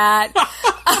about that.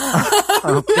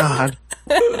 Oh, God.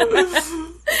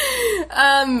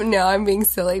 No, I'm being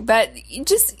silly, but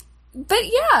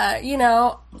yeah, you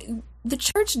know, the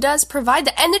church does provide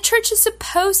that. And the church is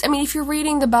supposed, I mean, if you're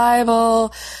reading the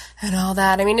Bible and all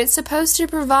that, I mean, it's supposed to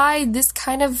provide this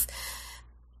kind of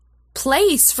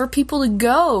place for people to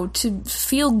go to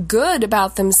feel good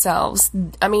about themselves.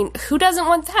 I mean, who doesn't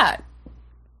want that?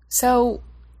 So,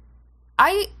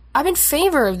 I'm in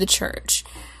favor of the church.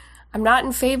 I'm not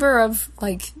in favor of,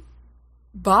 like,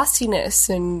 bossiness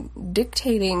and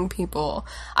dictating people.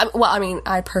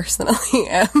 I personally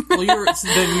am.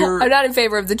 Well, I'm not in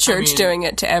favor of the church doing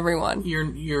it to everyone.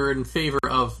 You're in favor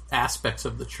of aspects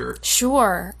of the church.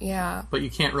 Sure, yeah. But you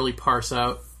can't really parse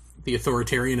out the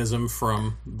authoritarianism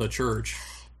from the church.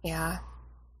 Yeah.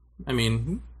 I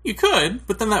mean, you could,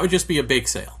 but then that would just be a bake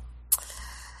sale.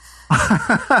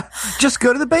 Just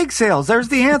go to the bake sales. There's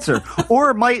the answer.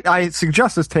 Or might I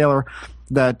suggest this, Taylor,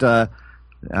 that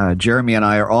Jeremy and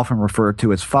I are often referred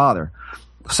to as Father.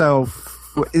 So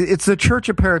it's the Church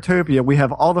of Paratopia. We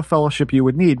have all the fellowship you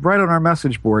would need right on our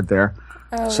message board there.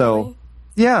 Oh, so really?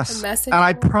 yes, and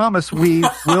I promise we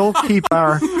will keep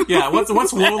our... Yeah,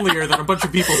 what's lonelier than a bunch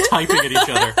of people typing at each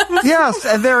other? Yes,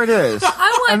 and there it is.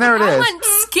 I want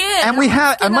skin. And we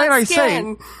have, and might I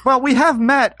say, well, we have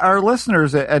met our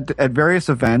listeners at various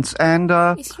events, and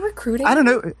is he recruiting? I don't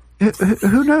know.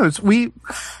 Who knows? We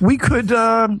could,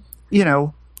 you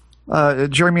know,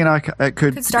 Jeremy and I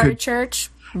could start a church.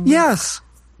 Yes,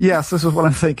 this is what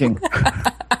I'm thinking.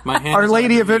 Our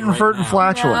Lady of Inadvertent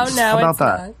Flatulence. No, How about it's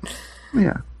that? Not.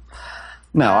 Yeah.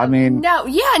 No, I mean... No,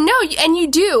 and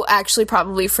you do, actually,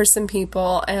 probably, for some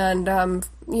people, and,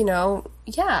 you know,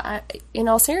 in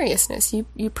all seriousness,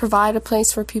 you provide a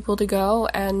place for people to go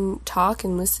and talk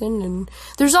and listen, and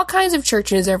there's all kinds of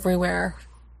churches everywhere.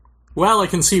 Well, I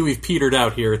can see we've petered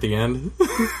out here at the end.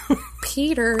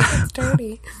 Peter, that's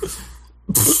dirty.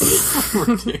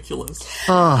 Ridiculous.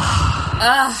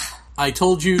 I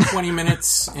told you 20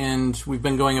 minutes, and we've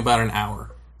been going about an hour.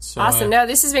 So, awesome. No,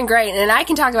 this has been great. And I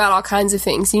can talk about all kinds of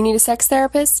things. You need a sex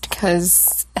therapist?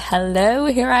 Because, hello,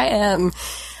 here I am.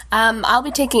 I'll be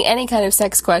taking any kind of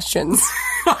sex questions.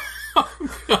 Oh,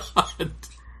 God.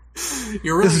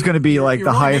 This is going to be like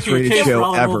the highest rated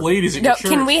show ever. No,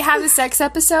 can we have a sex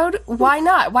episode? Why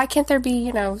not? Why can't there be,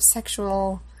 you know,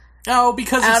 sexual... Oh,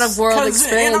 because out of world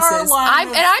experiences.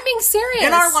 I'm being serious.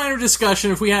 In our line of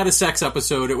discussion, if we had a sex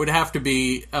episode, it would have to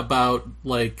be about,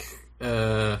 like...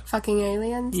 fucking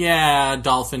aliens? Yeah,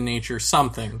 dolphin nature,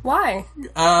 something. Why?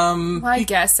 I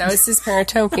guess so. This is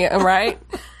Paratopia, right?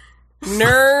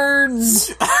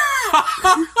 Nerds!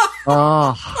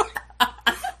 Oh.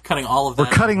 Cutting all of that.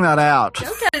 We're cutting that out.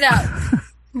 Don't cut it out.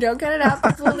 Don't cut it out.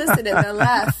 People will listen and they'll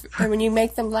laugh. And when you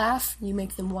make them laugh, you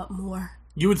make them want more.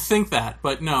 You would think that,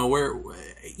 but no, we're,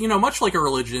 much like a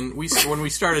religion, when we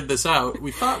started this out,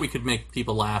 we thought we could make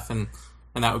people laugh, and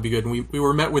that would be good. And we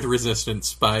were met with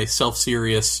resistance by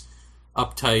self-serious,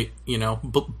 uptight,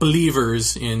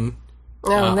 believers in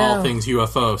all things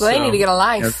UFO. Well, I need to get a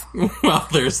life. Well,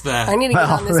 there's that. I need to get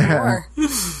on this more.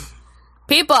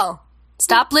 People,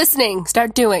 stop listening.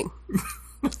 Start doing.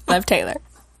 Love, Taylor.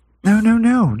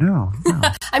 No.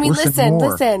 I mean,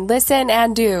 listen,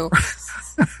 and do.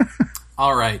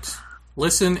 All right.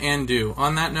 Listen and do.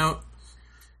 On that note,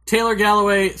 Taylor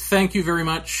Galloway, thank you very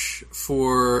much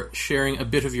for sharing a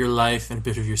bit of your life and a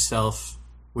bit of yourself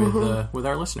with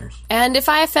our listeners. And if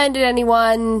I offended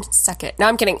anyone, suck it. No,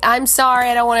 I'm kidding. I'm sorry.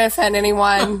 I don't want to offend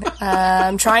anyone.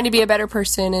 I'm trying to be a better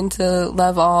person and to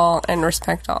love all and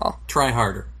respect all. Try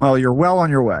harder. Well, you're well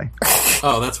on your way.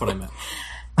 Oh, that's what I meant.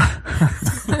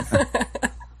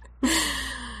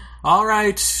 All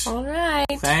right.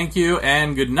 Thank you,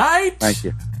 and good night. Thank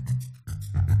you.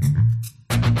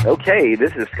 Okay,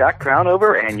 this is Scott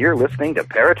Crownover, and you're listening to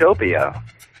Paratopia.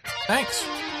 Thanks.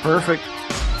 Perfect.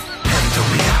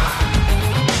 Paratopia.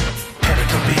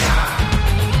 Paratopia.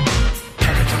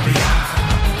 Paratopia.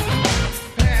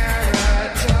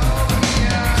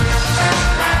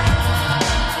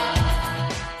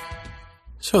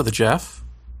 So, the Jeff.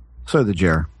 So, the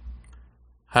Jer.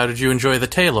 How did you enjoy the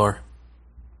Taylor?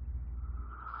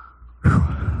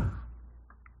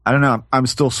 I don't know. I'm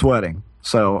still sweating,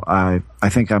 so I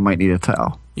think I might need a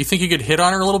towel. You think you could hit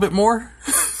on her a little bit more?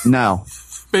 No.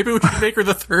 Maybe we should make her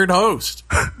the third host.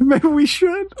 Maybe we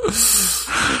should.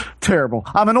 Terrible.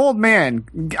 I'm an old man.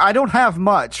 I don't have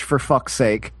much, for fuck's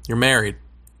sake. You're married.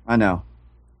 I know.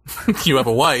 You have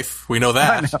a wife. We know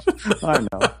that.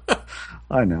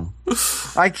 I know.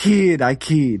 I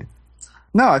keyed.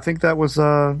 No, I think that was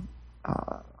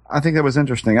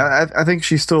interesting. I think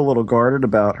she's still a little guarded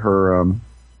about her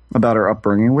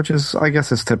upbringing, which is, I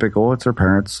guess, is typical. It's her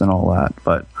parents and all that,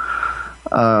 but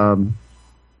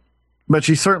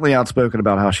she's certainly outspoken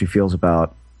about how she feels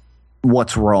about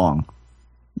what's wrong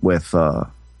with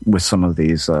some of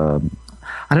these. I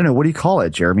don't know. What do you call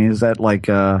it, Jeremy? Is that like?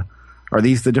 Are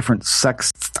these the different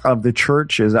sects of the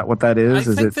church? Is that what that is?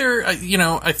 I think they're,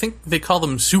 I think they call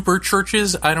them super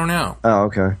churches. I don't know. Oh,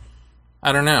 okay.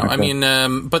 I don't know. Okay. I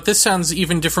mean, but this sounds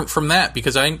even different from that,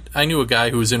 because I knew a guy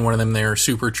who was in one of them there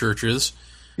super churches.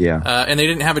 Yeah. And they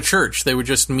didn't have a church. They would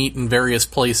just meet in various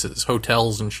places,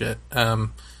 hotels and shit. But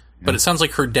it sounds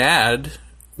like her dad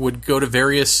would go to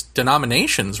various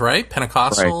denominations, right?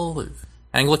 Pentecostal, right.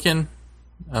 Anglican.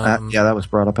 Yeah, that was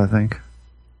brought up, I think.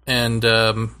 And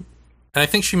I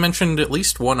think she mentioned at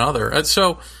least one other.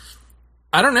 So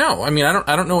I don't know. I mean, I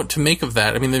don't know what to make of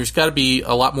that. I mean, there's got to be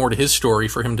a lot more to his story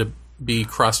for him to be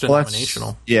cross-denominational.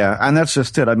 Well, yeah, and that's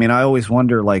just it. I mean, I always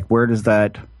wonder, like, where does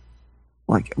that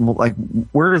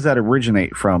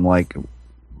originate from? Like,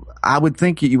 I would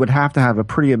think you would have to have a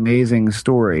pretty amazing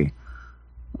story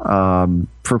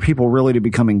for people really to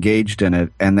become engaged in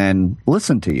it and then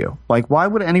listen to you. Like, why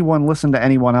would anyone listen to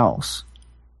anyone else?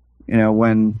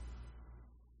 When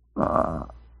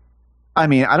I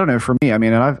mean, I don't know. For me, I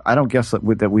mean, and I don't guess that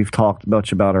we've talked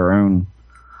much about our own.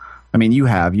 I mean, you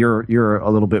have. You're a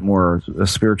little bit more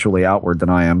spiritually outward than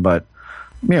I am, but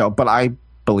but I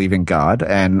believe in God,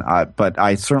 but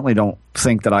I certainly don't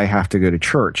think that I have to go to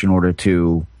church in order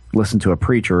to listen to a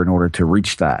preacher in order to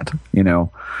reach that. And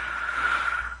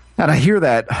I hear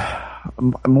that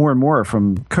more and more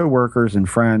from coworkers and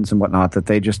friends and whatnot, that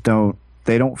they just don't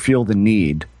feel the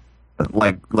need.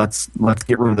 Like, let's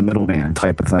get rid of the middleman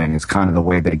type of thing is kind of the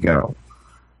way they go.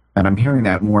 And I'm hearing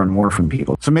that more and more from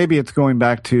people. So maybe it's going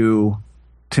back to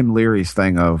Tim Leary's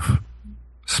thing of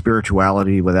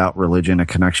spirituality without religion, a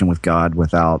connection with God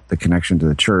without the connection to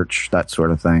the church, that sort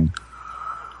of thing.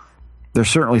 There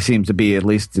certainly seems to be, at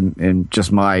least in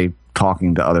just my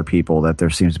talking to other people, that there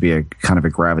seems to be a kind of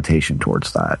a gravitation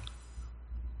towards that.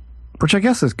 Which I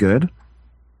guess is good.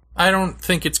 I don't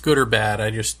think it's good or bad.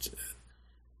 I just...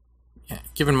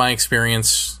 Given my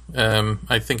experience,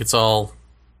 I think it's all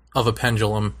of a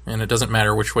pendulum, and it doesn't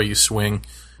matter which way you swing.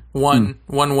 One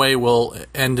way will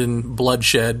end in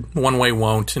bloodshed, one way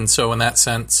won't, and so in that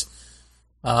sense,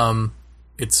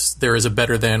 there is a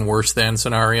better than, worse than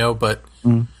scenario. But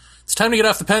it's time to get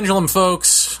off the pendulum,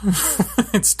 folks.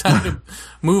 It's time to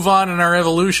move on in our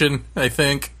evolution. I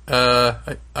think.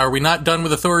 Are we not done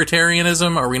with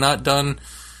authoritarianism? Are we not done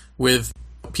with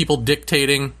people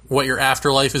dictating what your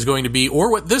afterlife is going to be,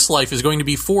 or what this life is going to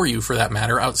be for you, for that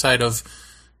matter, outside of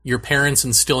your parents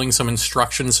instilling some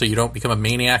instruction so you don't become a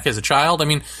maniac as a child? I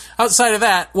mean, outside of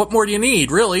that, what more do you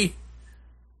need, really?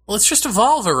 Let's just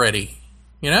evolve already.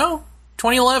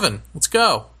 2011. Let's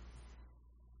go.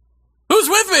 Who's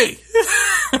with me?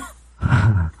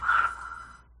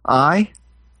 I?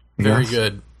 Very Yes.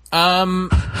 good.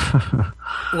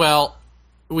 Well,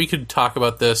 we could talk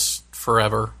about this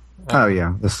forever. Oh,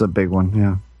 yeah. This is a big one,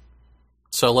 yeah.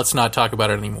 So let's not talk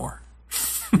about it anymore.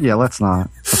 Yeah, let's not.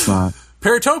 Let's not.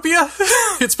 Paratopia,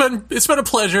 it's been a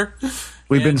pleasure.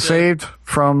 We've been saved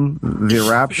from the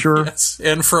Rapture. Yes,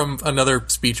 and from another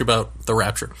speech about the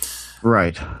Rapture.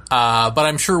 Right. But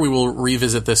I'm sure we will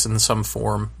revisit this in some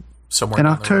form somewhere. In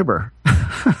October.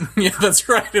 Yeah, that's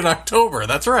right, in October.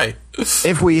 That's right.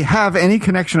 If we have any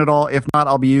connection at all, if not,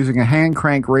 I'll be using a hand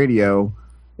crank radio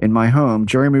in my home.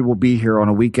 Jeremy will be here on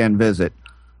a weekend visit.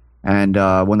 And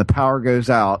when the power goes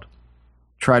out,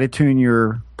 try to tune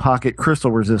your pocket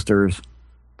crystal resistors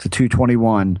to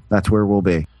 221. That's where we'll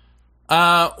be.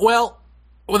 Well,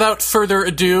 without further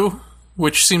ado,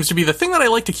 which seems to be the thing that I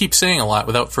like to keep saying a lot,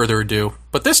 without further ado.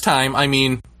 But this time, I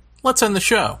mean, let's end the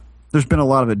show. There's been a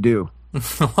lot of ado.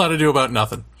 A lot ado about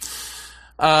nothing.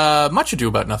 Much ado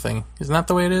about nothing. Isn't that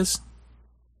the way it is?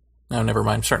 No, never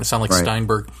mind. I'm starting to sound like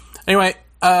Steinberg. Anyway,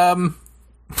 can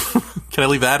I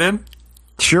leave that in?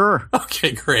 Sure.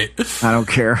 Okay, great. I don't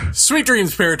care. Sweet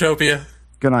dreams, Paratopia.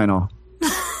 Good night, all.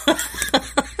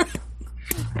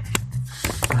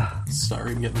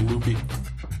 Sorry, I'm getting loopy.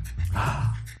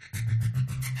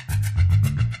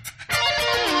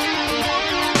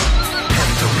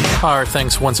 Our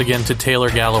thanks once again to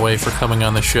Taylor Galloway for coming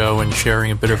on the show and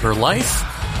sharing a bit of her life.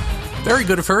 Very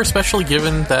good of her, especially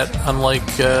given that, unlike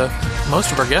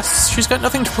most of our guests, she's got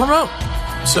nothing to promote.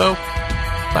 So,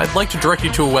 I'd like to direct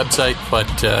you to a website, but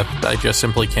I just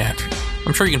simply can't.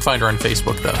 I'm sure you can find her on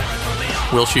Facebook,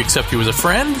 though. Will she accept you as a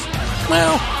friend?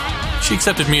 Well, she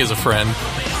accepted me as a friend.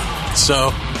 So,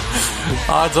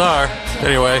 odds are.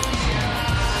 Anyway,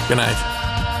 good night.